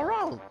goodness you're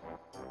alright.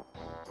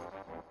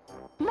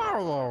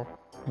 Mallow,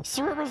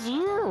 so it was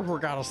you who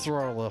got us through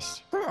all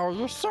this. We owe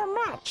you so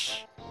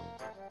much.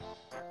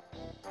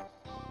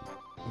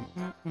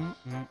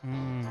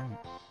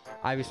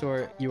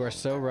 Ivysaur, you are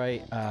so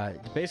right.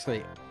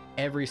 Basically,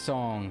 every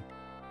song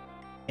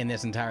in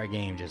this entire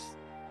game just,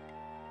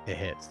 it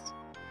hits.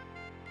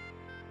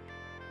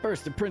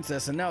 First the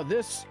princess and now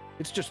this,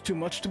 it's just too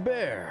much to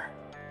bear.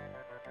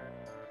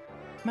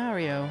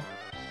 Mario,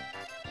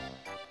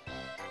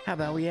 how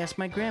about we ask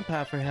my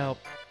grandpa for help?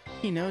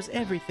 He knows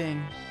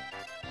everything.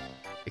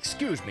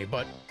 Excuse me,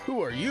 but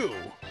who are you?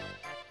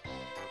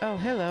 Oh,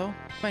 hello.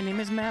 My name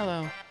is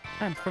Mallow.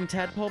 I'm from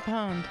Tadpole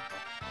Pond.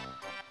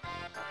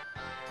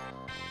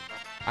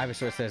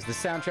 Ivysaur says the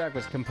soundtrack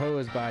was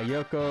composed by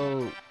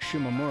Yoko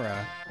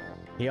Shimomura.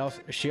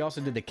 She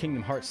also did the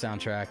Kingdom Hearts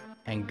soundtrack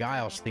and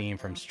Guile's theme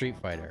from Street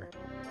Fighter.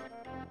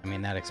 I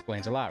mean, that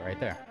explains a lot right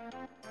there.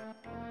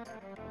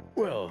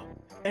 Well,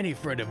 any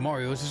friend of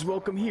Mario's is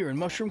welcome here in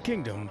Mushroom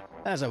Kingdom.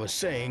 As I was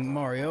saying,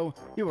 Mario,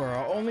 you are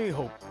our only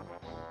hope.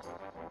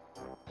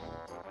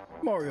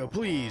 Mario,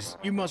 please,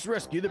 you must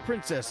rescue the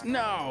princess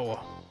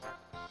now!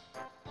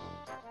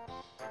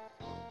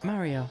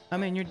 Mario,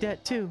 I'm in your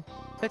debt too.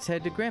 Let's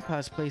head to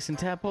Grandpa's place in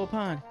Tadpole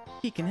Pond.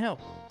 He can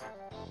help.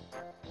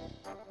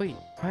 Wait,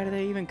 why did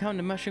they even come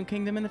to Mushroom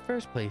Kingdom in the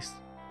first place?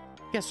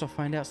 Guess we'll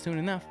find out soon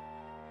enough.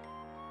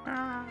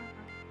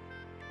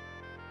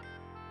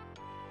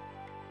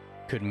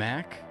 Could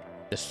Mac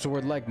The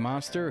sword-like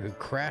monster who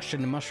crashed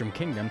into Mushroom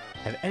Kingdom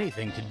have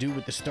anything to do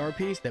with the star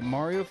piece that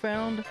Mario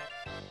found?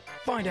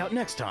 Find out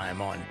next time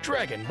on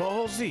Dragon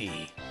Ball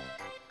Z.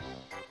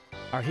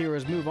 Our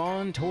heroes move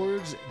on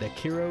towards the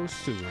Kiro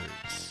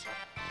sewers.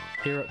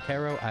 Kiro?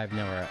 I have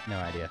no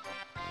idea.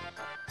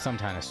 Some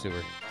kind of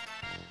sewer.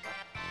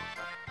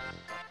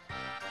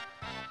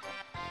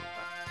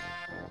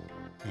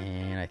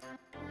 And I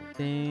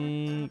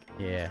think...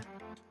 yeah.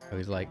 Oh,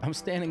 he's like, I'm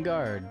standing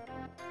guard.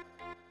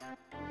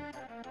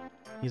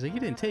 He's like, you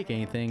didn't take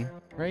anything,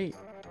 right?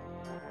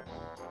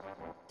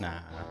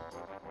 Nah.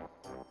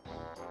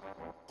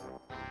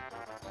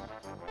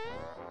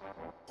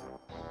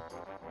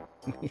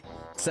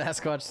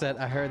 Sasquatch said,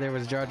 I heard there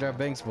was Jar Jar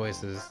Binks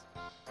voices.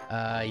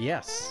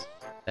 Yes.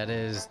 That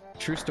is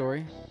true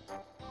story.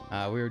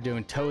 We were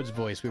doing Toad's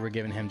voice. We were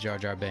giving him Jar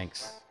Jar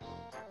Binks.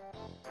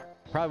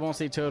 Probably won't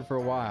see Toad for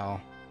a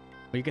while.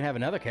 But you can have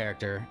another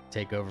character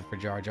take over for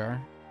Jar Jar.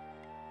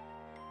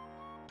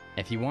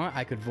 If you want,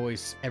 I could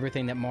voice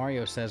everything that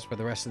Mario says for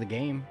the rest of the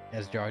game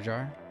as Jar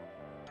Jar.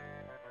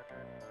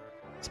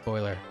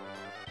 Spoiler.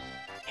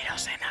 He don't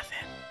say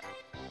nothing.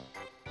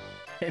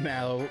 Hey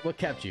Mallow, what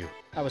kept you?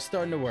 I was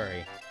starting to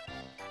worry.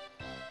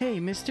 Hey,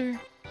 mister.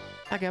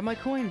 I got my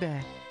coin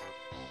back.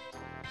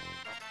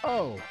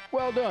 Oh,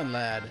 well done,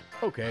 lad.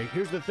 Okay,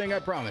 here's the thing I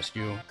promised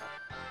you.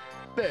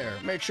 There,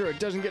 make sure it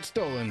doesn't get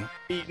stolen,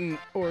 eaten,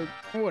 or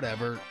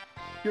whatever.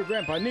 Your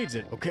grandpa needs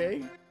it,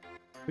 okay?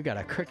 We got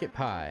a cricket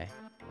pie.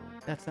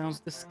 That sounds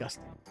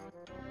disgusting.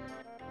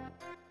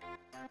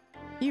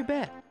 You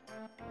bet.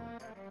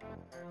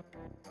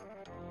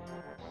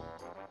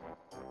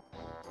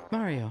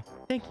 Mario,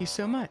 thank you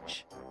so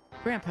much.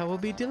 Grandpa will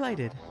be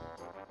delighted.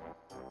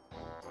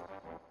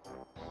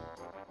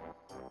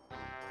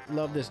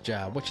 Love this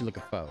job. What you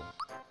looking for?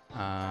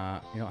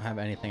 You don't have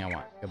anything I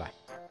want. Goodbye.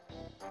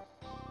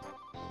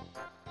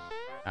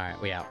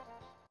 Alright, we out.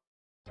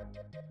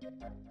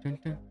 Dun,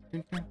 dun,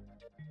 dun, dun.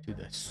 To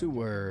the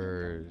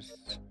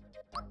sewers.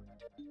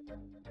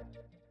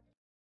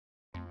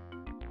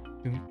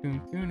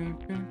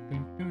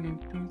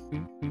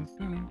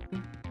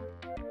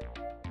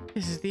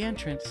 This is the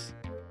entrance.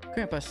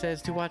 Grandpa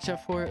says to watch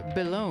out for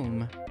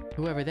Belome,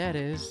 whoever that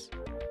is.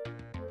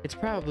 It's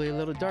probably a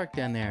little dark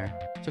down there,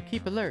 so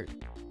keep alert.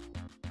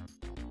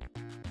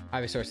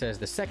 Ivysaur says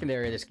the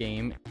secondary of this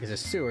game is a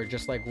sewer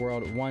just like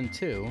World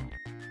 1-2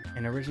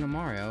 and original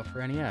Mario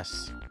for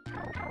NES.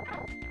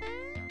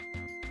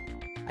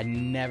 I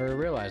never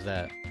realized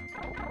that.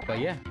 But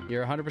yeah,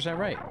 you're 100%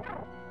 right.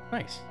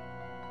 Nice.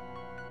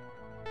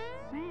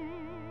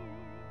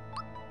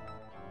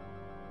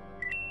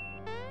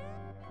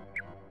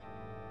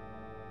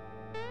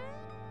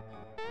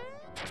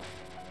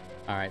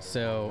 Alright,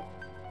 so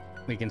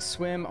we can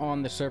swim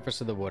on the surface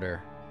of the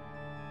water.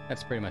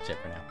 That's pretty much it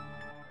for now.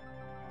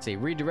 Let's see,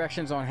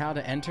 redirections on how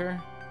to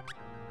enter?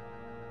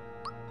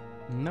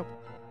 Nope.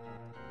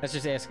 That's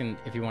just asking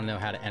if you want to know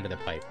how to enter the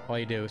pipe. All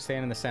you do is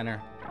stand in the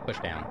center, push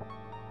down.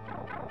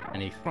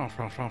 And he...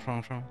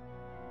 Alright.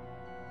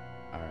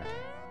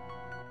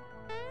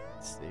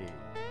 Let's see.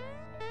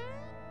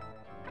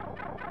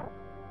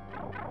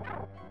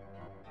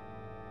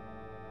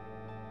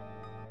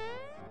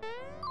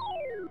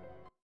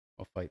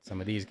 We'll fight some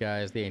of these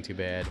guys. They ain't too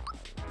bad.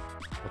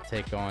 We'll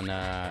take on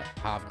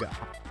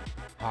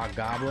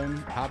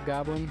Hobgoblin.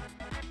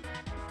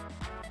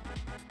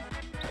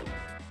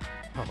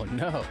 Oh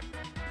no.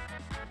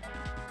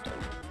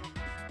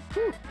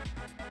 Whew.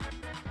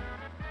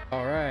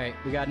 All right,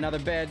 we got another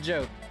bad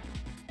joke.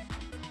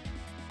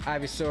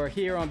 Ivysaur,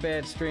 here on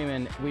Bad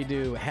Streaming, we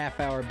do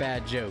half-hour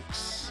bad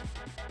jokes.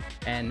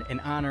 And in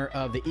honor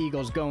of the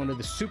Eagles going to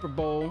the Super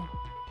Bowl,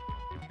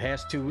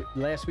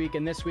 last week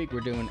and this week, we're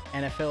doing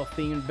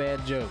NFL-themed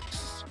bad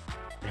jokes.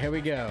 Here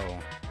we go.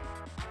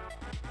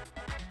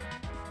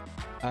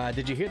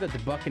 Did you hear that the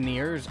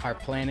Buccaneers are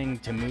planning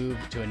to move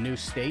to a new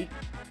state?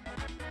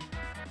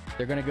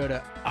 They're gonna go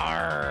to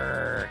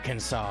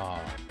Arkansas.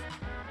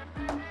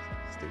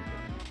 Stupid.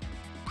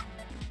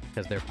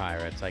 Because they're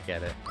pirates. I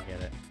get it. I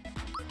get it.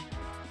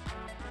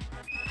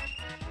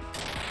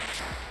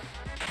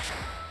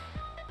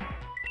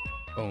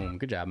 Boom.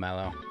 Good job,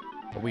 Mallow.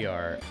 But we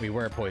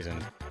were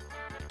poisoned.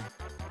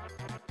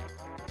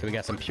 So we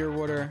got some pure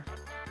water.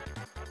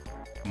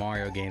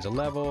 Mario gains a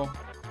level.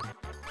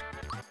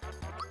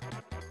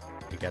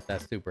 We got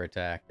that super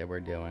attack that we're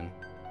doing.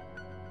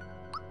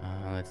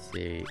 Let's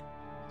see.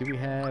 Do we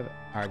have...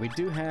 Alright, we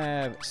do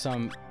have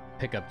some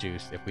pickup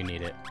juice if we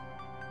need it.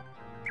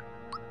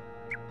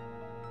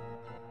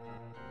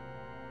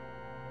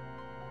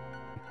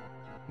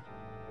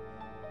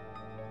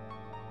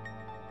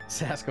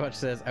 Sasquatch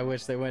says, I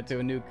wish they went to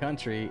a new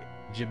country,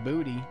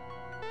 Djibouti.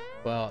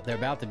 Well, they're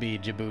about to be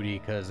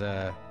Djibouti because,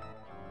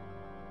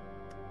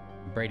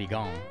 Brady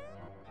gone.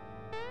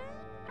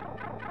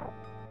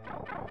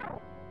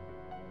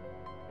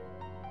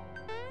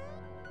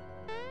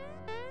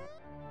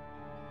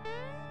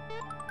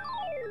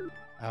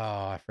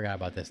 Oh, I forgot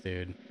about this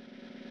dude.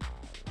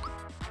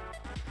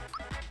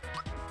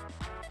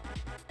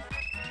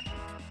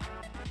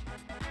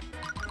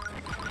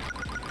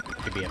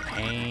 could be a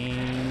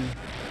pain.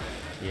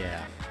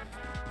 Yeah.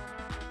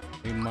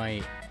 We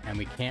might, and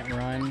we can't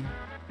run.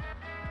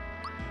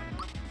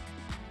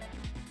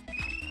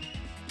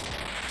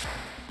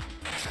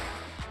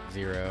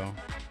 Zero.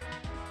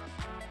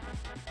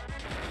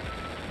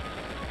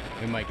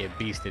 We might get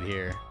beasted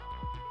here.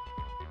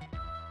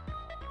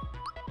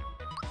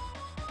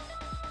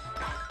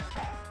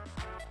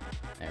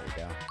 There we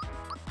go.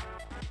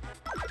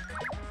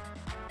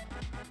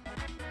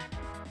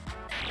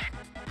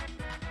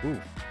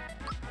 Ooh.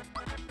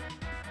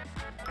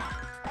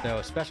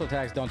 So special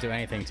attacks don't do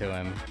anything to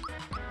him.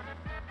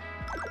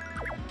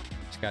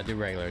 Just gotta do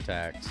regular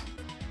attacks.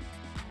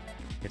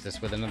 Hits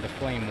us with another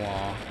flame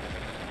wall.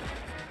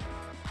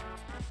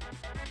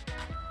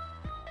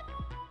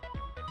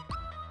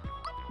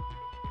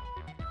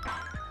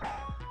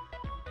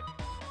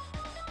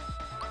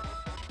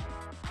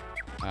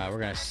 We're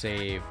gonna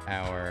save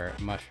our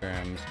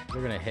mushrooms.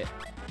 We're gonna hit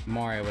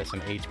Mario with some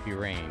HP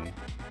rain.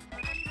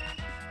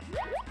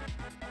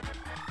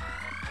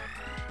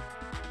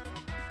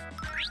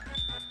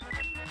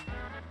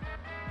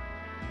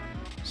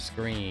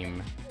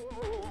 Scream.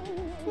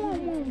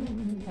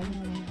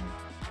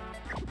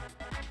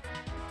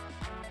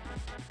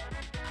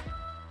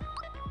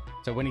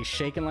 So when he's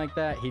shaking like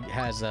that, he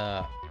has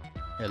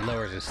it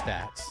lowers his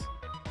stats.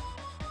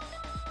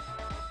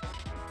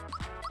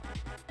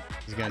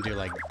 He's gonna do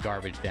like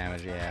garbage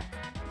damage, yeah.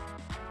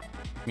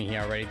 I mean, he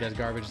already does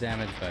garbage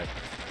damage, but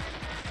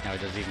now he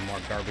does even more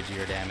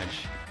garbagier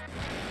damage.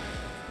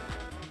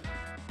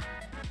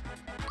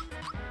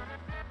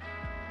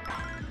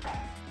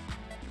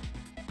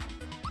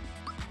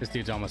 This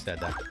dude's almost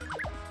dead, though.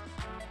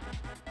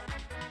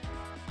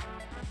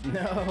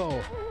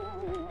 No!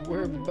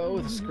 We're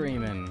both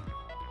screaming.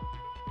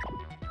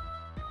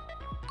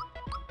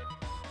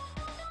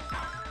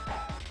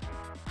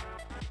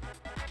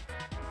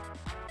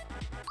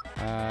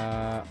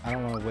 I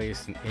don't want to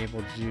waste an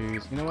able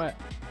juice. You know what?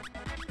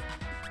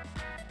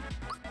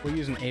 We'll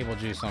use an able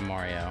juice on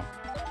Mario.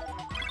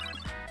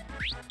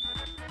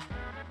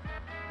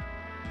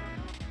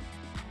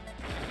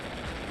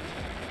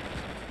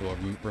 We'll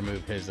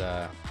remove his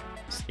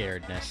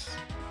scaredness.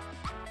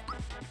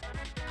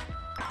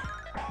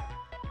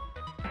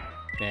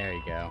 There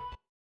you go.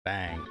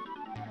 Bang.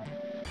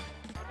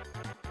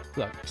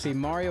 Look, see,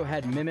 Mario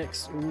had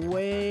mimics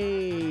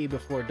way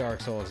before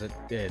Dark Souls it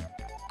did.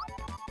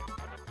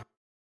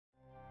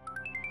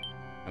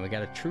 And we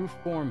got a true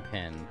form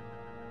pin.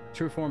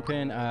 True form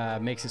pin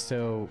makes it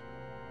so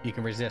you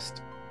can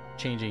resist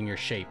changing your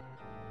shape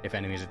if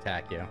enemies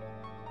attack you.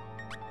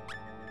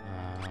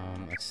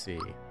 Let's see.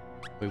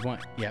 We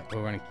want, yeah,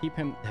 we're going to keep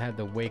him to have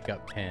the wake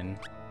up pin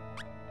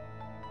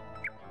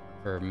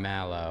for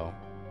Mallow.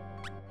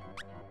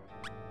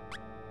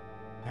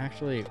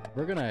 Actually,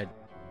 we're going to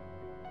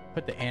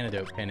put the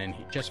antidote pin in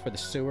just for the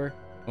sewer.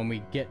 When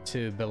we get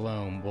to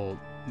Mallow, we'll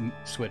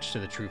switch to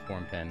the true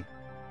form pin,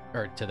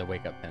 or to the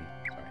wake up pin.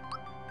 Sorry.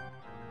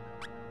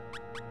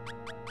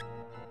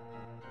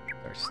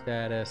 Our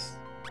status,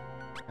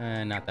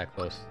 not that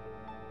close.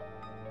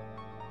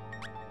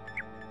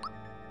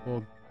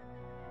 We'll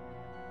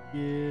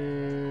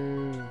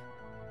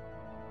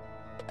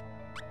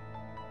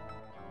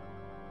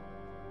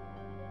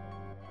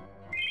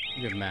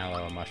give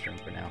Mallow a mushroom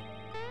for now.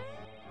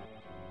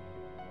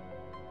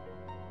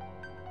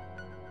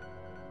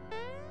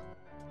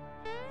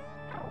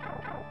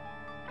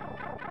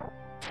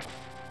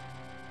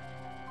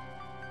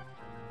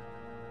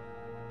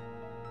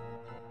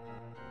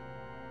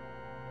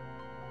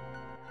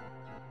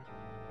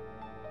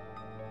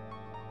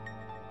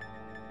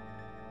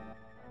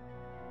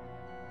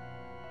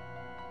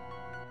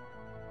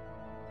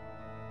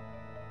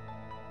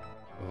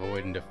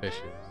 Avoiding the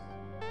fishes.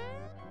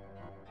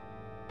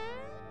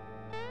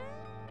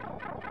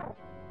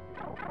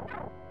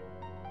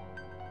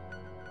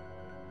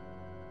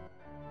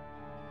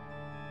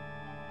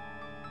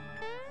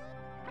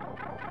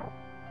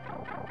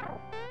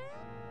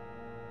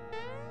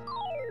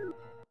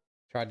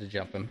 Tried to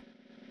jump him.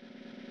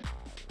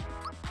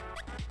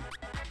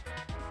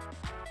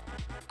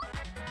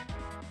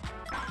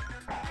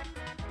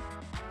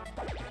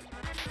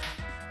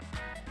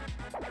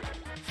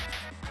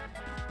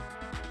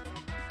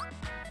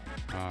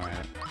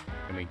 Alright.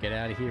 Can we get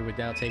out of here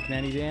without taking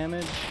any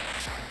damage?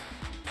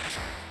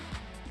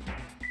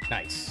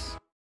 Nice.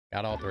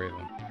 Got all three of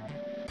them.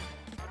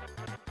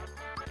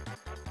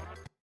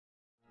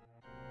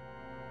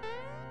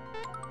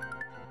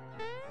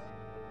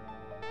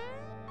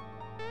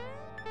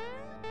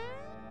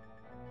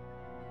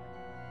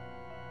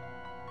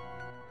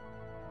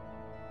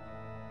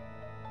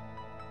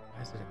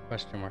 Why is it a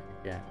question mark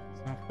again?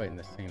 It's not fighting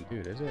the same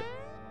dude, is it?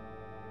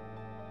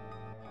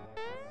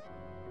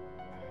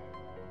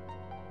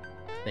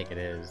 I think it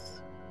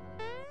is.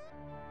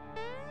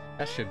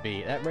 That should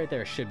be, that right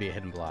there should be a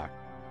hidden block.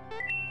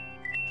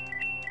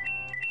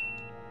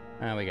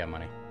 Ah, we got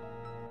money.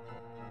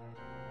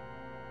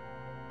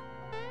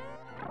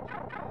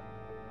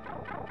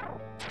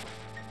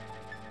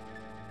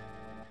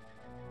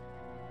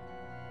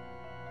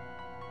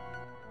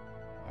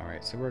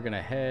 so we're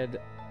gonna head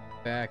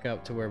back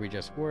up to where we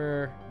just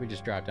were. We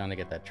just dropped down to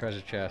get that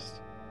treasure chest.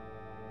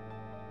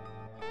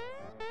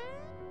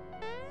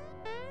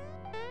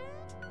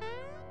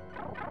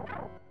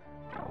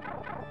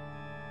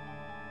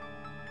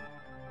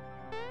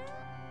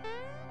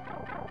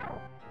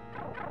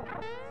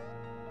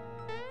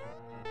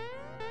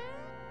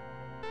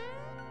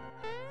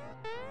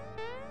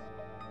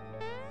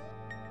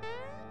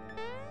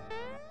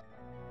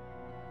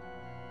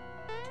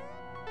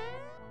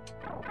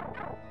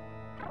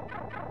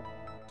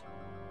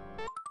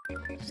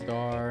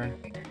 Star.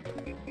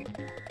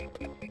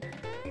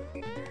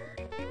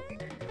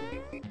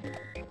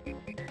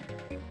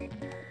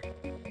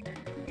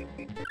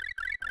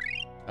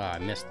 Oh, I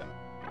missed them.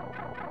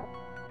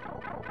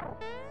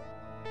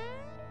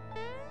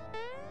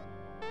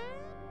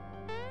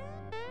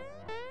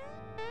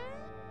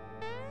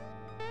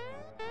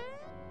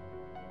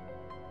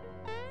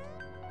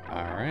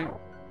 All right.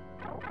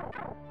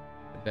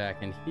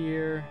 Back in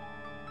here.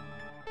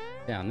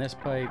 Down this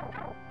pipe.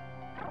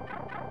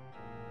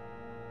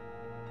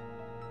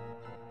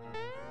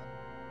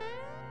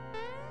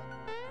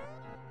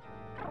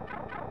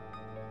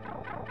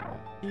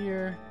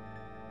 Here.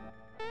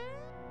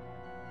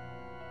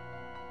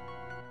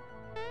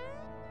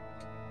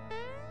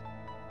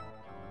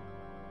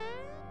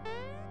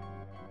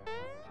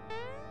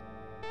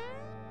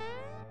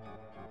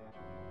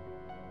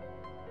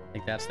 I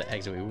think that's the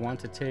exit we want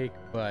to take,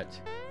 but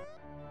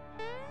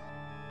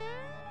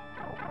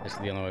this is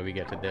the only way we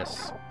get to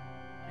this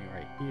thing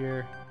right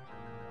here.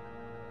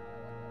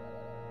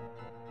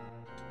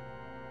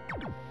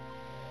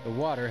 The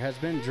water has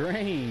been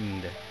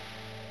drained.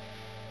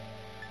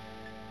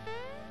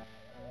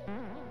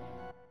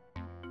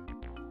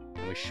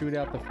 And we shoot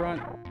out the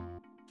front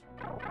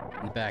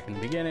and back in the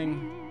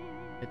beginning.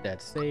 Hit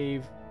that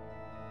save.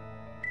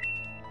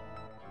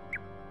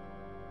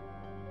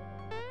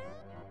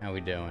 How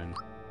we doing?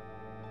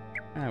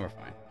 Ah, we're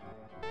fine.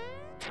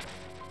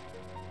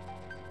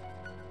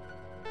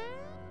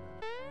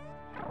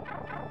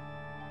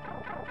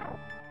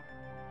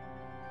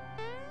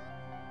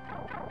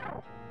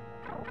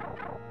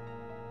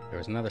 There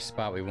was another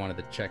spot we wanted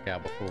to check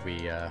out before we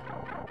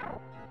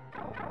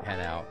head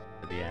out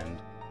to the end.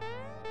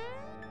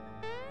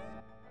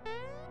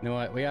 You know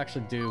what? We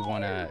actually do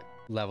want to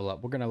level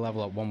up. We're going to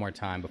level up one more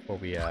time before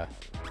we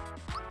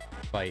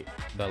fight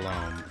the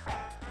loam.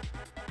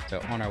 So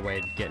on our way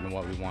to getting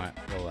what we want,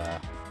 we'll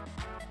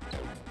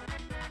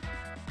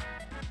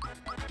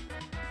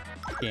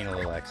gain a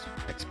little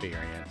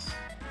experience.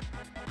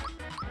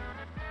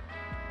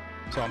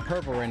 So I'm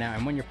purple right now,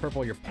 and when you're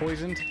purple, you're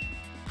poisoned.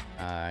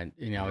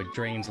 You know, it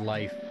drains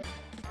life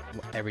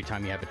every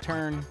time you have a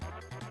turn.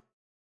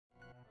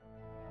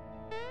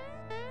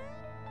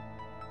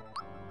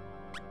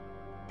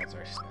 What's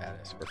our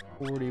status?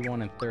 We're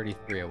 41 and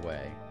 33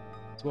 away.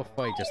 So we'll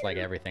fight just like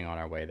everything on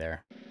our way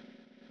there.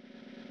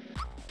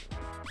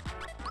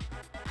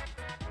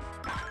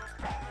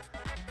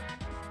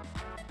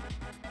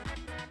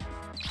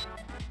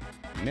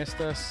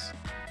 Missed us.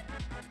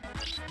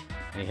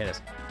 And he hit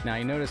us. Now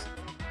you notice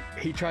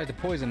he tries to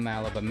poison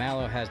Mallow, but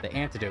Mallow has the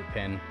antidote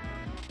pin,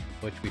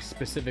 which we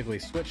specifically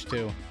switched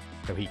to,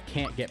 so he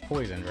can't get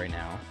poisoned right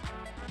now.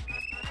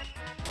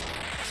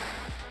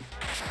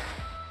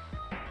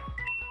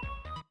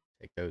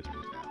 Take those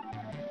moves out.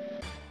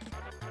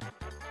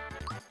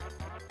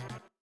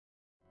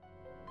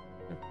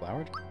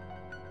 Flowered?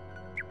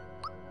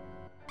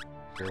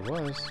 Sure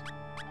was.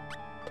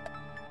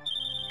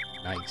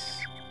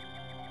 Nice.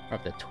 We're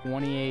up to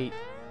 28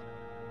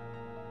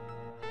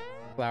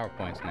 flower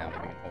points now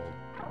that we can hold.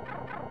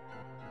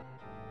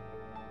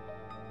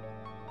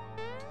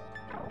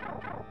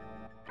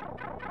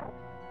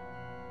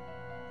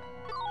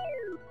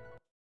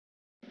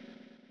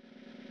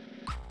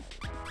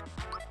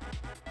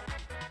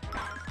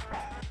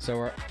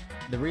 So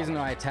the reason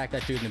I attacked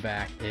that dude in the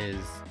back is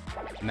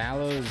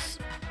Mallow's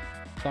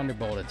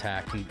Thunderbolt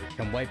attack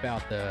can wipe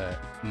out the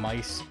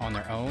mice on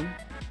their own,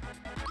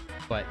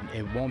 but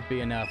it won't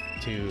be enough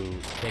to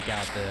take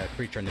out the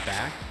creature in the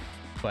back.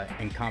 But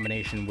in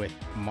combination with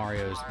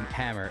Mario's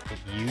hammer, it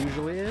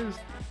usually is.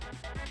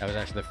 That was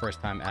actually the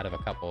first time out of a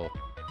couple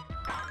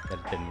that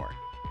it didn't work.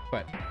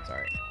 But it's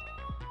alright.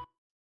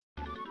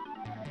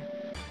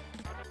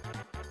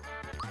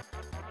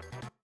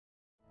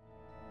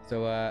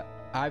 So,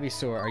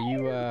 Ivysaur,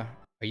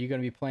 are you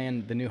gonna be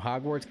playing the new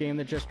Hogwarts game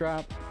that just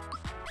dropped?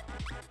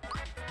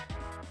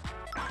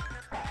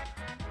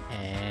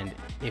 And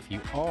if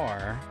you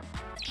are,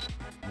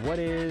 what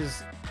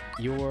is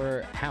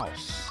your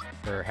house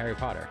for Harry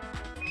Potter?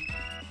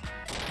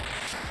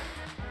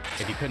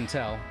 If you couldn't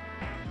tell,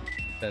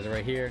 it says it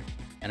right here,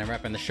 and I'm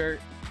repping the shirt.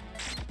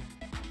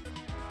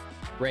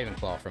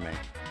 Ravenclaw for me.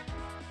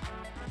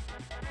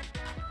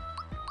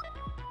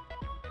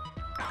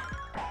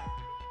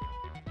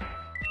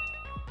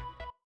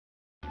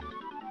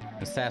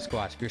 And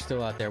Sasquatch, if you're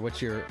still out there,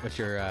 what's your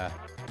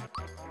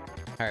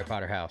Harry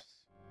Potter house?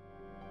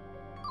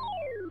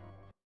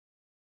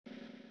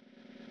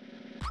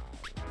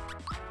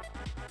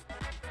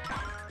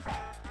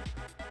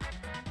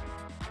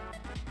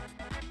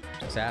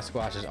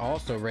 Sasquatch is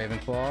also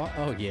Ravenclaw.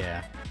 Oh,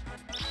 yeah.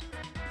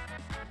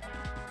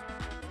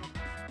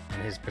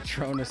 And his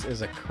Patronus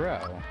is a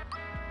crow.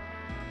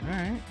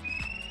 Alright.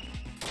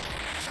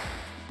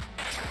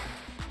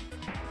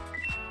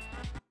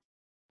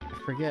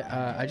 I forget,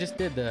 I just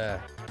did the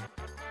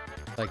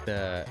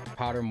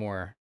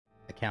Pottermore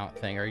account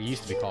thing, or it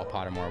used to be called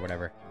Pottermore or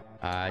whatever.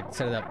 I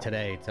set it up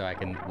today so I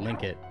can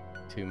link it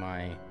to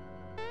my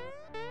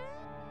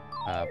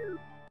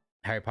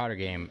Harry Potter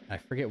game. I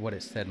forget what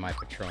it said my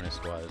Patronus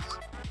was.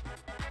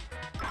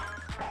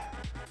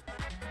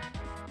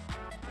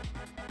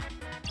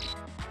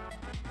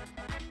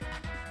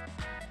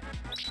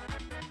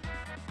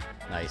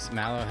 Nice.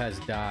 Mallow has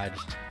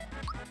dodged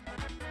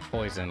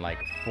poison like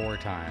 4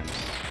 times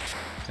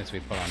since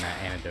we put on that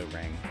antidote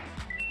ring.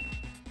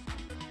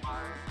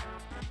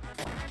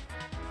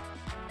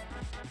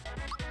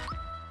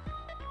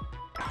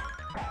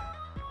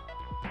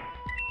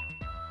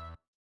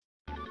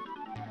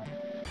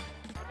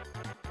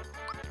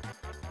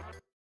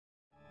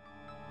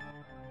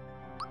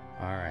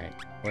 Alright,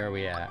 where are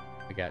we at?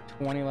 We got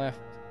 20 left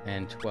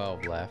and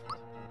 12 left.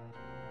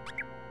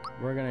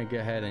 We're gonna go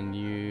ahead and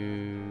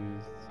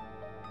use...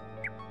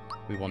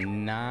 We will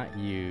not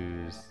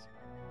use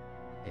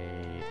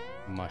a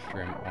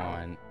mushroom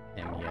on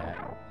him yet.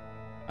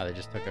 Oh, they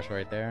just took us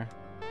right there?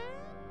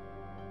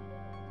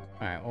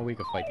 Alright, well, we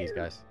could fight these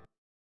guys.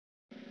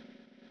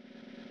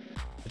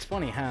 It's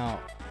funny how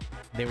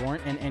they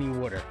weren't in any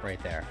water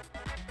right there.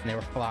 And they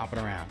were flopping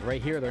around.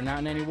 Right here, they're not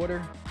in any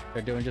water.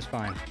 They're doing just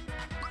fine.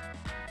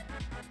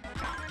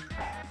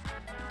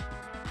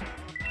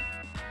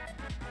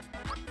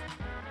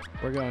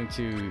 We're going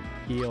to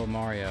heal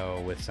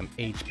Mario with some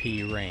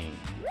HP rain.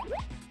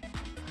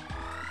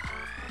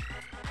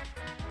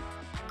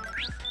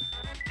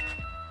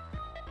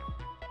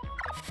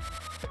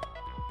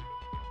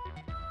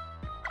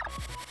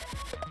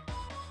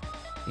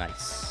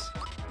 Nice.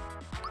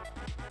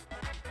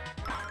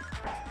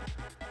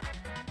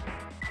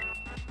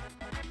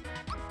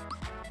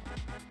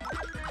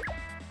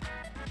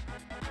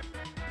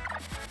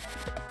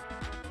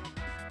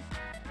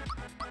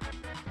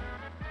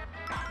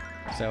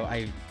 So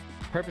I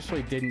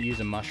purposely didn't use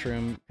a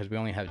mushroom because we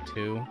only have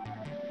 2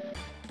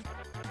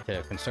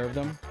 to conserve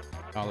them.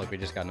 Oh look, we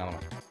just got another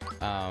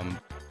one.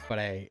 But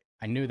I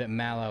knew that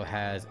Mallow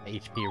has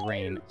HP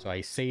rain, so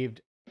I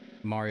saved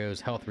Mario's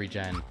health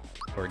regen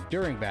for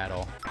during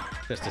battle,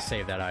 just to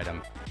save that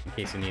item in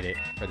case you need it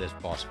for this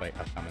boss fight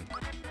upcoming.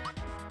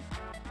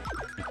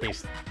 In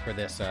case for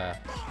this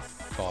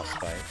boss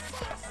fight.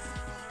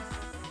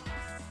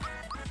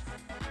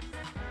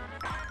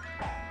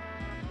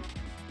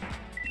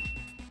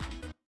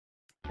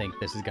 I think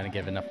this is going to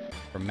give enough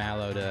for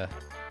Mallow to...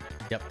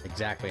 Yep,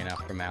 exactly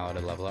enough for Mallow to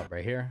level up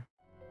right here.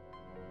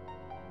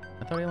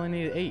 I thought we only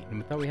needed 8, and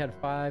we thought we had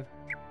 5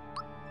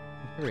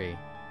 and 3.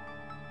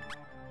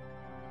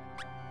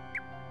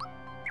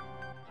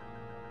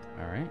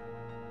 Alright.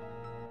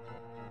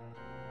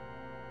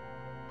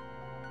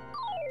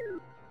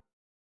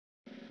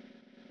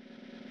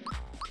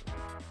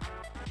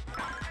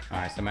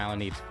 Alright, so Mallow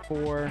needs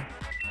 4,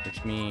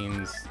 which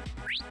means...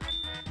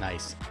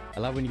 Nice. I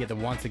love when you get the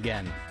once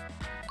again.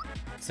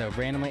 So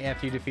randomly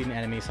after you defeat an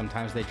enemy,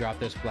 sometimes they drop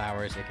those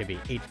flowers. It could be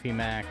HP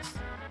max,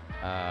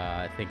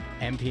 I think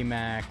MP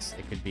max,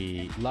 it could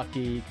be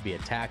lucky, it could be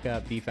attack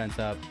up, defense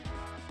up.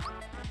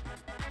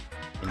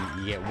 And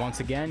you get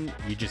once again,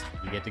 you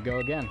get to go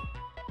again.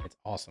 It's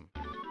awesome.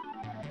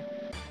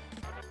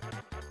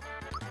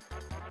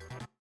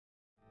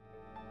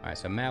 Alright,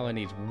 so Mallow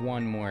needs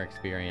 1 more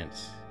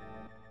experience.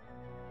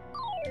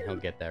 And he'll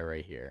get that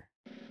right here.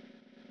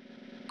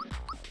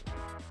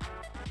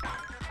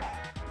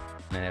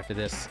 And then after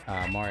this,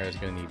 Mario is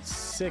going to need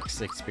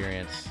 6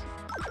 experience.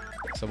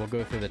 So we'll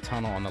go through the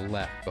tunnel on the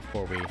left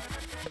before we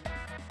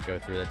go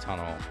through the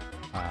tunnel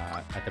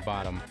at the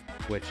bottom,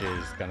 which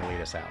is going to lead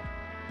us out.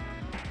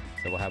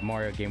 So we'll have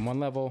Mario gain 1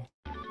 level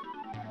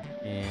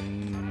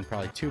in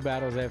probably 2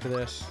 battles after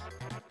this.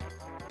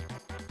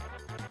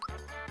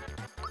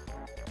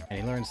 And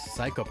he learns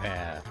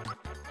Psychopath.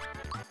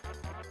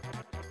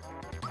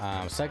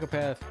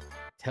 Psychopath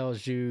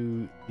tells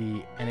you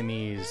the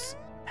enemy's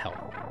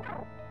health.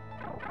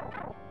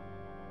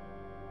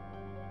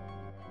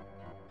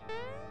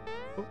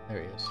 Oh,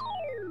 there he is.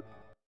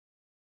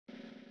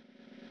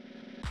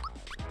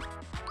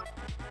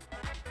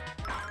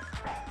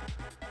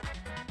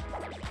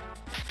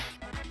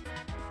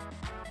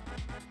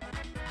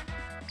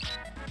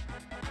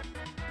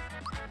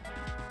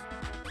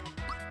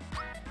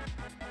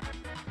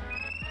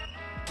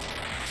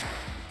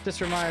 Just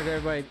a reminder to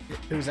everybody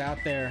who's out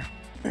there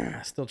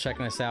still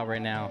checking us out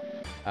right now.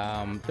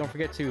 Don't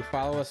forget to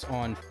follow us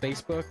on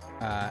Facebook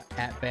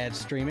at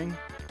BADStreaming.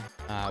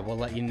 We'll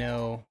let you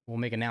know, we'll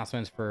make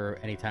announcements for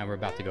anytime we're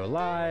about to go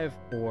live,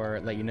 or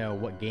let you know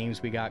what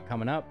games we got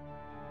coming up.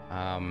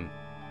 And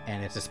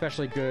it's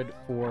especially good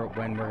for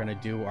when we're going to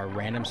do our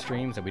random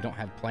streams that we don't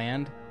have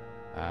planned,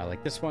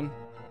 like this one.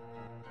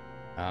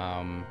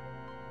 And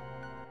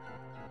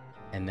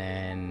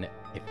then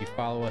if you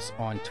follow us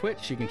on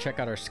Twitch, you can check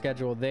out our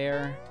schedule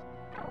there,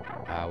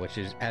 which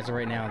is, as of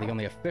right now, the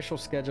only official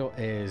schedule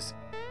is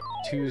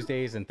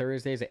Tuesdays and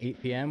Thursdays at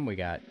 8 p.m. We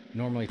got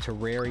normally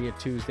Terraria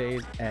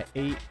Tuesdays at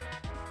 8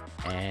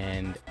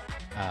 and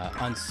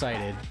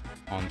Unsighted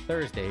on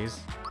Thursdays,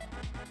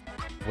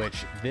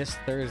 which this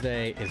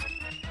Thursday is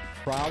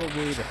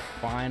probably the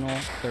final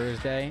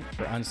Thursday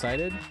for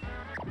Unsighted.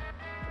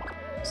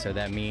 So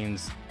that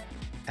means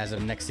as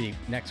of next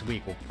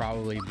week, we'll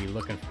probably be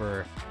looking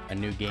for a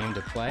new game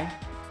to play.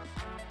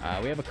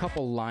 We have a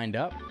couple lined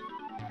up,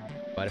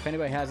 but if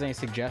anybody has any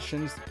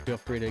suggestions, feel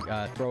free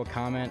to throw a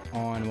comment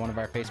on one of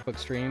our Facebook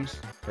streams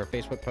or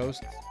Facebook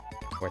posts,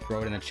 or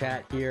throw it in the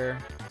chat here.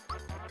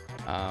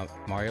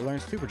 Mario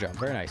Learns Super Jump,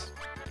 very nice.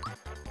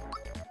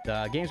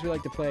 The games we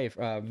like to play,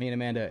 me and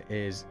Amanda,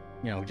 is,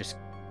 you know, just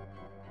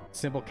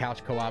simple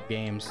couch co-op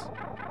games.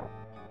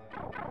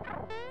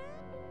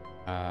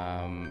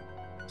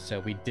 So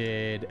we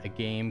did a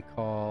game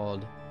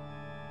called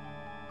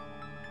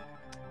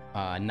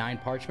 9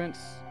 Parchments.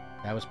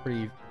 That was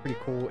pretty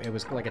cool. It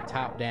was like a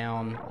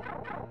top-down,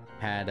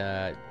 had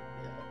a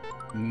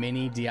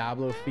mini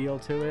Diablo feel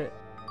to it.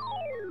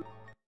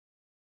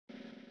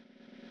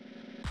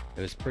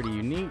 It was pretty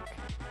unique.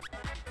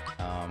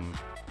 And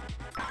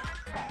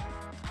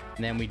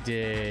then we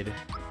did...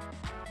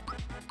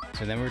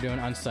 So then we're doing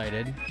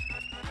Unsighted.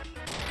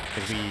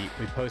 Because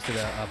we posted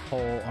a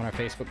poll on our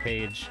Facebook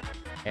page,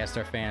 asked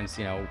our fans,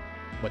 you know,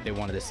 what they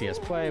wanted to see us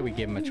play. We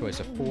gave them a choice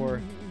of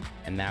 4,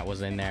 and that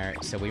was in there.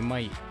 So we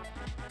might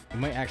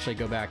actually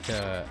go back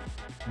to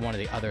one of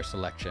the other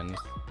selections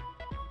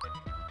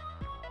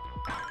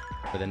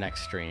for the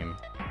next stream.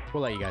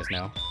 We'll let you guys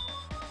know.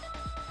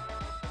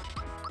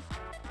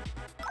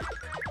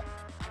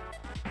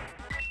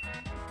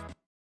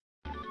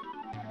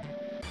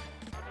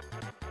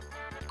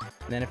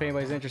 And then if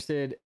anybody's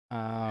interested,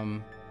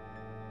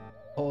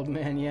 old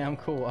man, yeah, I'm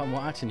cool. I'm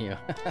watching you.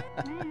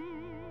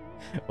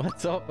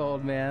 What's up,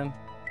 old man?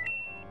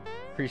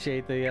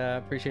 Appreciate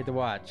the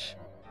watch.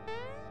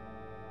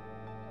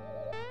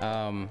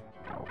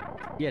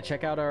 Yeah,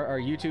 check out our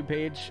YouTube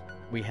page.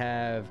 We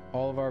have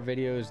all of our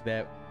videos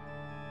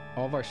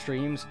all of our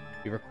streams.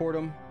 We record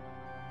them,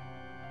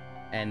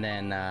 and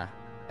then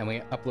and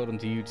we upload them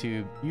to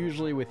YouTube,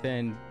 usually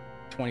within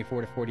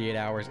 24 to 48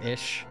 hours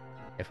ish,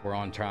 if we're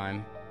on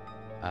time.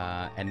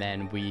 And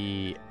then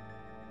we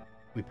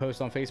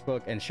post on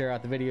Facebook and share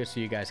out the videos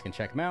so you guys can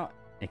check them out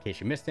in case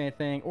you missed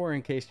anything, or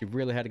in case you've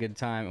really had a good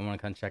time and want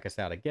to come check us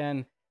out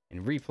again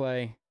and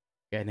replay.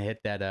 Go ahead and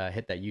hit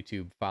that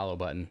YouTube follow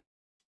button.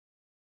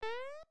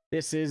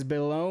 This is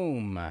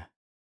Belome.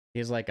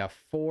 He's like a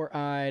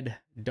 4-eyed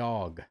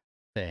dog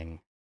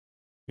thing.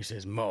 He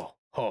says, "Mo,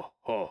 ho,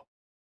 ho,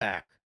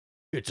 ack.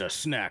 It's a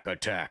snack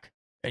attack,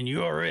 and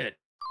you're it."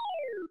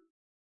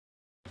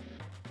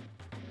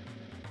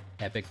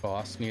 Epic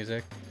boss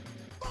music.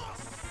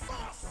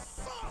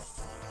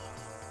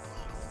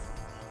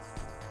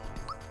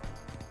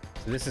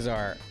 So this is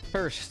our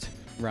first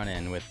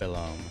run-in with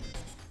Belome.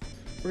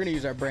 We're going to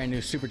use our brand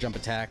new super jump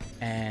attack,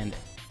 and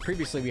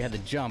previously we had the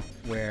jump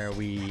where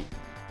we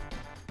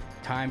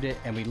timed it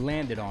and we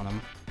landed on him,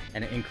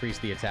 and it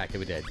increased the attack that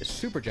we did. The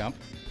super jump,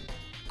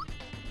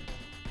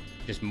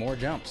 just more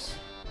jumps.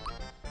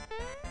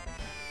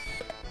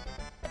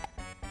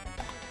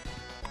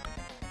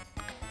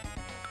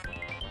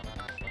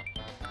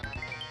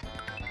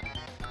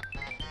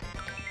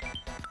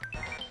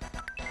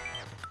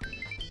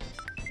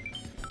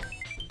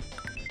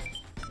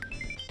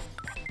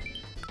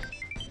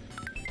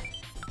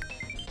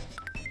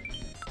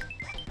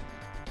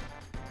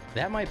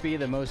 That might be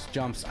the most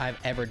jumps I've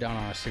ever done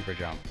on a super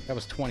jump. That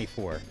was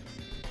 24.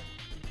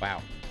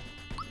 Wow.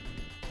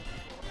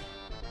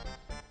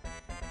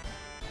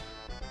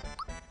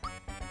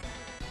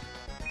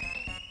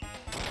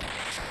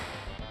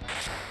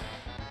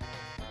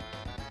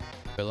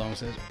 Belome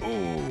says,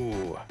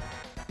 "Ooh,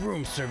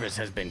 room service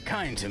has been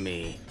kind to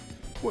me.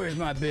 Where's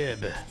my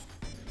bib?"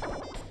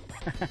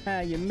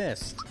 you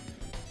missed.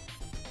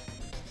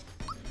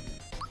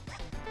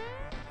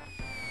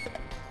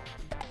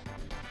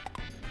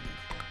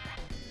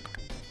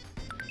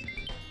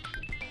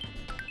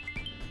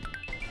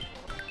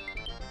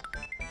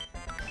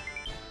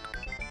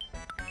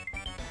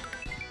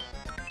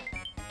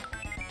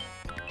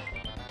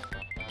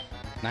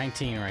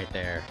 $19 right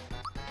there.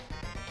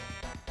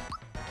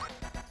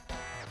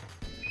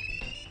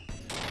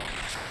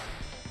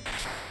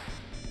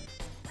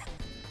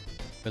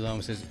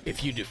 Belome says,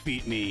 "If you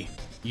defeat me,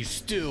 you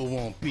still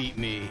won't beat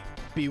me.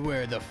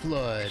 Beware the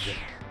flood."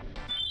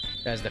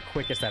 That's the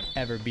quickest I've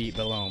ever beat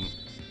Belome.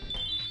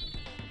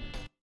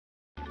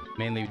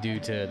 Mainly due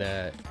to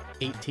the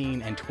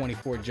 18 and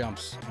 24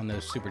 jumps on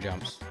those super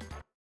jumps.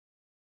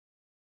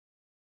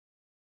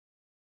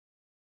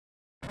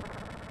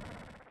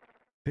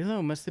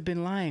 Belome must have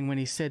been lying when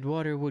he said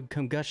water would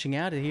come gushing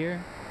out of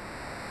here.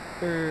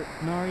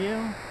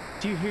 Mario?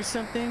 Do you hear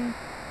something?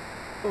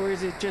 Or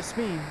is it just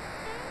me?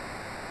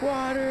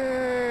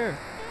 Water!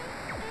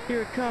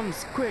 Here it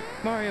comes. Quick,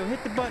 Mario,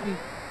 hit the button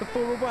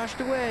before we're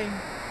washed away.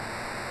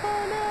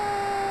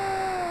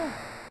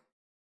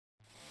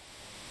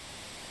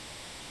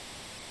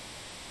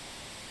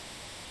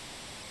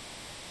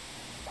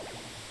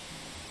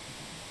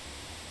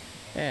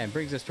 And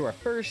brings us to our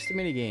first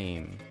mini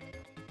game.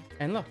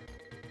 And look,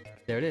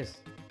 there it is.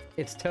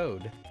 It's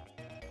Toad.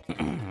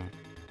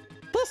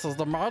 This is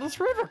the Midas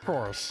River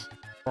course.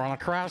 Want a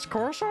crash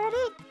course on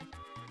it?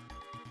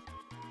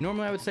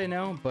 Normally I would say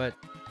no, but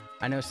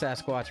I know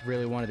Sasquatch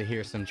really wanted to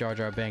hear some Jar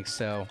Jar Binks,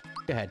 so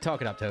go ahead,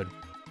 talk it up, Toad.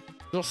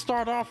 You'll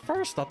start off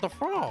first at the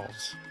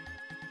falls.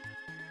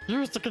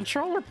 Use the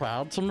controller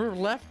pad to move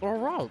left or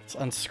right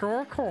and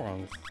score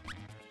coins.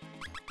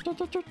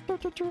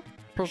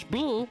 Push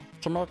B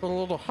to make a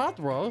little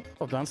headway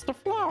against the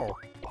flow.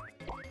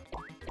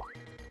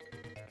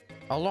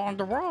 Along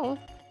the way,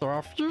 there are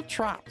a few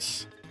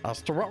traps.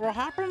 As to what will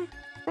happen,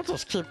 we'll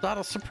just keep that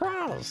a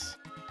surprise.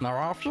 Now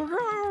off you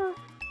go!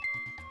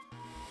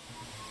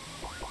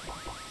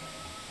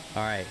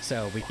 Alright,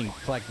 so we can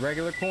collect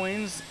regular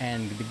coins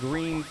and the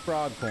green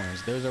frog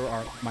coins. Those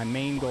are my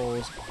main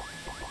goals.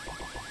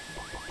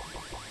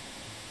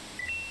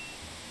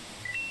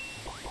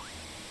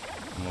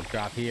 And we'll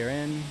drop here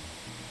in.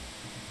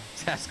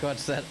 Sasquatch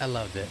said, I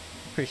loved it.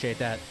 Appreciate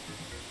that.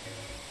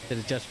 Did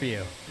it just for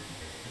you.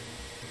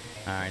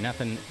 Alright,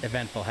 nothing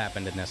eventful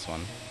happened in this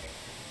one.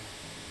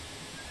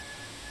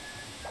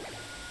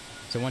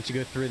 So once you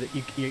go through the...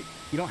 You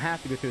don't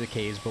have to go through the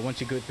caves, but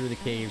once you go through the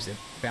caves, it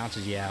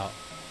bounces you out.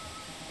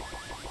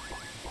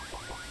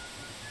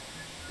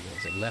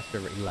 Is it left or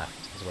right?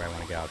 Left is where I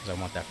want to go, because I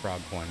want that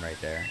frog coin right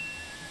there.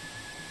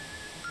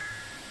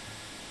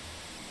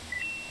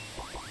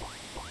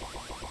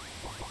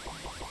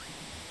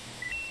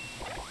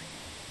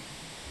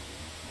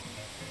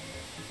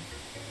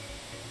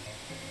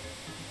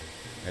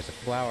 There's a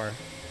flower.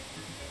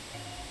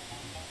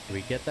 Do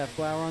we get that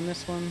flower on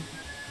this one?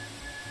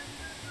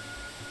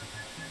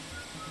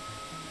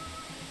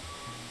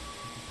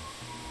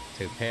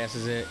 So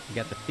passes it. You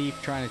got the thief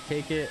trying to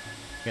take it.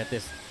 You got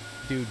this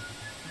dude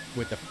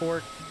with the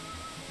fork.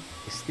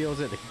 He steals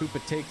it. The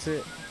Koopa takes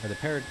it. Or the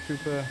parrot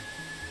Koopa.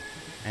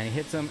 And he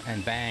hits him.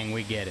 And bang,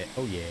 we get it.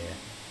 Oh yeah.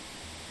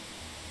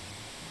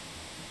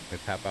 We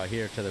pop out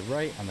here to the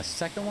right on the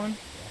second one.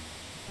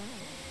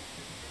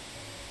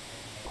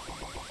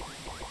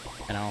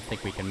 And I don't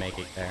think we can make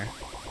it there.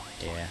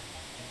 Yeah.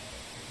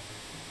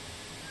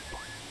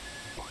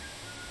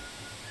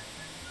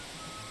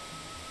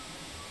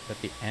 Is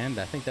that the end?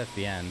 I think that's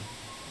the end.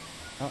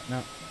 Oh,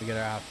 no. We get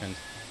our options.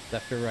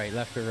 Left or right,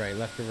 left or right,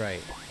 left or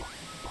right.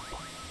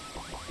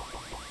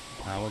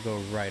 We'll go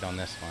right on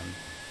this one.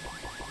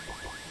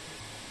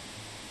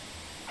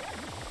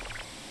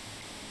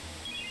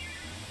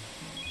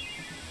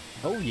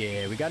 Oh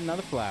yeah, we got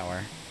another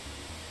flower.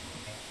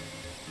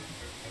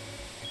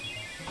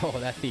 Oh,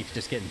 that thief's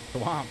just getting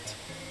swamped.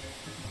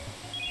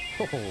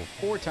 Oh,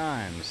 4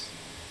 times.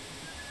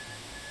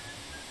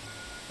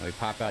 And we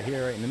pop out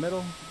here right in the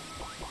middle.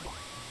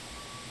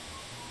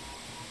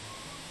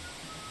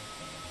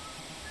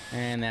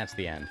 And that's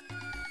the end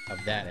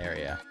of that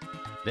area.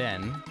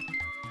 Then...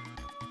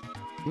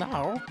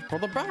 Now, for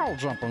the barrel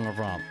jumping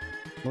event.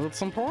 Need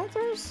some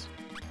pointers?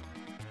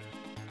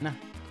 No.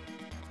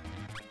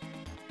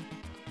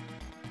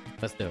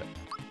 Let's do it.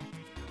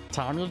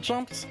 Time your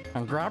jumps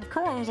and grab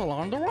coins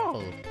along the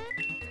way.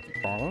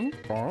 Boom,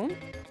 boom.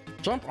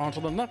 Jump onto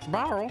the next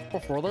barrel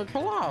before they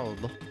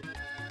collide.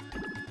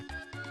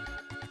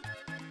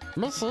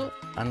 Miss it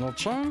and you'll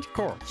change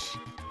course.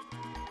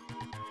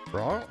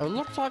 Well, it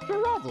looks like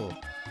you're ready,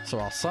 so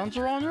I'll send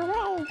you on your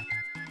way.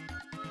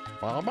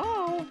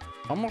 Bye-bye.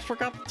 Almost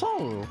forgot to tell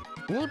you.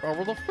 Leap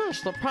over the fish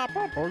that pop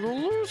up or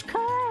you'll lose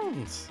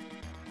coins.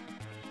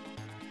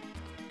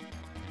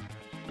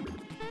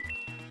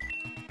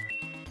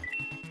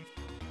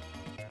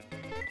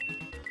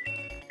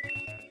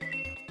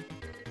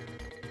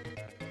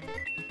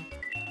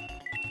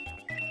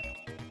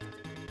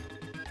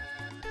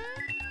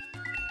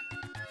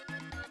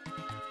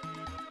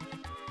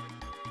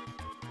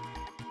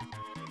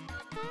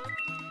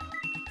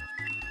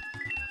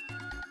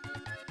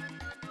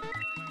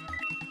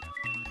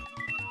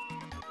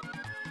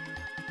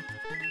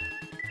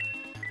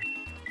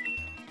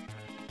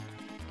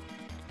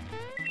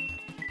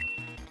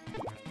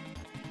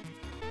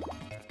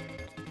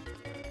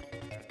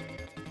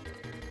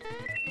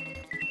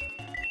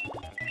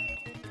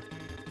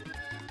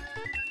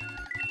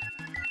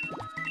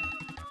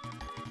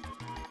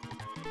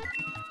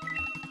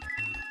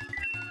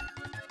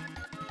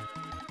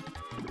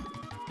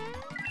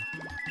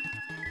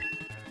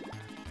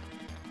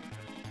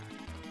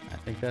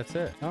 I think that's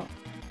it. Oh.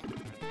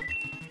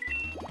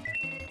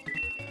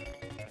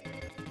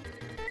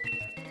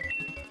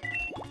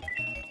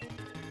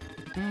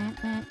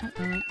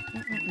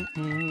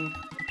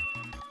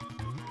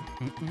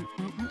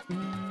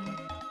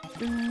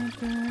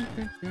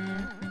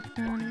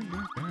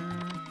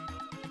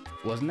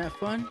 Wasn't that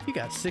fun? You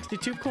got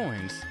 62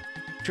 coins.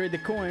 Trade the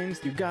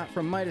coins you got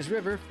from Midas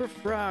River for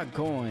frog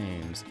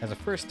coins. As a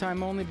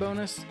first-time only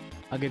bonus,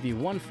 I'll give you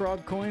 1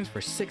 frog coins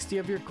for 60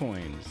 of your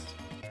coins.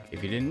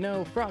 If you didn't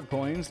know, frog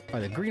coins are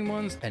the green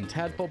ones, and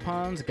Tadpole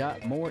Ponds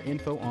got more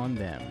info on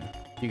them.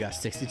 You got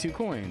 62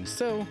 coins,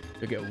 so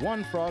you'll get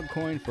 1 frog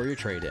coin for your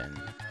trade-in.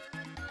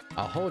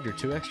 I'll hold your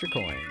 2 extra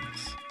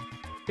coins.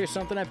 Here's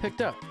something I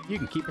picked up. You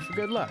can keep it for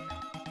good luck.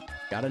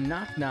 Got a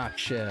knock-knock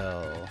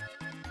shell.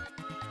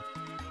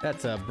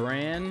 That's a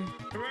brand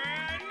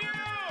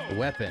Brand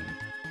weapon.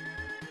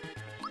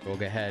 We'll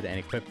go ahead and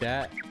equip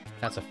that.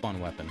 That's a fun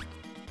weapon.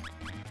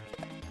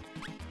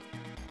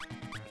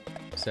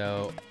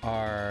 So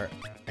our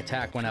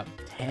attack went up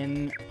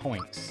 10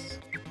 points.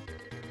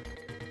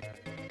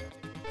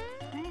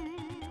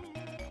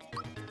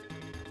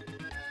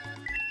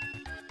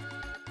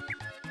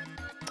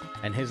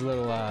 And his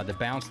little, the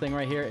bounce thing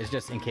right here is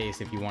just in case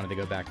if you wanted to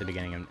go back to the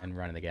beginning and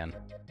run it again.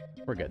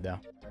 We're good, though.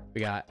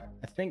 We got,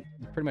 I think,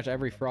 pretty much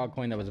every frog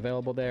coin that was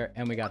available there,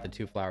 and we got the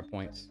 2 flower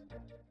points.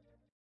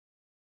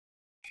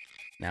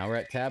 Now we're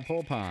at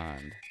Tadpole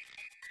Pond.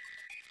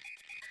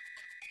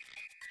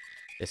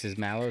 This is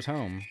Mallow's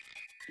home.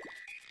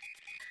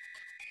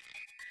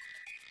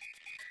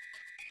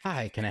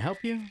 Hi, can I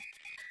help you?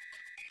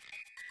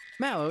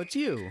 Mallow, it's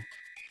you.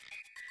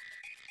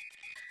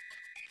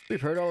 We've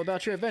heard all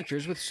about your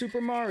adventures with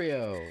Super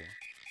Mario.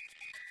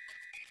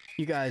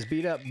 You guys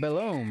beat up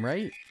Mallow,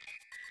 right?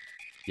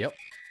 Yep.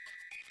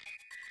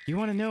 You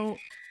want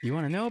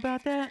to know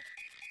about that?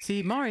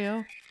 See,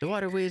 Mario, the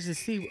waterways of the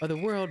sea of the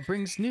world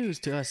brings news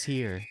to us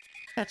here.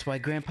 That's why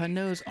Grandpa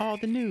knows all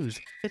the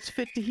news that's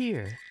fit to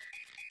hear.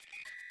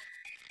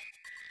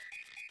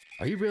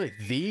 Are you really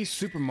the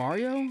Super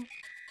Mario?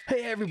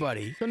 Hey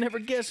everybody, you'll never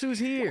guess who's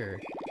here.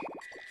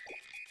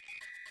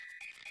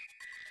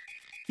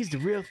 He's the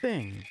real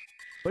thing,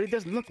 but he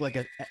doesn't look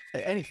like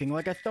anything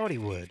like I thought he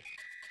would.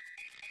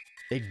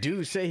 They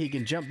do say he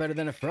can jump better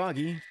than a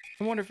froggy.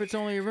 I wonder if it's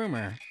only a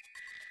rumor.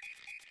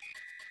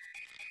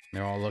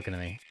 They're all looking at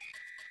me.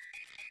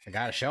 I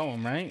gotta show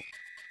them, right?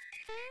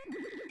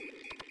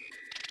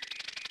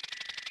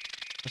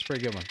 That's a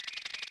pretty good one.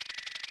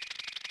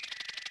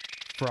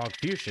 Frog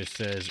Fuchsia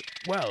says,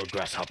 Well,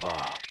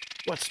 Grasshopper,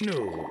 what's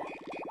new?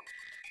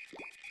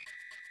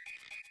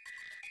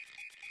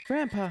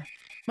 Grandpa,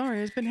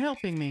 Mario's been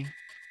helping me.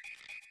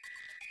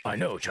 I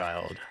know,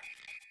 child.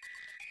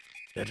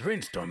 That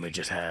rainstorm we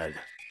just had,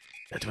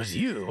 that was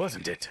you,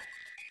 wasn't it?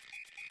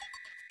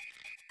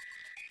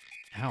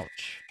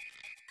 Ouch.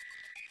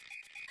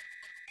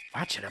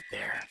 Watch it up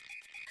there.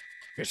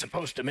 You're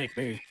supposed to make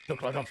me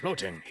look like I'm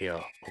floating here,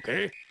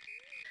 okay?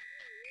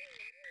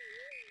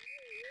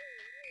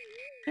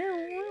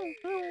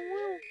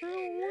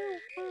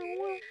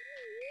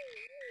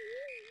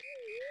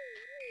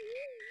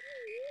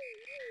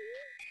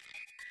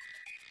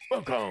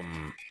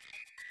 Welcome.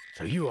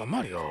 So you are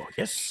Mario,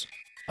 yes?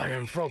 I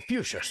am Frog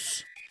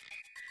Fuchsius.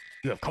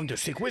 You have come to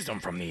seek wisdom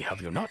from me,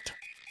 have you not?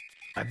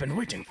 I've been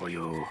waiting for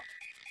you.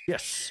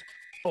 Yes,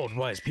 old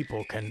wise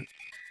people can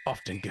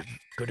often give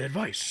good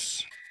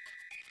advice.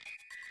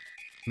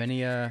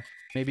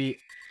 Maybe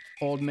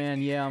old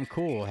man, yeah, I'm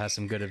cool, has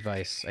some good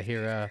advice. I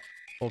hear,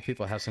 old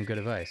people have some good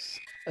advice.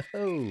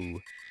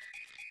 Oh.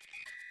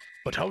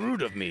 But how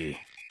rude of me.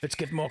 Let's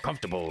get more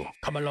comfortable.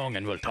 Come along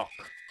and we'll talk.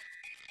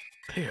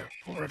 Clear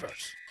 4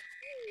 rivers.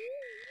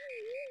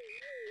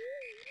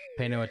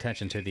 Pay no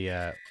attention to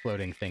the,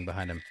 floating thing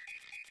behind him.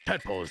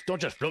 Tadpoles,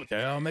 don't just float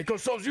there. Make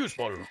yourselves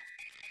useful.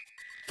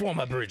 Form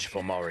a bridge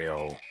for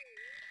Mario.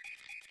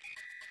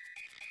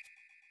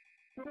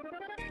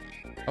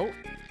 Oh.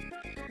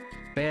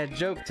 Bad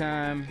joke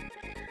time.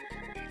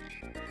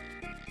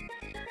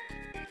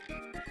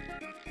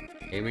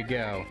 Here we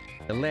go.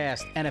 The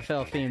last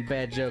NFL-themed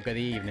bad joke of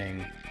the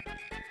evening.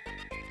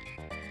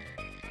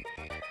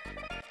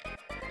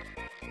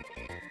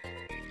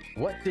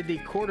 What did the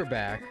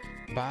quarterback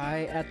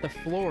buy at the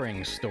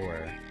flooring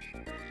store?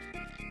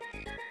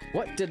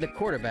 What did the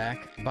quarterback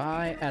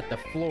buy at the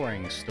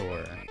flooring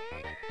store?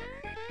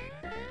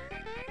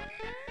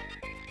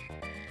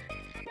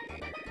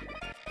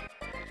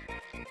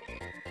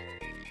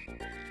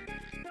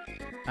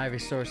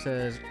 Ivysaur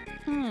says,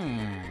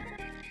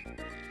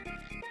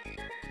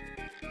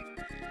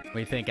 What do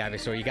you think,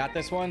 Ivysaur? You got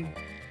this one?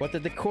 What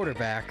did the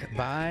quarterback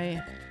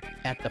buy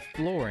at the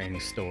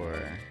flooring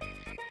store?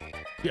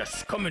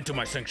 Yes, come into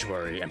my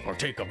sanctuary and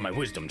partake of my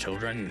wisdom,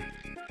 children.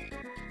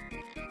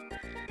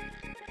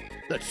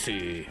 Let's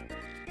see.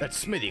 That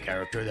Smithy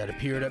character that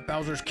appeared at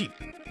Bowser's Keep.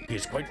 He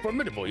is quite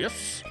formidable,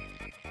 yes?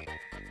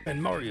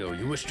 And Mario,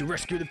 you wish to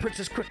rescue the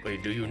princess quickly,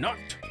 do you not?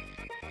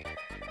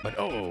 But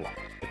oh,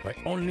 if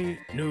only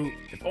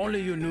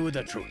you knew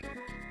the truth.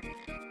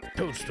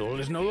 Toadstool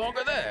is no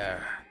longer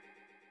there.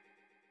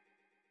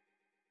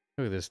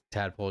 Look at this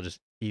tadpole just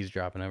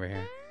eavesdropping over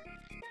here.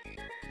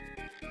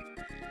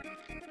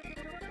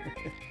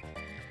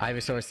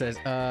 Ivysaur says,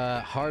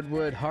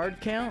 hardwood hard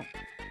count?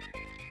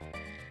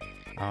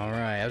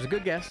 Alright, that was a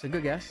good guess,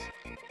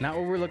 Not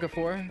what we're looking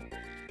for.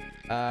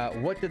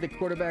 What did the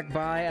quarterback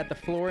buy at the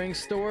flooring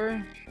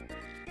store?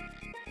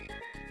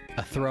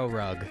 A throw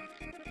rug.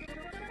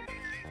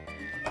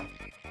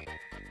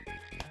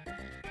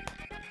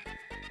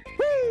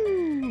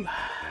 Woo!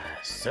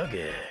 So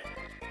good.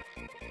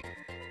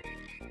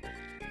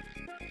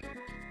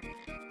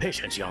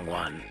 Patience, young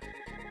one.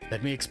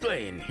 Let me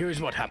explain. Here's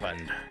what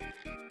happened.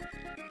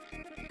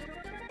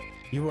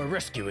 You were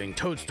rescuing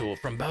Toadstool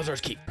from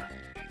Bowser's Keep.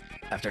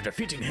 After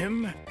defeating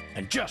him,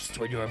 and just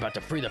when you were about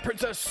to free the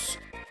princess,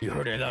 you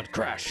heard a loud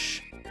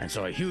crash and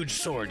saw a huge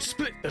sword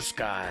split the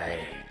sky.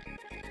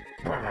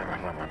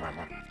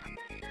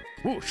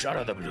 Whoosh out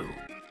of the blue.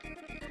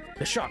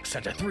 The shock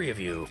sent the three of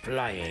you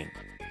flying.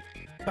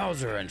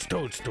 Bowser and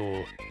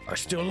Toadstool are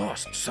still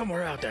lost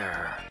somewhere out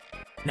there.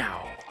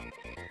 Now,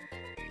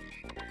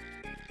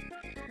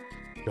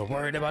 you're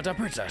worried about the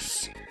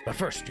princess, but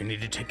first you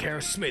need to take care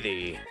of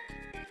Smithy.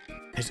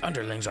 His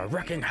underlings are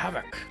wreaking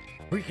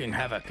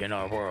havoc in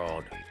our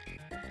world.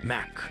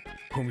 Mac,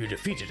 whom you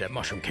defeated at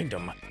Mushroom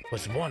Kingdom,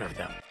 was one of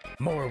them.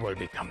 More will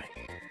be coming.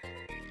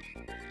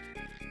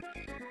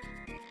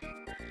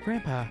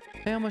 Grandpa,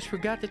 I almost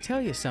forgot to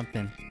tell you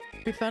something.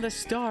 We found a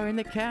star in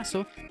the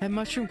castle at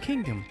Mushroom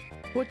Kingdom.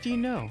 What do you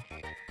know?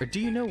 Or do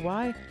you know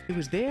why it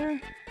was there?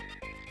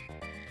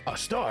 A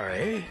star,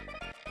 eh?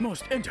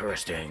 Most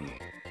interesting.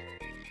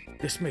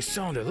 This may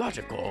sound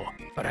illogical,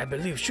 but I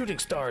believe shooting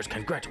stars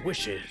can grant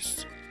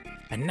wishes.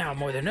 And now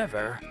more than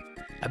ever,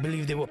 I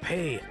believe they will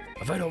play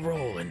a vital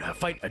role in a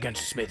fight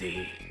against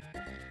Smithy.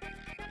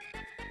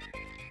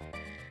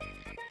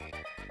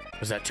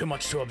 Was that too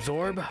much to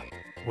absorb?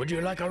 Would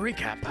you like a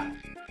recap?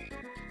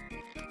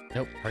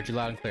 Nope, heard you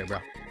loud and clear, bro.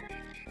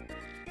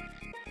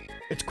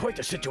 It's quite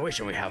the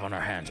situation we have on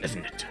our hands,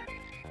 isn't it?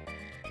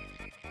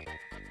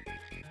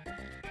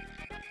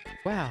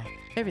 Wow,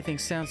 everything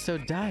sounds so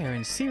dire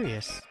and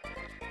serious.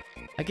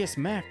 I guess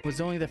Mac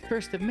was only the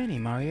first of many,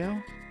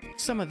 Mario.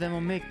 Some of them will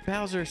make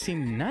Bowser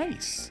seem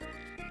nice.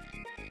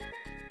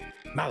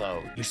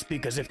 Mallow, you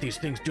speak as if these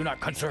things do not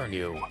concern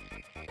you.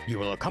 You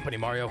will accompany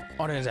Mario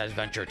on his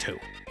adventure too.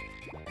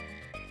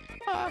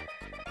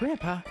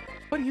 Grandpa,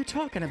 what are you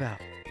talking about?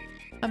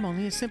 I'm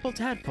only a simple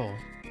tadpole.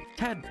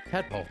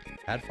 Tadpole?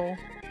 Tadpole?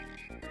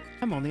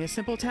 I'm only a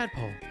simple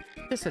tadpole.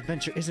 This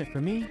adventure isn't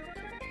for me.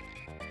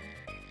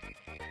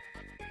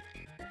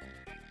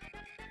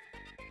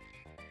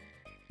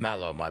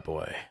 Mallow, my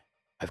boy,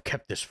 I've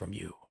kept this from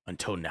you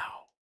until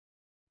now.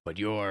 But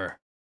you're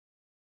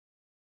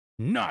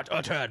not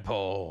a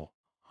tadpole.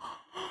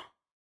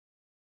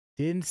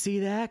 Didn't see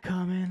that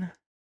coming.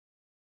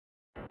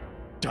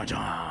 Dun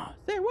dun.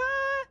 Say what?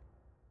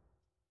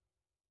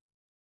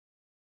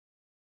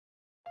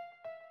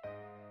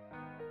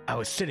 I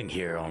was sitting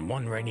here on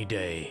one rainy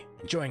day,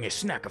 enjoying a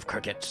snack of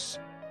crickets,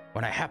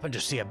 when I happened to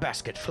see a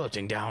basket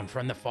floating down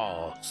from the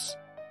falls.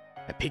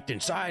 I peeked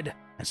inside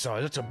and saw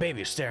a little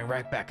baby staring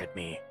right back at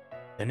me.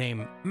 The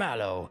name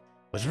Mallow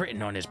was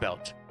written on his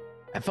belt.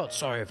 I felt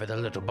sorry for the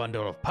little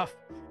bundle of puff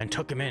and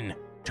took him in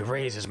to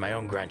raise as my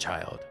own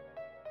grandchild.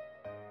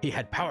 He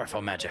had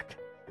powerful magic,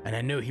 and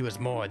I knew he was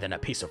more than a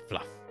piece of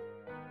fluff.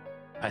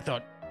 I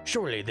thought,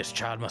 surely this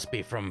child must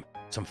be from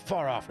some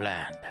far-off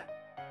land.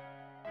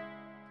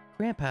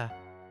 Grandpa,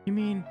 you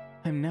mean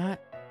I'm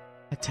not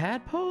a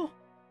tadpole?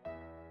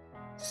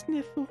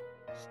 Sniffle,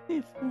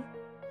 sniffle,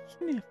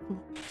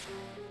 sniffle.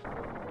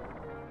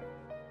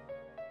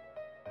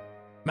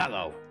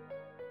 Mallow,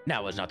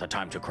 now is not the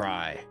time to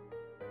cry.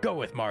 Go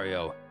with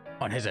Mario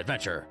on his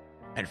adventure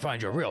and find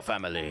your real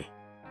family.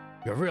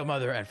 Your real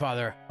mother and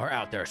father are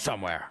out there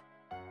somewhere.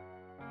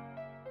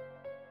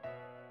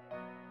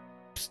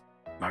 Psst,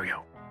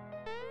 Mario.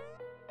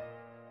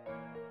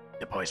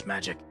 The boy's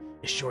magic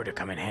is sure to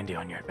come in handy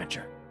on your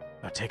adventure.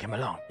 I'll take him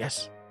along,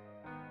 yes?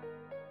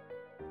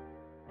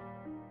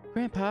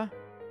 Grandpa,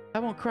 I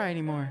won't cry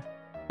anymore.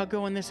 I'll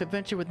go on this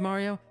adventure with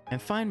Mario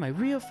and find my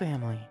real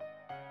family.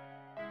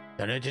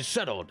 Then it is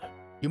settled.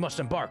 You must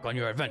embark on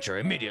your adventure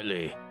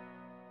immediately.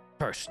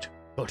 First,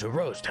 go to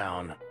Rose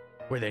Town,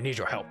 where they need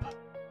your help.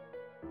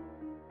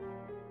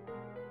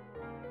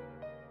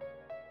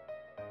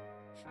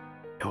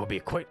 It will be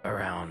quiet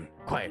around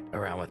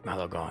with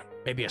Mallow gone.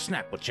 Maybe a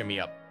snack will cheer me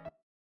up.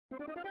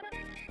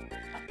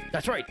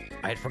 That's right,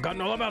 I had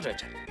forgotten all about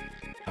it.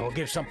 I will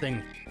give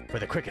something for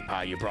the cricket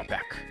pie you brought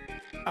back.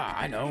 Ah,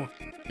 I know.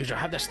 You shall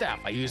have the staff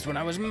I used when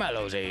I was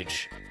Mallow's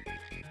age.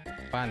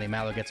 Finally,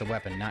 Mallow gets a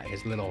weapon, not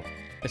his little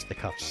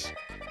fisticuffs.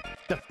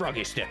 The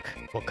froggy stick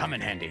will come in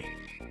handy.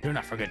 Do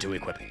not forget to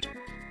equip it.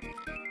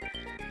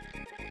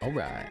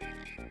 Alright.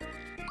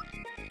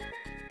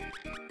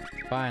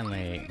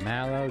 Finally,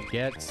 Mallow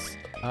gets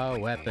a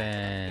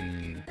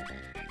weapon.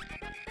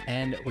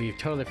 And we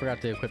totally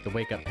forgot to equip the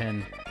wake-up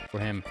pin for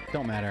him.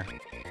 Don't matter.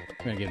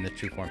 I'm gonna give him the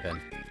true form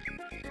pin.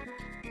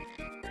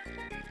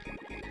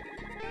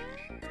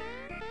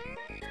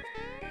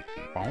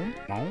 Boom,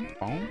 boom,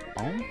 boom,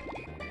 boom.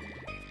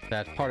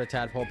 That's part of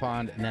Tadpole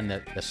Pond, and then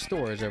the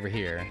store is over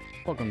here.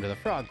 Welcome to the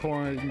Frog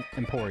Coin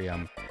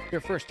Emporium. You're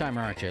a first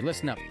timer, aren't you?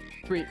 Listen up.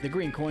 The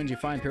green coins you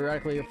find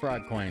periodically are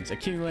frog coins.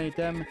 Accumulate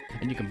them,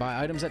 and you can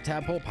buy items at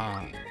Tadpole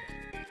Pond.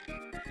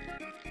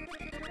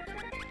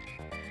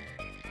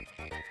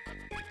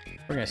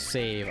 We're gonna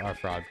save our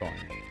frog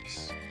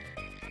coins.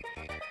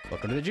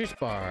 Welcome to the juice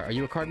bar. Are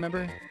you a card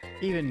member?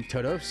 Even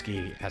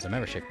Todovsky has a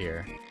membership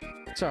here.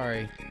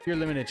 Sorry, you're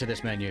limited to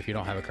this menu if you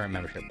don't have a current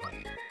membership.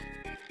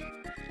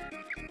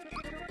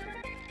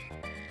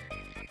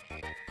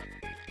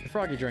 The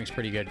froggy drink's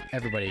pretty good.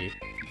 Everybody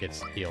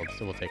gets healed,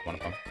 so we'll take one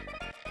of them.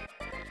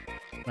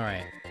 All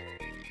right.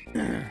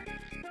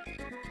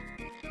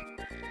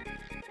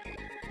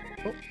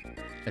 Oh,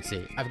 let's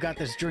see. I've got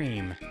this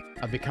dream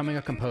of becoming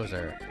a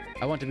composer.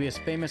 I want to be as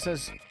famous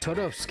as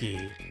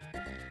Todovsky.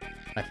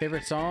 My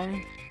favorite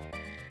song?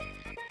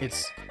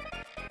 It's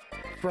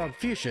Frog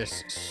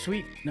Fuchsia's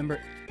Suite number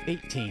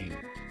 18.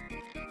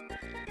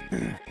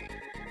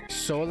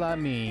 Sola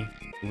mi,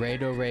 re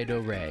do re do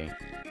re.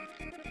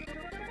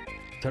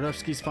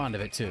 Todovsky's fond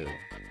of it too.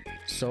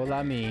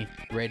 Sola mi,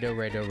 re do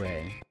re do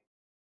re.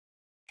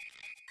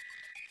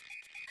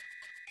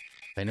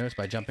 I noticed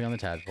by jumping on the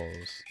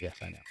tadpoles. Yes,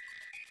 I know.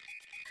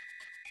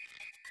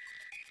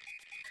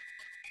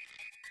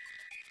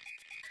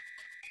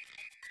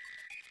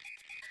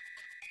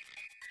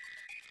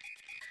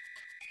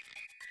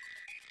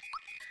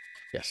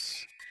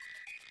 Yes.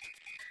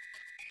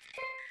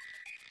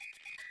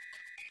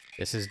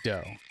 This is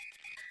do.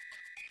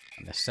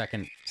 On the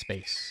second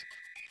space.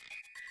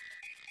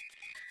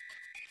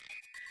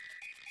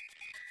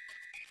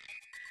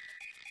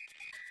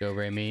 Do,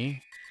 re,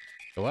 mi.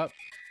 Go up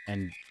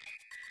and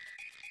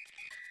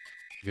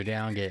go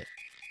down, get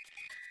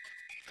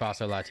fa,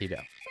 sol, la, ti, do. I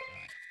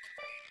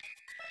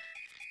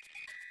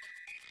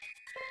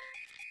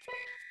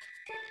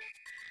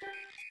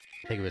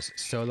think it was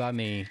sol, la,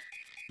 mi,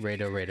 re,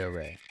 do, re, do,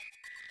 re.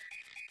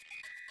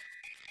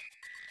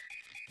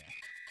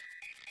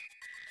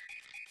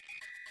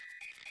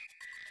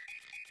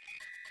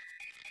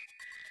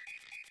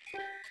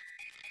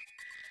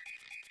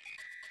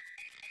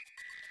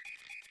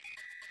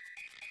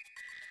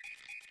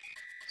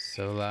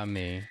 Sol, la,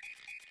 mi.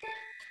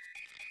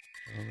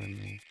 Sol, la,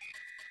 mi.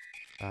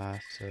 Fa,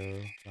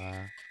 sol, la,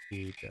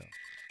 ti, do.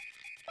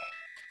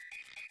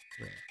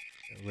 Re.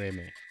 Do, re,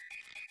 mi.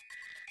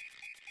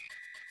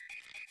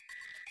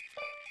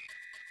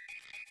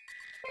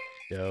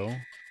 Do.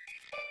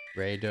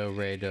 Re, do,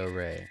 re, do,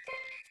 re.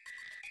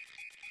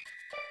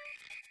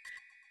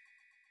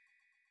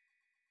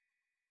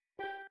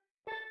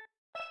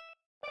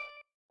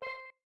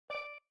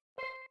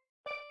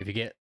 If you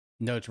get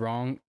notes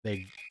wrong,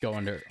 they go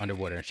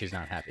underwater and she's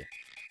not happy.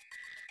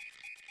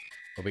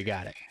 But we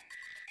got it.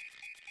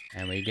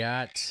 And we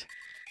got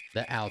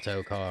the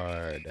alto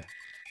card.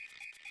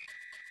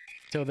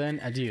 Till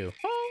then, adieu.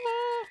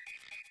 Oh!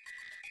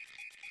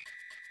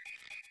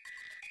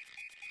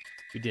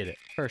 We did it.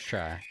 First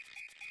try.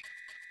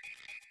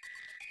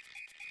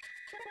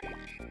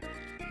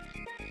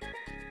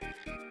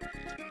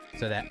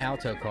 So that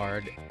alto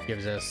card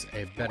gives us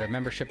a better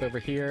membership over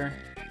here.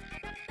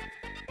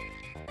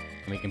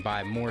 And we can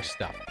buy more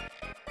stuff.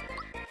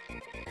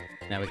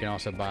 Now we can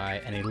also buy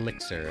an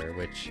elixir,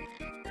 which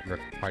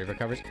party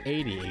recovers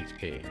 80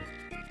 HP.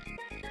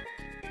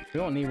 We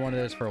won't need one of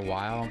those for a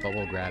while, but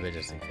we'll grab it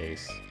just in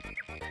case.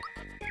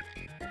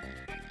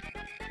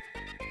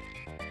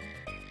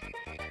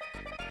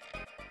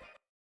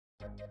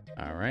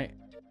 Alright.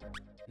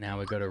 Now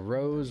we go to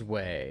Rose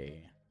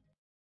Way.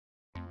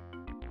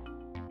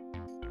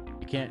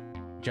 You can't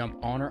jump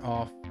on or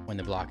off when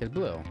the block is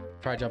blue.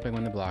 Try jumping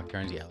when the block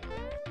turns yellow.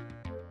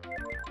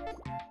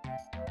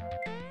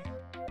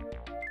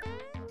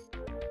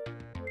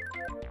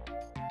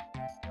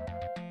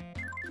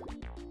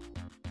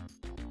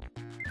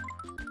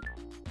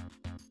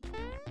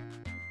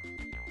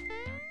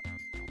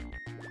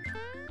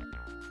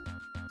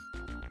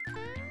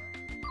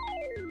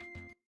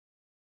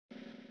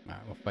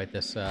 Alright, we'll fight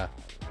this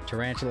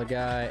tarantula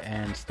guy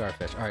and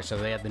starfish. Alright, so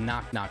they have the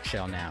knock-knock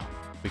shell now.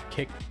 We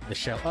kick the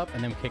shell up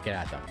and then we kick it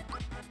at them.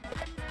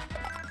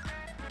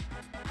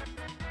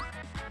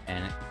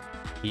 And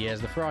he has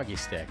the froggy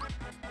stick.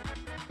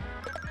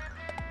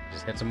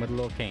 Just hits him with a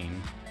little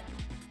cane.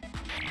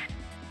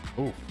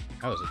 Ooh,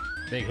 that was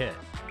a big hit.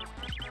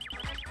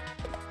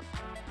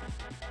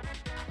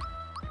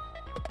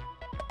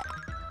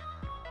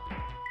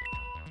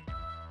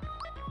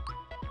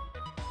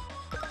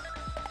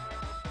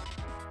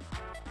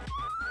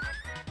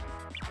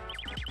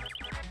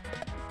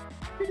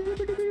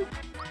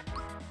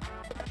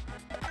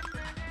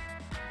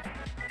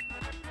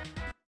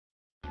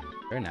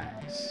 Very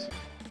nice.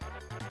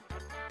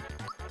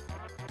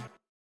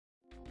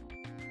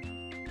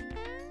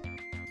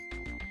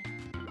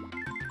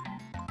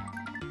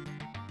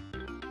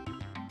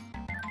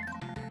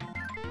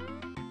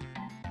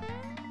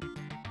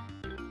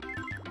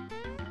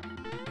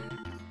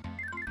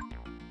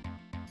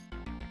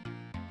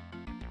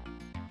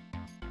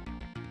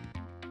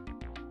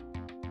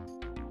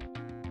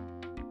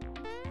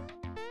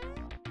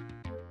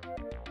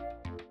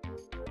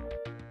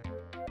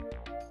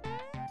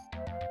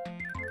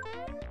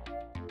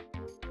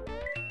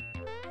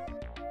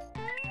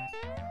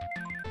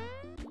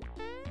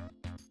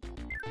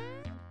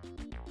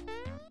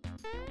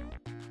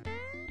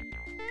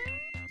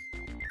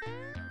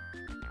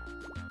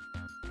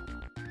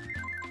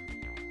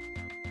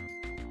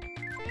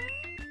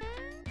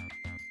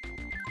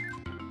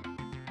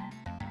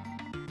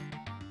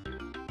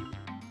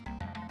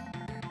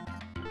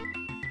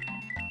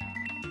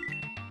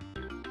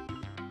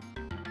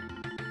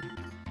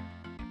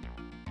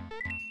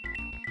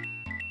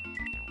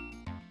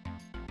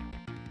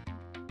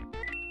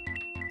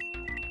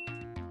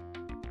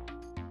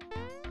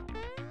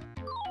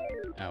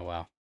 Oh,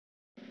 well.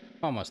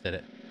 Almost did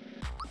it.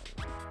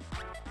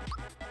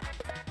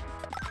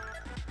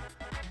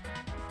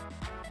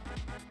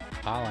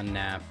 Pollen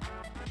nap.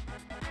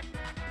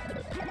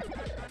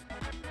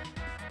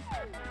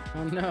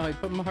 Oh no, he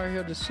put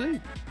Mario to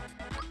sleep.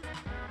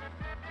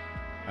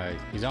 Oh,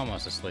 he's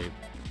almost asleep.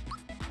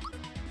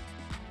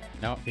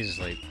 No, he's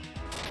asleep.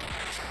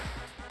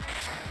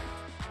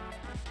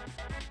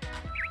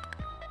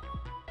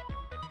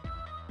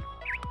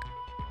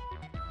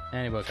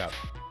 And he woke up.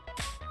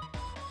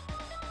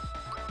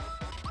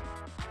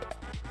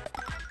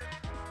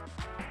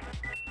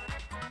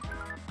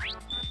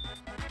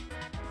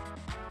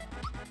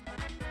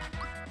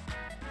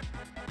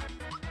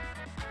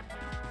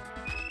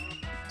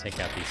 Take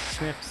out these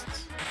snips.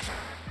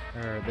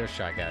 Or they're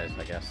shy guys,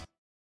 I guess.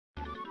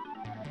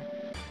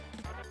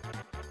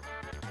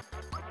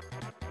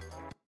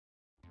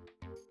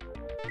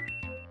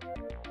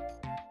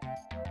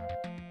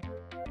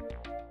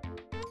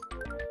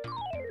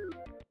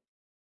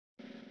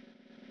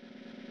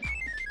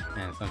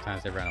 And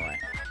sometimes they run away.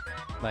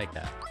 Like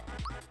that.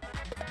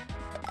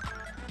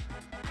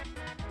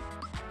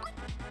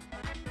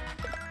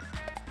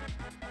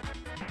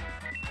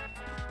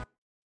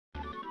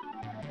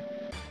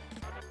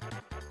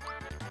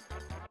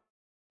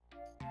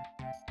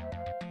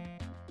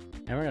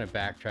 And we're gonna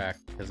backtrack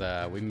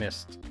because we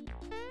missed.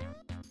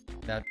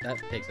 That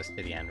takes us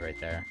to the end right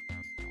there.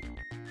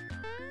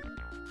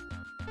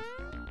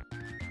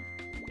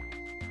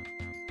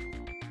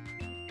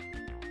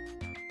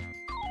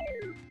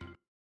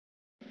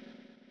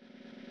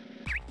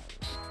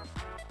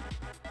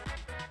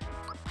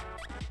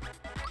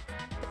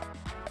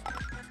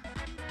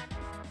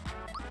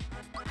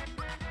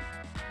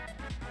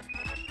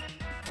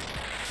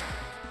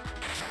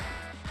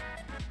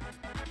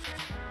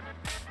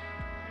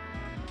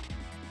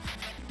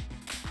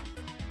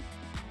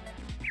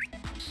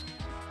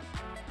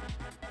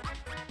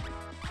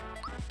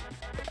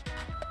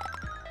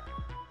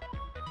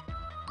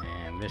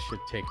 This should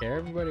take care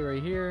of everybody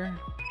right here.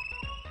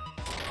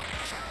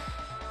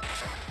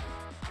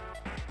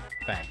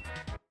 Bang.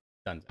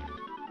 Done.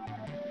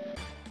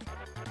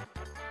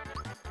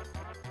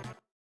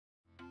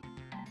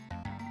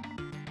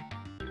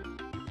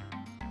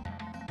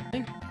 I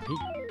think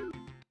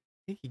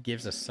he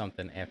gives us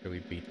something after we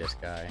beat this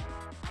guy.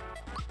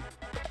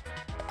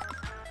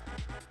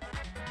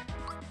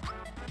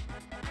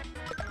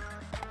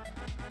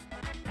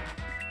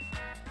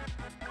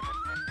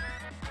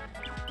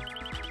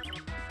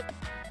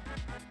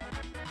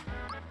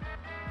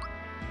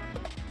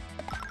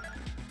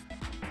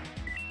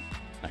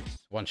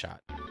 One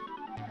shot.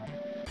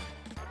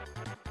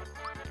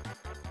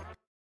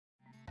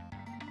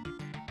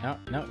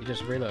 No, he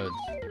just reloads.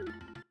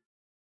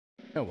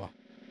 Oh well.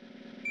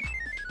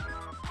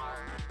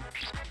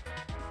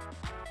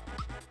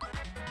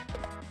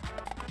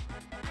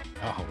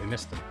 Oh, we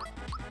missed him.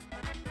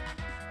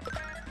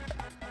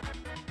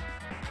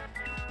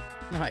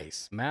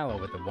 Nice. Mallow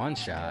with the one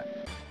shot.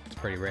 It's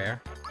pretty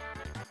rare.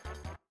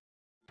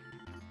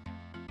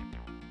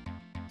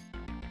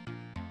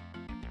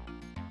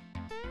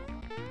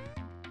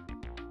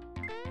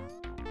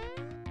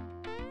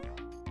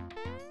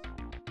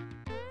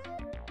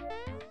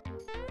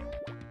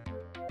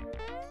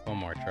 One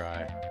more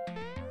try.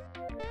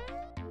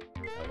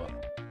 Oh well.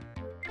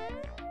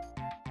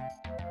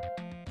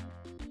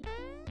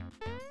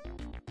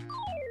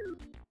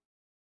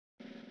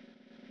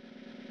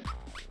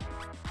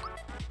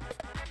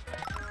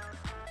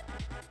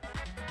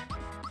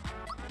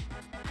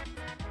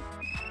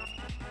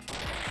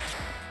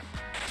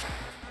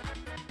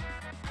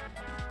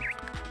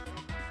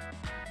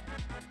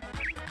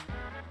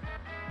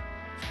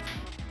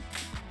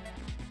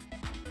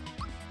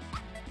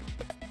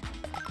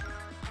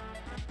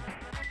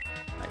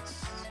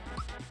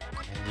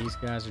 These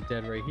guys are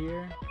dead right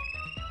here.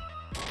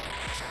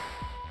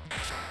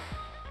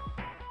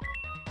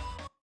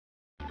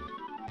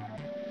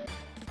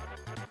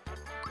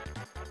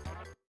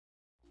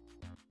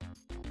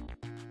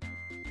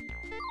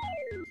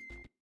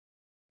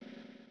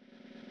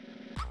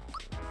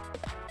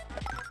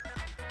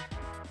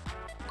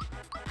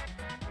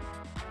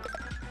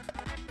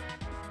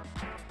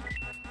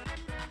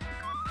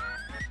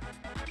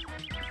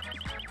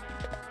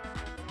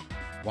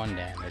 One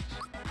damage.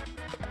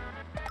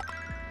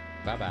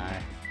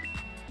 Bye-bye.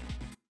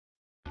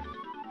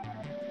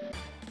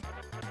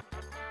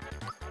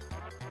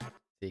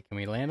 See, can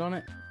we land on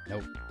it?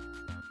 Nope.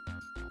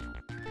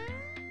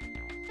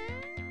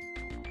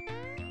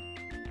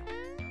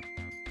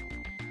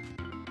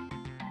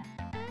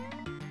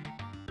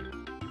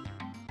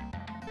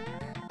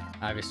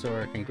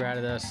 Ivysaur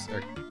congrated us,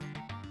 or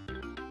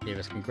gave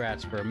us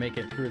congrats for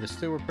making it through the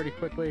sewer pretty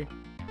quickly.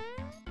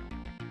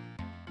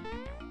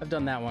 I've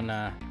done that one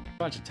a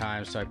bunch of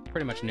times, so I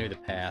pretty much knew the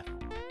path.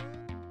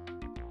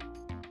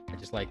 I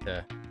just like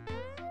to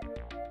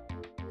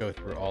go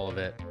through all of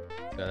it,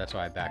 so that's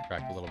why I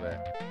backtracked a little bit.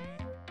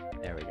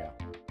 There we go.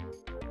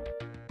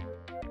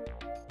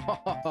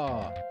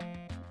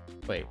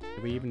 Wait,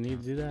 do we even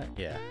need to do that?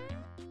 Yeah.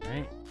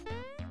 Alright.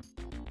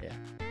 Yeah.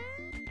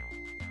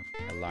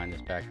 I'll line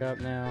this back up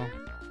now.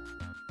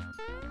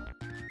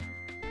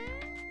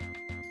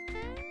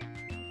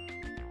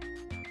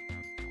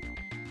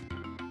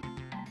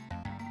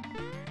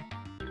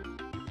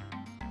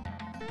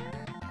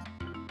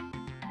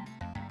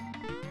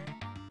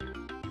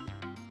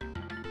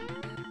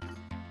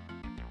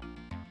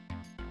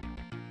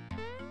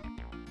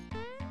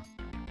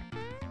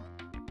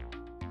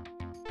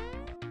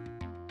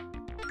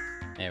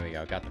 There we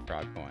go, got the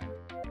frog coin.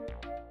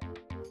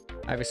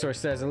 Ivysaur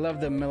says, I love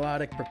the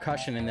melodic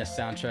percussion in this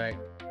soundtrack,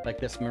 like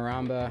this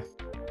marimba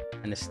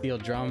and the steel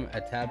drum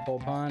at Tadpole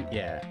Pond.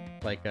 Yeah,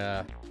 like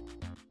got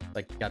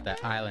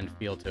that island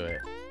feel to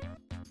it.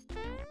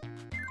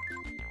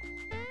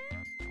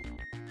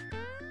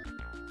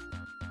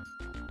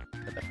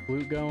 Got the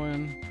flute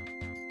going.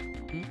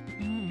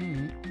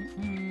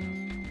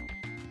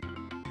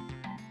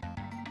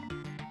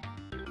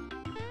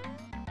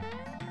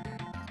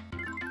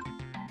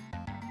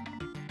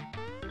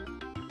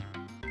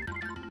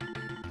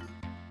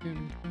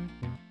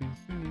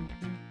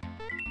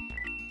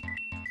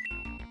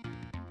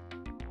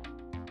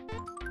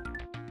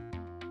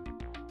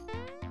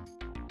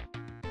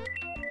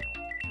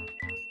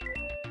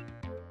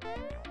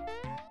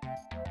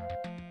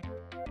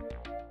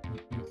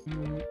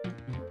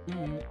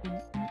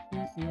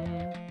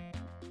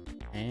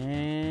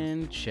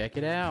 And check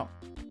it out.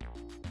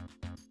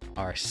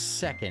 Our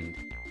second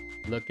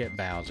look at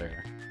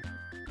Bowser.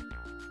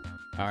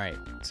 All right,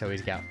 so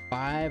he's got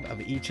 5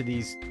 of each of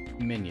these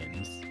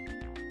minions.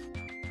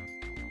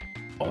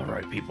 All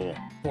right, people,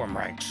 form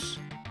ranks.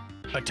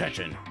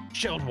 Attention,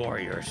 shield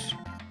warriors,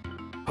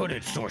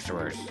 hooded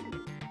sorcerers,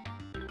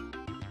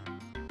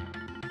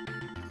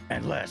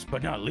 and last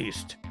but not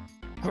least,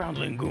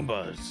 groundling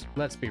Goombas.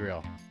 Let's be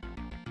real.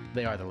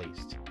 They are the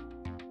least.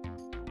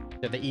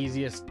 They're the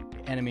easiest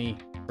enemy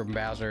for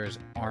Bowser's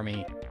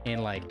army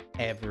in like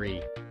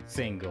every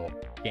single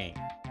game.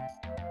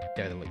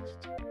 They're the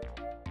least.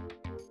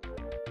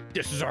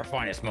 This is our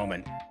finest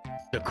moment.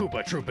 The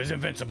Koopa troop is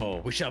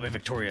invincible. We shall be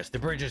victorious. The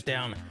bridge is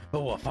down,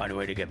 but we'll find a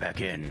way to get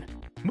back in.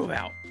 Move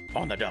out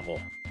on the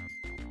double.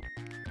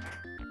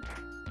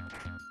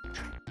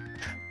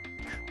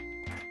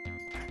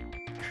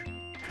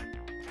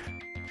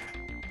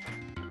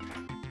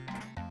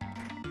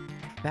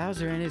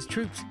 Bowser and his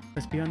troops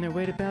must be on their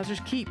way to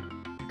Bowser's Keep.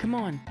 Come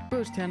on,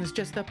 Rosetown is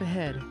just up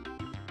ahead.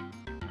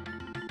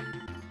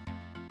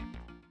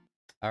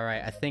 All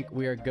right, I think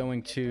we are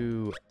going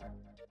to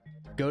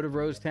go to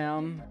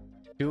Rosetown,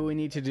 do what we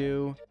need to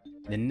do.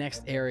 The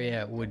next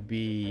area would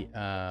be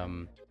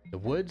the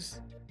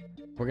woods.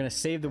 We're gonna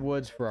save the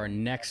woods for our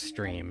next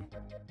stream.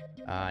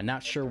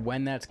 Not sure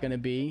when that's gonna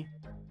be,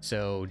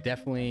 so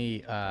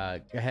definitely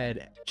go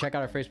ahead, check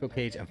out our Facebook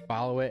page and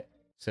follow it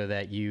so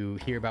that you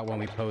hear about when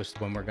we post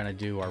when we're gonna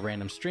do our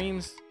random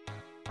streams,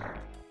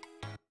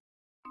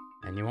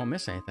 and you won't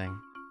miss anything.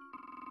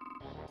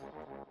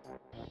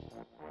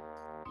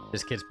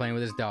 This kid's playing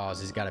with his dolls.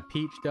 He's got a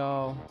Peach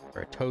doll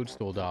or a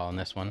Toadstool doll in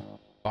this one.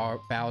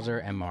 Bowser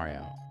and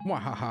Mario.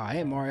 Wahaha,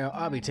 hey Mario,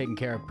 I'll be taking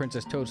care of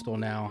Princess Toadstool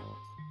now.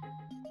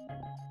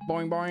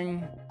 Boing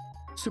boing.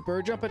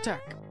 Super jump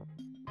attack.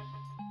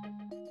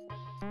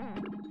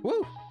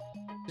 Woo!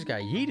 Just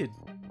got yeeted.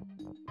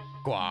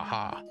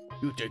 Gwaha,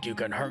 you think you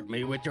can hurt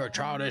me with your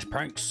childish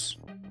pranks?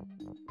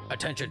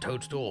 Attention,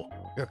 Toadstool.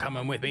 You're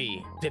coming with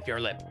me. Zip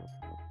your lip.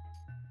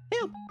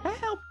 Help!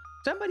 Help!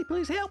 Somebody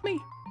please help me!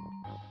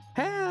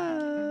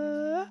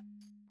 Help!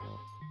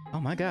 Oh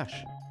my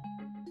gosh.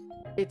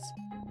 It's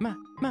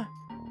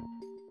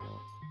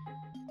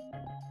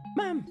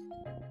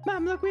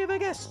Mom, look, we have a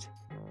guest.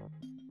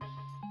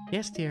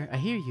 Yes, dear, I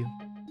hear you.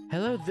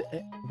 Hello,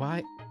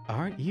 why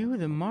aren't you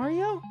the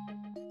Mario?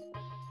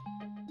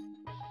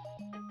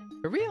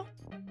 For real?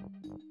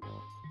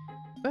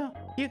 Well,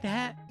 you have the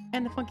hat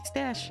and the funky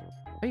stash.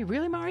 Are you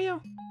really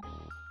Mario?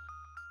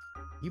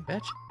 You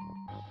betcha.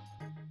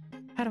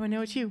 How do I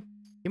know it's you?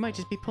 You might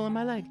just be pulling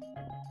my leg.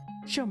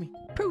 Show me.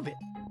 Prove it.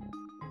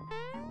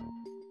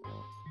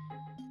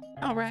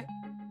 All right.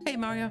 Hey,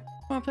 Mario.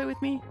 Want to play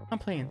with me? I'm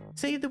playing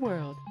Save the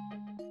World.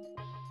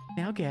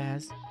 Now,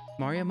 Gaz,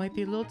 Mario might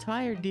be a little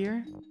tired,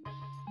 dear.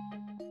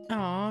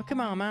 Aw,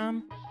 come on,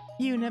 Mom.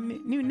 You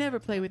never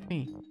play with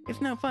me.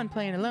 It's no fun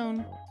playing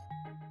alone.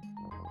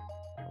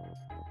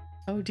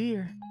 Oh,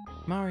 dear.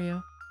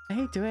 Mario, I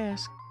hate to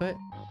ask, but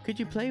could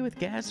you play with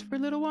Gaz for a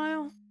little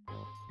while?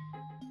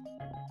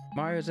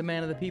 Mario's a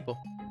man of the people.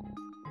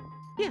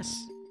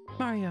 Yes,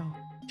 Mario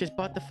just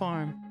bought the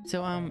farm,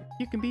 so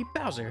you can be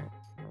Bowser.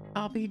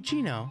 I'll be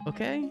Gino,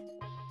 okay?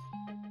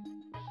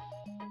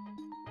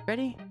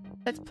 Ready?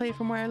 Let's play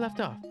from where I left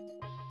off.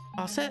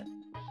 All set?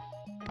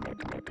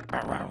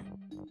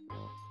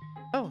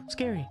 Oh,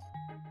 scary.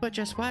 But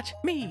just watch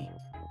me.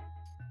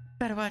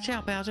 Better watch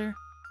out, Bowser,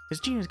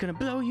 because Gino's gonna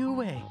blow you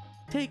away.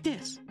 Take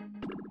this.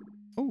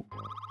 Ooh.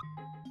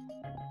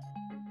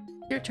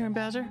 Your turn,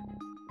 Bowser.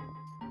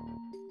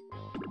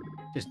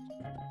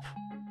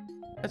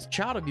 That's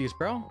child abuse,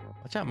 bro.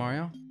 Watch out,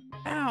 Mario.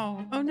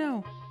 Ow! Oh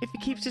no! If he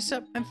keeps this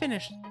up, I'm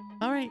finished.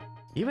 All right,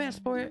 you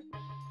asked for it.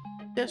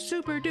 The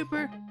super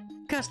duper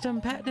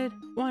custom patented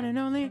one and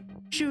only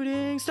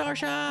shooting star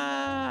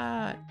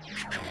shot.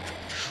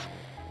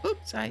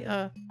 Oops,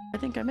 I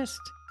think I missed.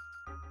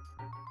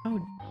 Oh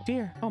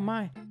dear. Oh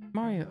my.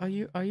 Mario,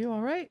 are you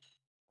all right?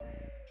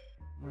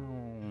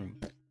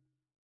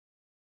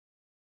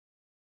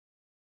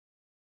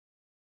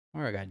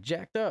 Mario got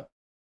jacked up.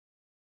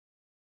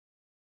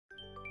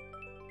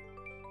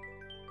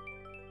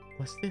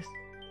 What's this?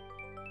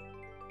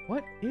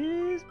 What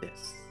is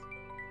this?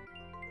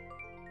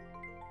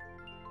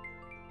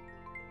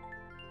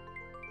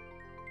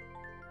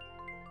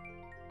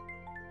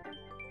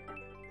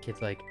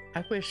 Kid's like,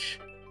 I wish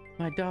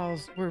my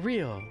dolls were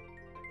real.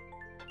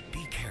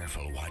 Be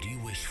careful what you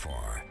wish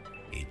for.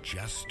 It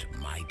just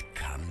might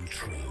come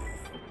true.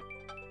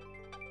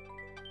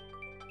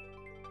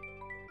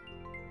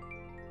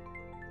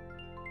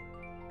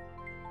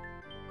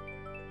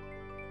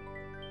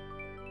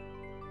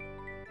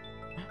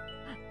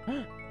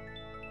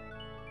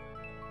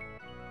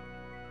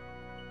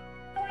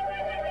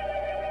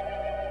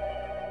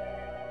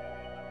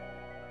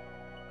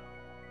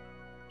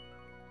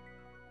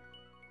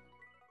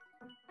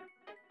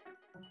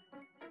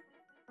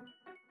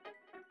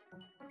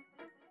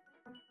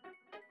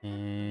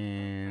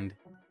 And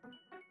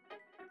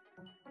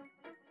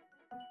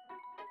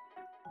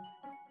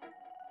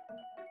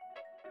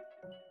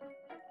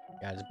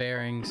got his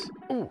bearings.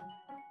 Ooh,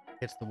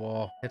 hits the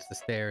wall, hits the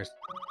stairs.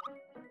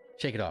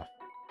 Shake it off.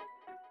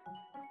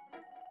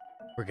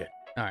 We're good.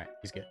 All right,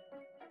 he's good.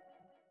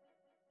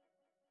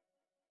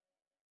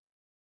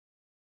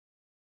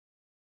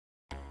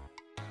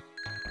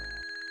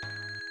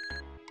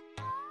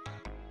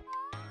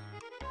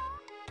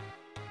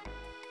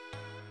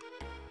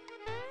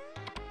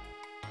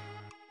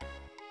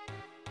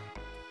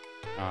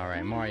 All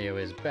right, Mario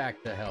is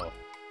back to health.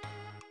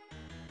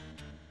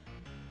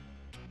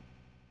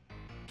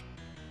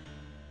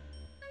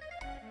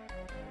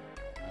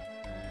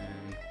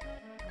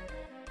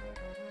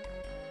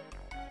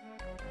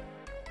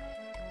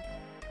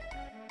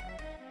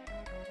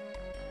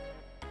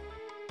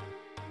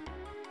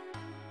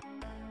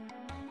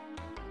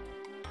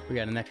 And we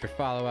got an extra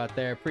follow out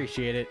there.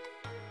 Appreciate it.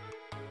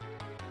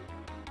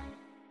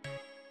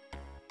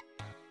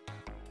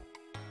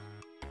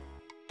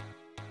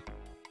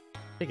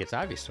 I think it's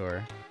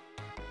Ivysaur.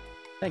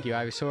 Thank you,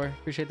 Ivysaur.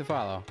 Appreciate the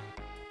follow.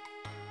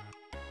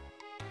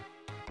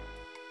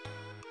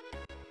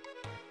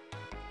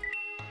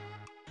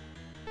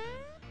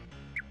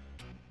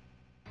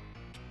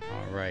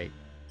 Alright.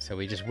 So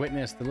we just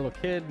witnessed the little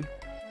kid.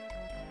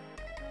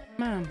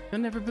 Mom, you'll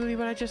never believe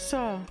what I just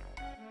saw.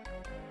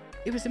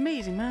 It was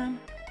amazing, Mom.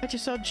 I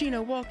just saw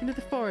Gino walk into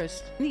the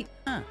forest. Neat,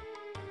 huh?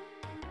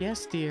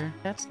 Yes, dear.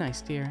 That's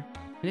nice, dear.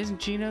 And isn't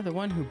Gino the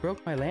one who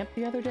broke my lamp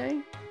the other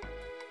day?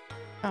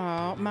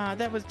 Oh, Ma,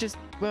 that was just,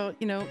 well,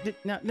 you know,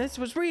 this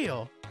was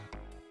real.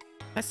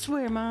 I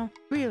swear, Mom,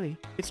 really,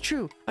 it's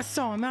true. I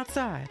saw him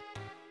outside.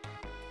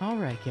 All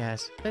right,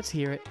 Gaz, let's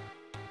hear it.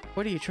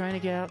 What are you trying to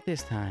get out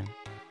this time?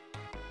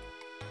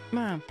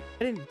 Mom,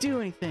 I didn't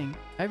do anything.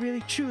 I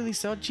really, truly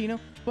saw Gino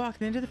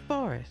walking into the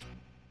forest.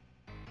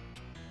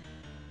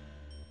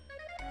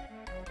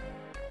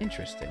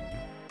 Interesting.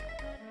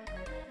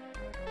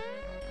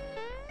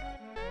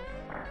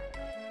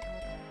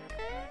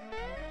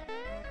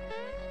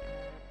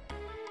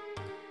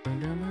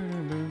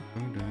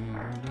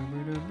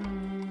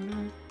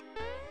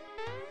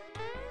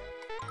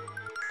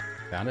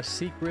 Found a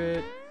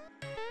secret,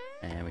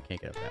 and we can't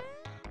get up that one.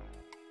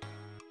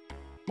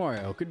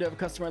 Mario, good to have a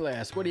customer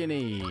last. What do you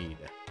need?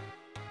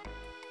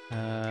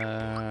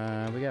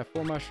 We got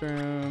 4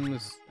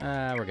 mushrooms.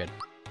 We're good.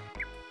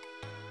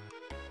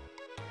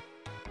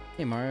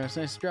 Hey Mario, it's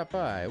nice to drop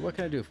by. What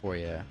can I do for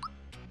you?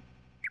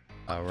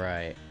 All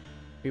right,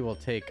 we will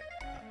take a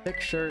thick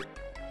shirt,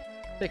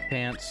 thick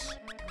pants,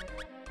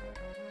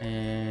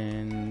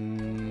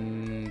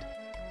 and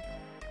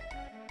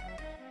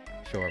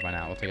sure, why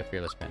not? We'll take a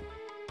fearless pin.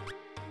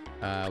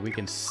 We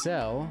can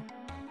sell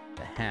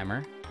the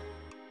hammer.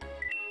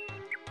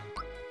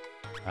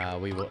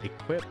 We will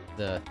equip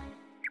the...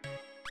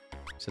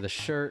 So the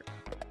shirt,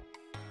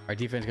 our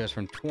defense goes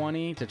from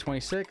 20 to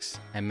 26,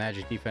 and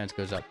magic defense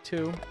goes up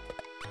 2.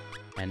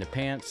 And the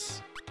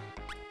pants,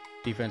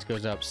 defense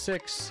goes up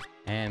 6,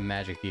 and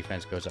magic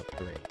defense goes up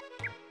 3.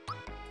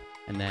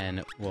 And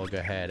then we'll go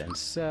ahead and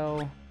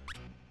sell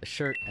the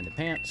shirt and the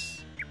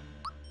pants.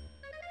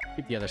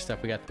 Keep the other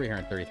stuff. We got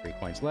 333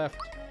 coins left.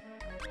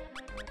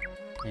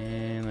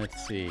 And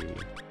let's see.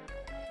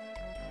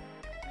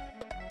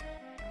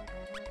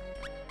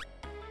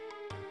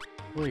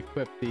 We'll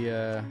equip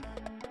the,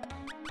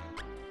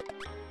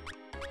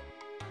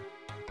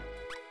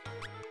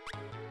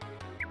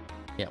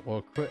 yeah,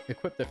 we'll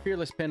equip the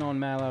Fearless Pin on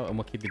Mallow, and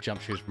we'll keep the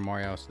jump shoes for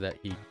Mario so that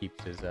he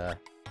keeps his,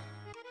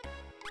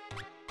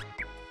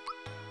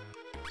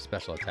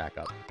 special attack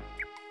up.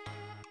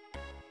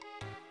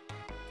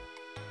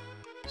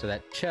 So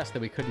that chest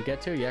that we couldn't get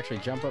to, you actually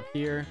jump up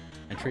here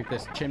and treat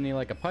this chimney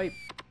like a pipe.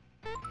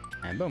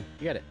 And boom,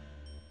 you get it.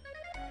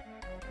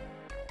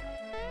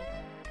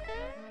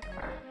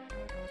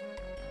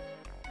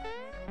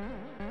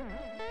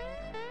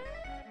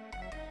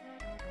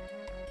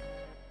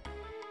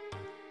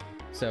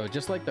 So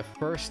just like the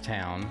first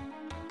town,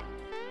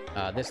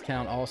 this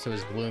town also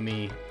is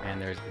gloomy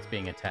and it's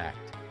being attacked.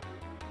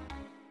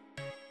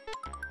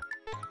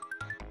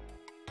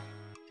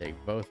 Take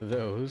both of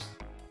those.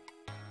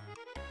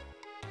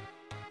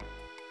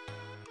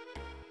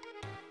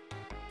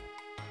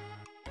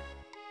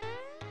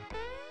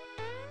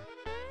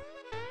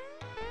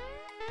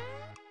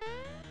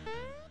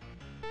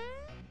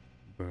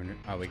 Burn.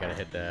 Oh, we gotta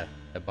hit the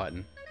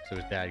button so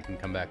his dad can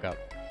come back up.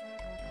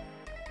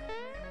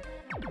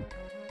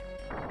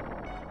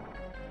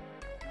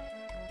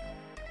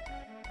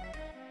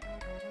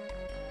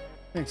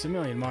 Thanks a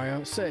million,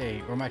 Mario.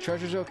 Say, were my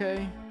treasures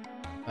okay?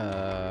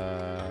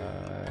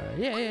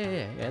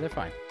 Yeah, they're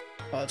fine.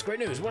 Oh, that's great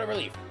news. What a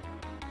relief.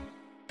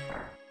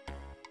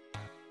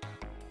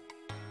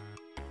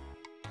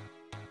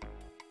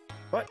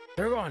 What?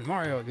 They're gone,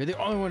 Mario. You're the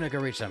only one that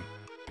can reach them.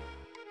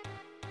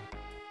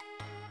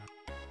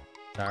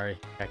 Sorry,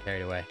 got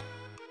carried away.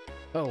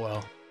 Oh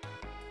well.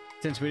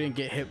 Since we didn't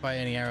get hit by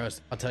any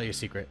arrows, I'll tell you a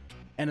secret.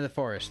 End of the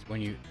forest.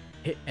 When you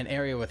hit an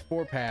area with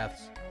 4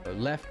 paths, go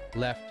left,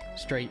 left,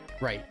 straight,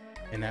 right,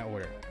 in that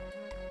order.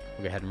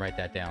 We'll go ahead and write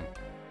that down.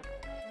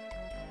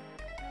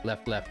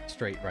 Left, left,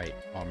 straight, right.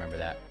 I'll remember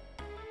that.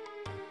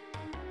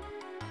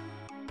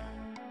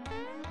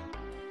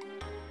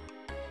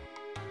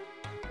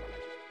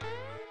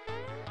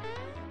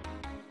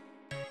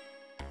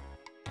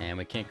 And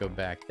we can't go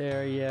back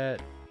there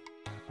yet.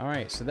 All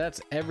right, so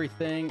that's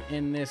everything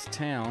in this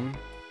town.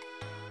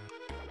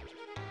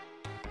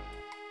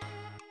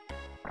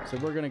 So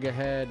we're gonna go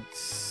ahead,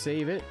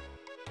 save it.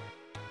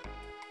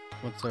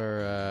 What's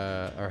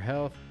our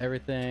health?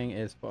 Everything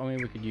is, I mean,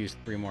 we could use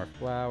 3 more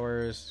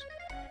flowers.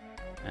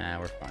 Nah,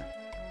 we're fine.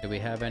 Do we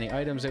have any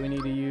items that we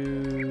need to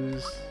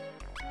use?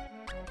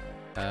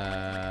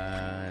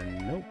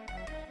 Nope.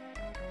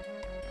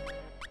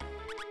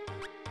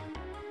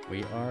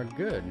 We are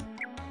good.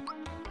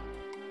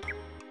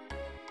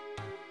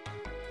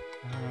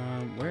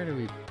 Where do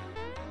we...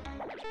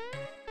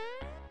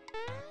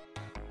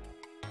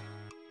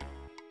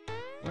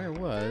 Where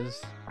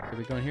was... Did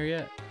we go in here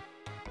yet?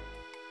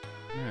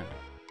 No.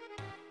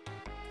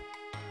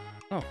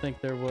 I don't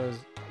think there was...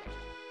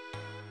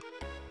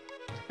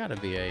 There's gotta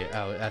be a...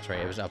 Oh, that's right.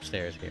 It was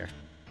upstairs here.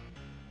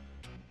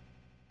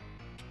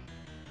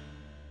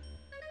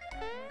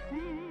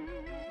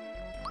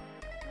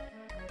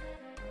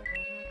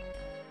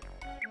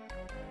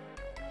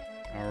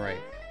 Alright.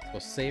 So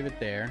we'll save it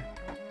there.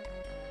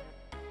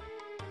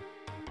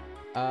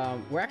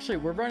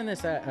 We're running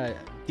this at a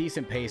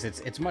decent pace.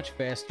 It's much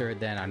faster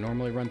than I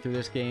normally run through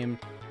this game.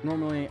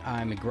 Normally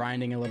I'm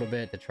grinding a little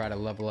bit to try to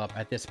level up.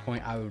 At this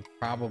point I would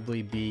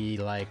probably be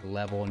like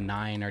level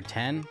 9 or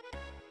 10.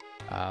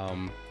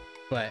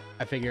 But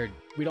I figured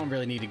we don't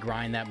really need to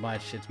grind that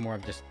much. It's more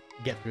of just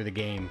get through the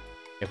game.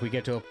 If we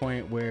get to a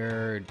point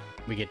where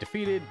we get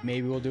defeated,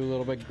 maybe we'll do a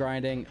little bit of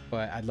grinding,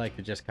 but I'd like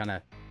to just kind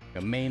of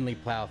mainly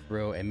plow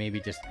through and maybe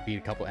just beat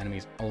a couple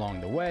enemies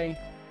along the way.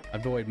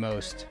 Avoid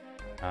most.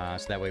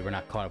 So that way we're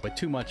not caught up with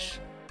too much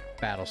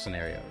battle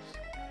scenarios.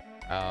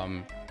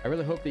 I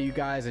really hope that you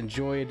guys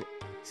enjoyed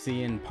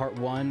seeing part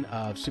 1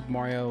 of Super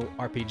Mario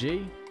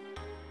RPG.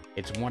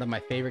 It's one of my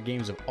favorite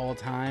games of all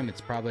time.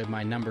 It's probably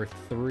my number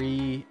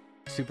 3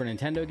 Super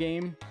Nintendo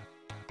game.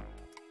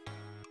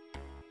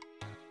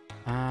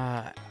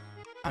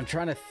 I'm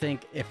trying to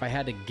think if I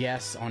had to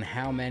guess on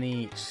how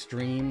many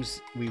streams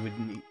we would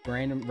need,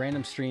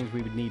 random streams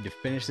we would need to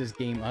finish this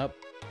game up.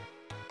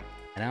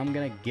 And I'm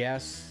gonna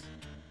guess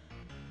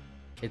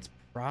it's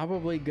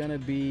probably gonna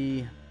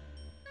be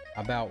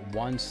about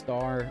 1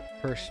 star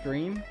per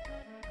stream.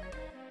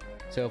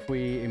 So if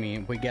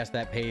we guess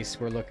that pace,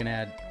 we're looking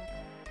at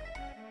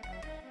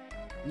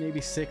maybe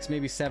 6,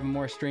 maybe 7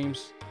 more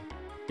streams,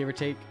 give or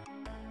take.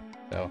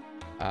 So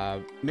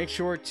make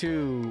sure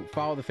to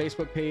follow the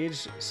Facebook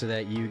page so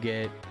that you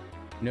get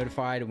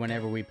notified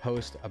whenever we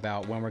post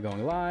about when we're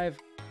going live,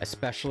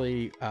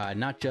 especially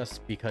not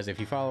just because if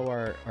you follow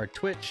our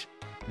Twitch,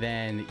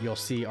 then you'll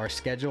see our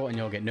schedule and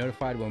you'll get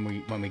notified when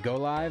we go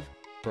live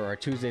for our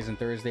Tuesdays and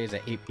Thursdays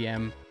at 8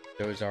 p.m.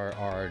 Those are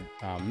our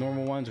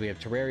normal ones. We have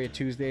Terraria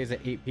Tuesdays at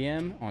 8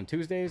 p.m. on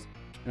Tuesdays,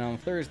 and on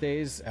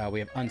Thursdays we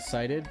have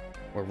Unsighted.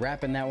 We're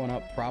wrapping that one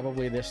up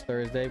probably this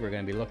Thursday. We're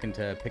going to be looking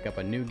to pick up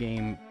a new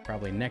game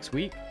probably next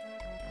week,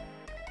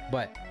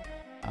 but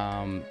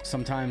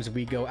sometimes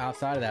we go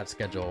outside of that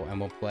schedule and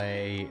we'll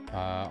play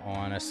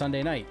on a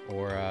Sunday night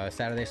or a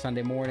Saturday,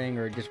 Sunday morning,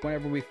 or just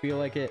whenever we feel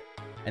like it.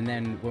 And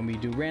then when we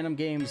do random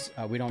games,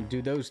 we don't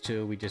do those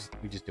two. We just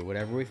do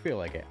whatever we feel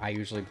like it. I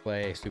usually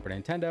play Super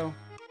Nintendo.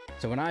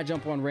 So when I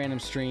jump on random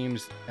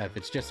streams, if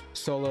it's just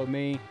solo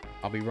me,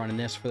 I'll be running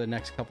this for the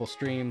next couple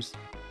streams.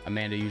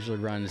 Amanda usually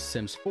runs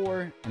Sims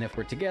 4, and if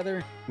we're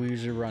together, we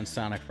usually run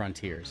Sonic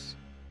Frontiers.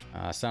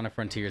 Sonic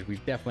Frontiers,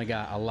 we've definitely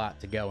got a lot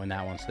to go in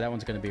that one, so that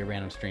one's going to be a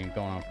random stream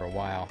going on for a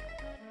while.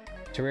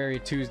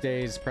 Terraria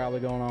Tuesdays probably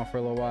going on for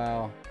a little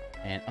while,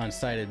 and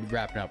Unsighted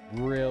wrapping up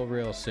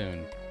real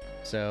soon.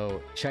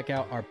 So check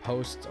out our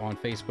posts on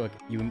Facebook.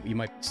 You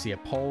might see a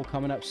poll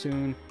coming up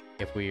soon.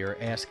 if we are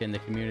asking the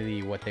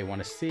community what they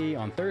want to see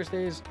on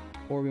Thursdays,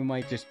 or we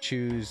might just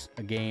choose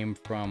a game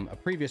from a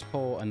previous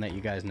poll and let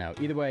you guys know.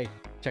 Either way,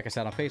 check us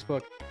out on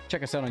Facebook,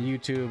 check us out on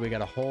YouTube. We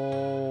got a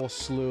whole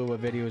slew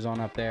of videos on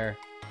up there.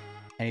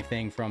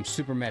 Anything from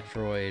Super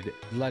Metroid,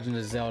 Legend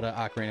of Zelda,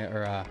 Ocarina,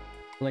 or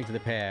Link to the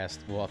Past.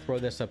 Well, I'll throw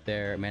this up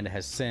there. Amanda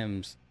has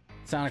Sims,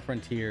 Sonic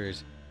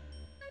Frontiers,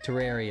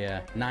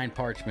 Terraria, 9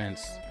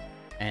 Parchments,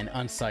 and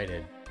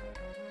Unsighted.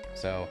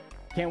 So,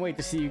 can't wait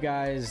to see you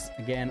guys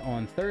again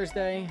on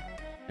Thursday.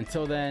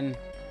 Until then,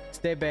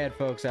 stay bad,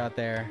 folks out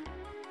there.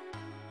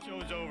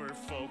 Show's over,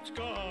 folks.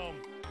 Go home.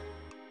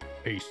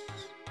 Peace.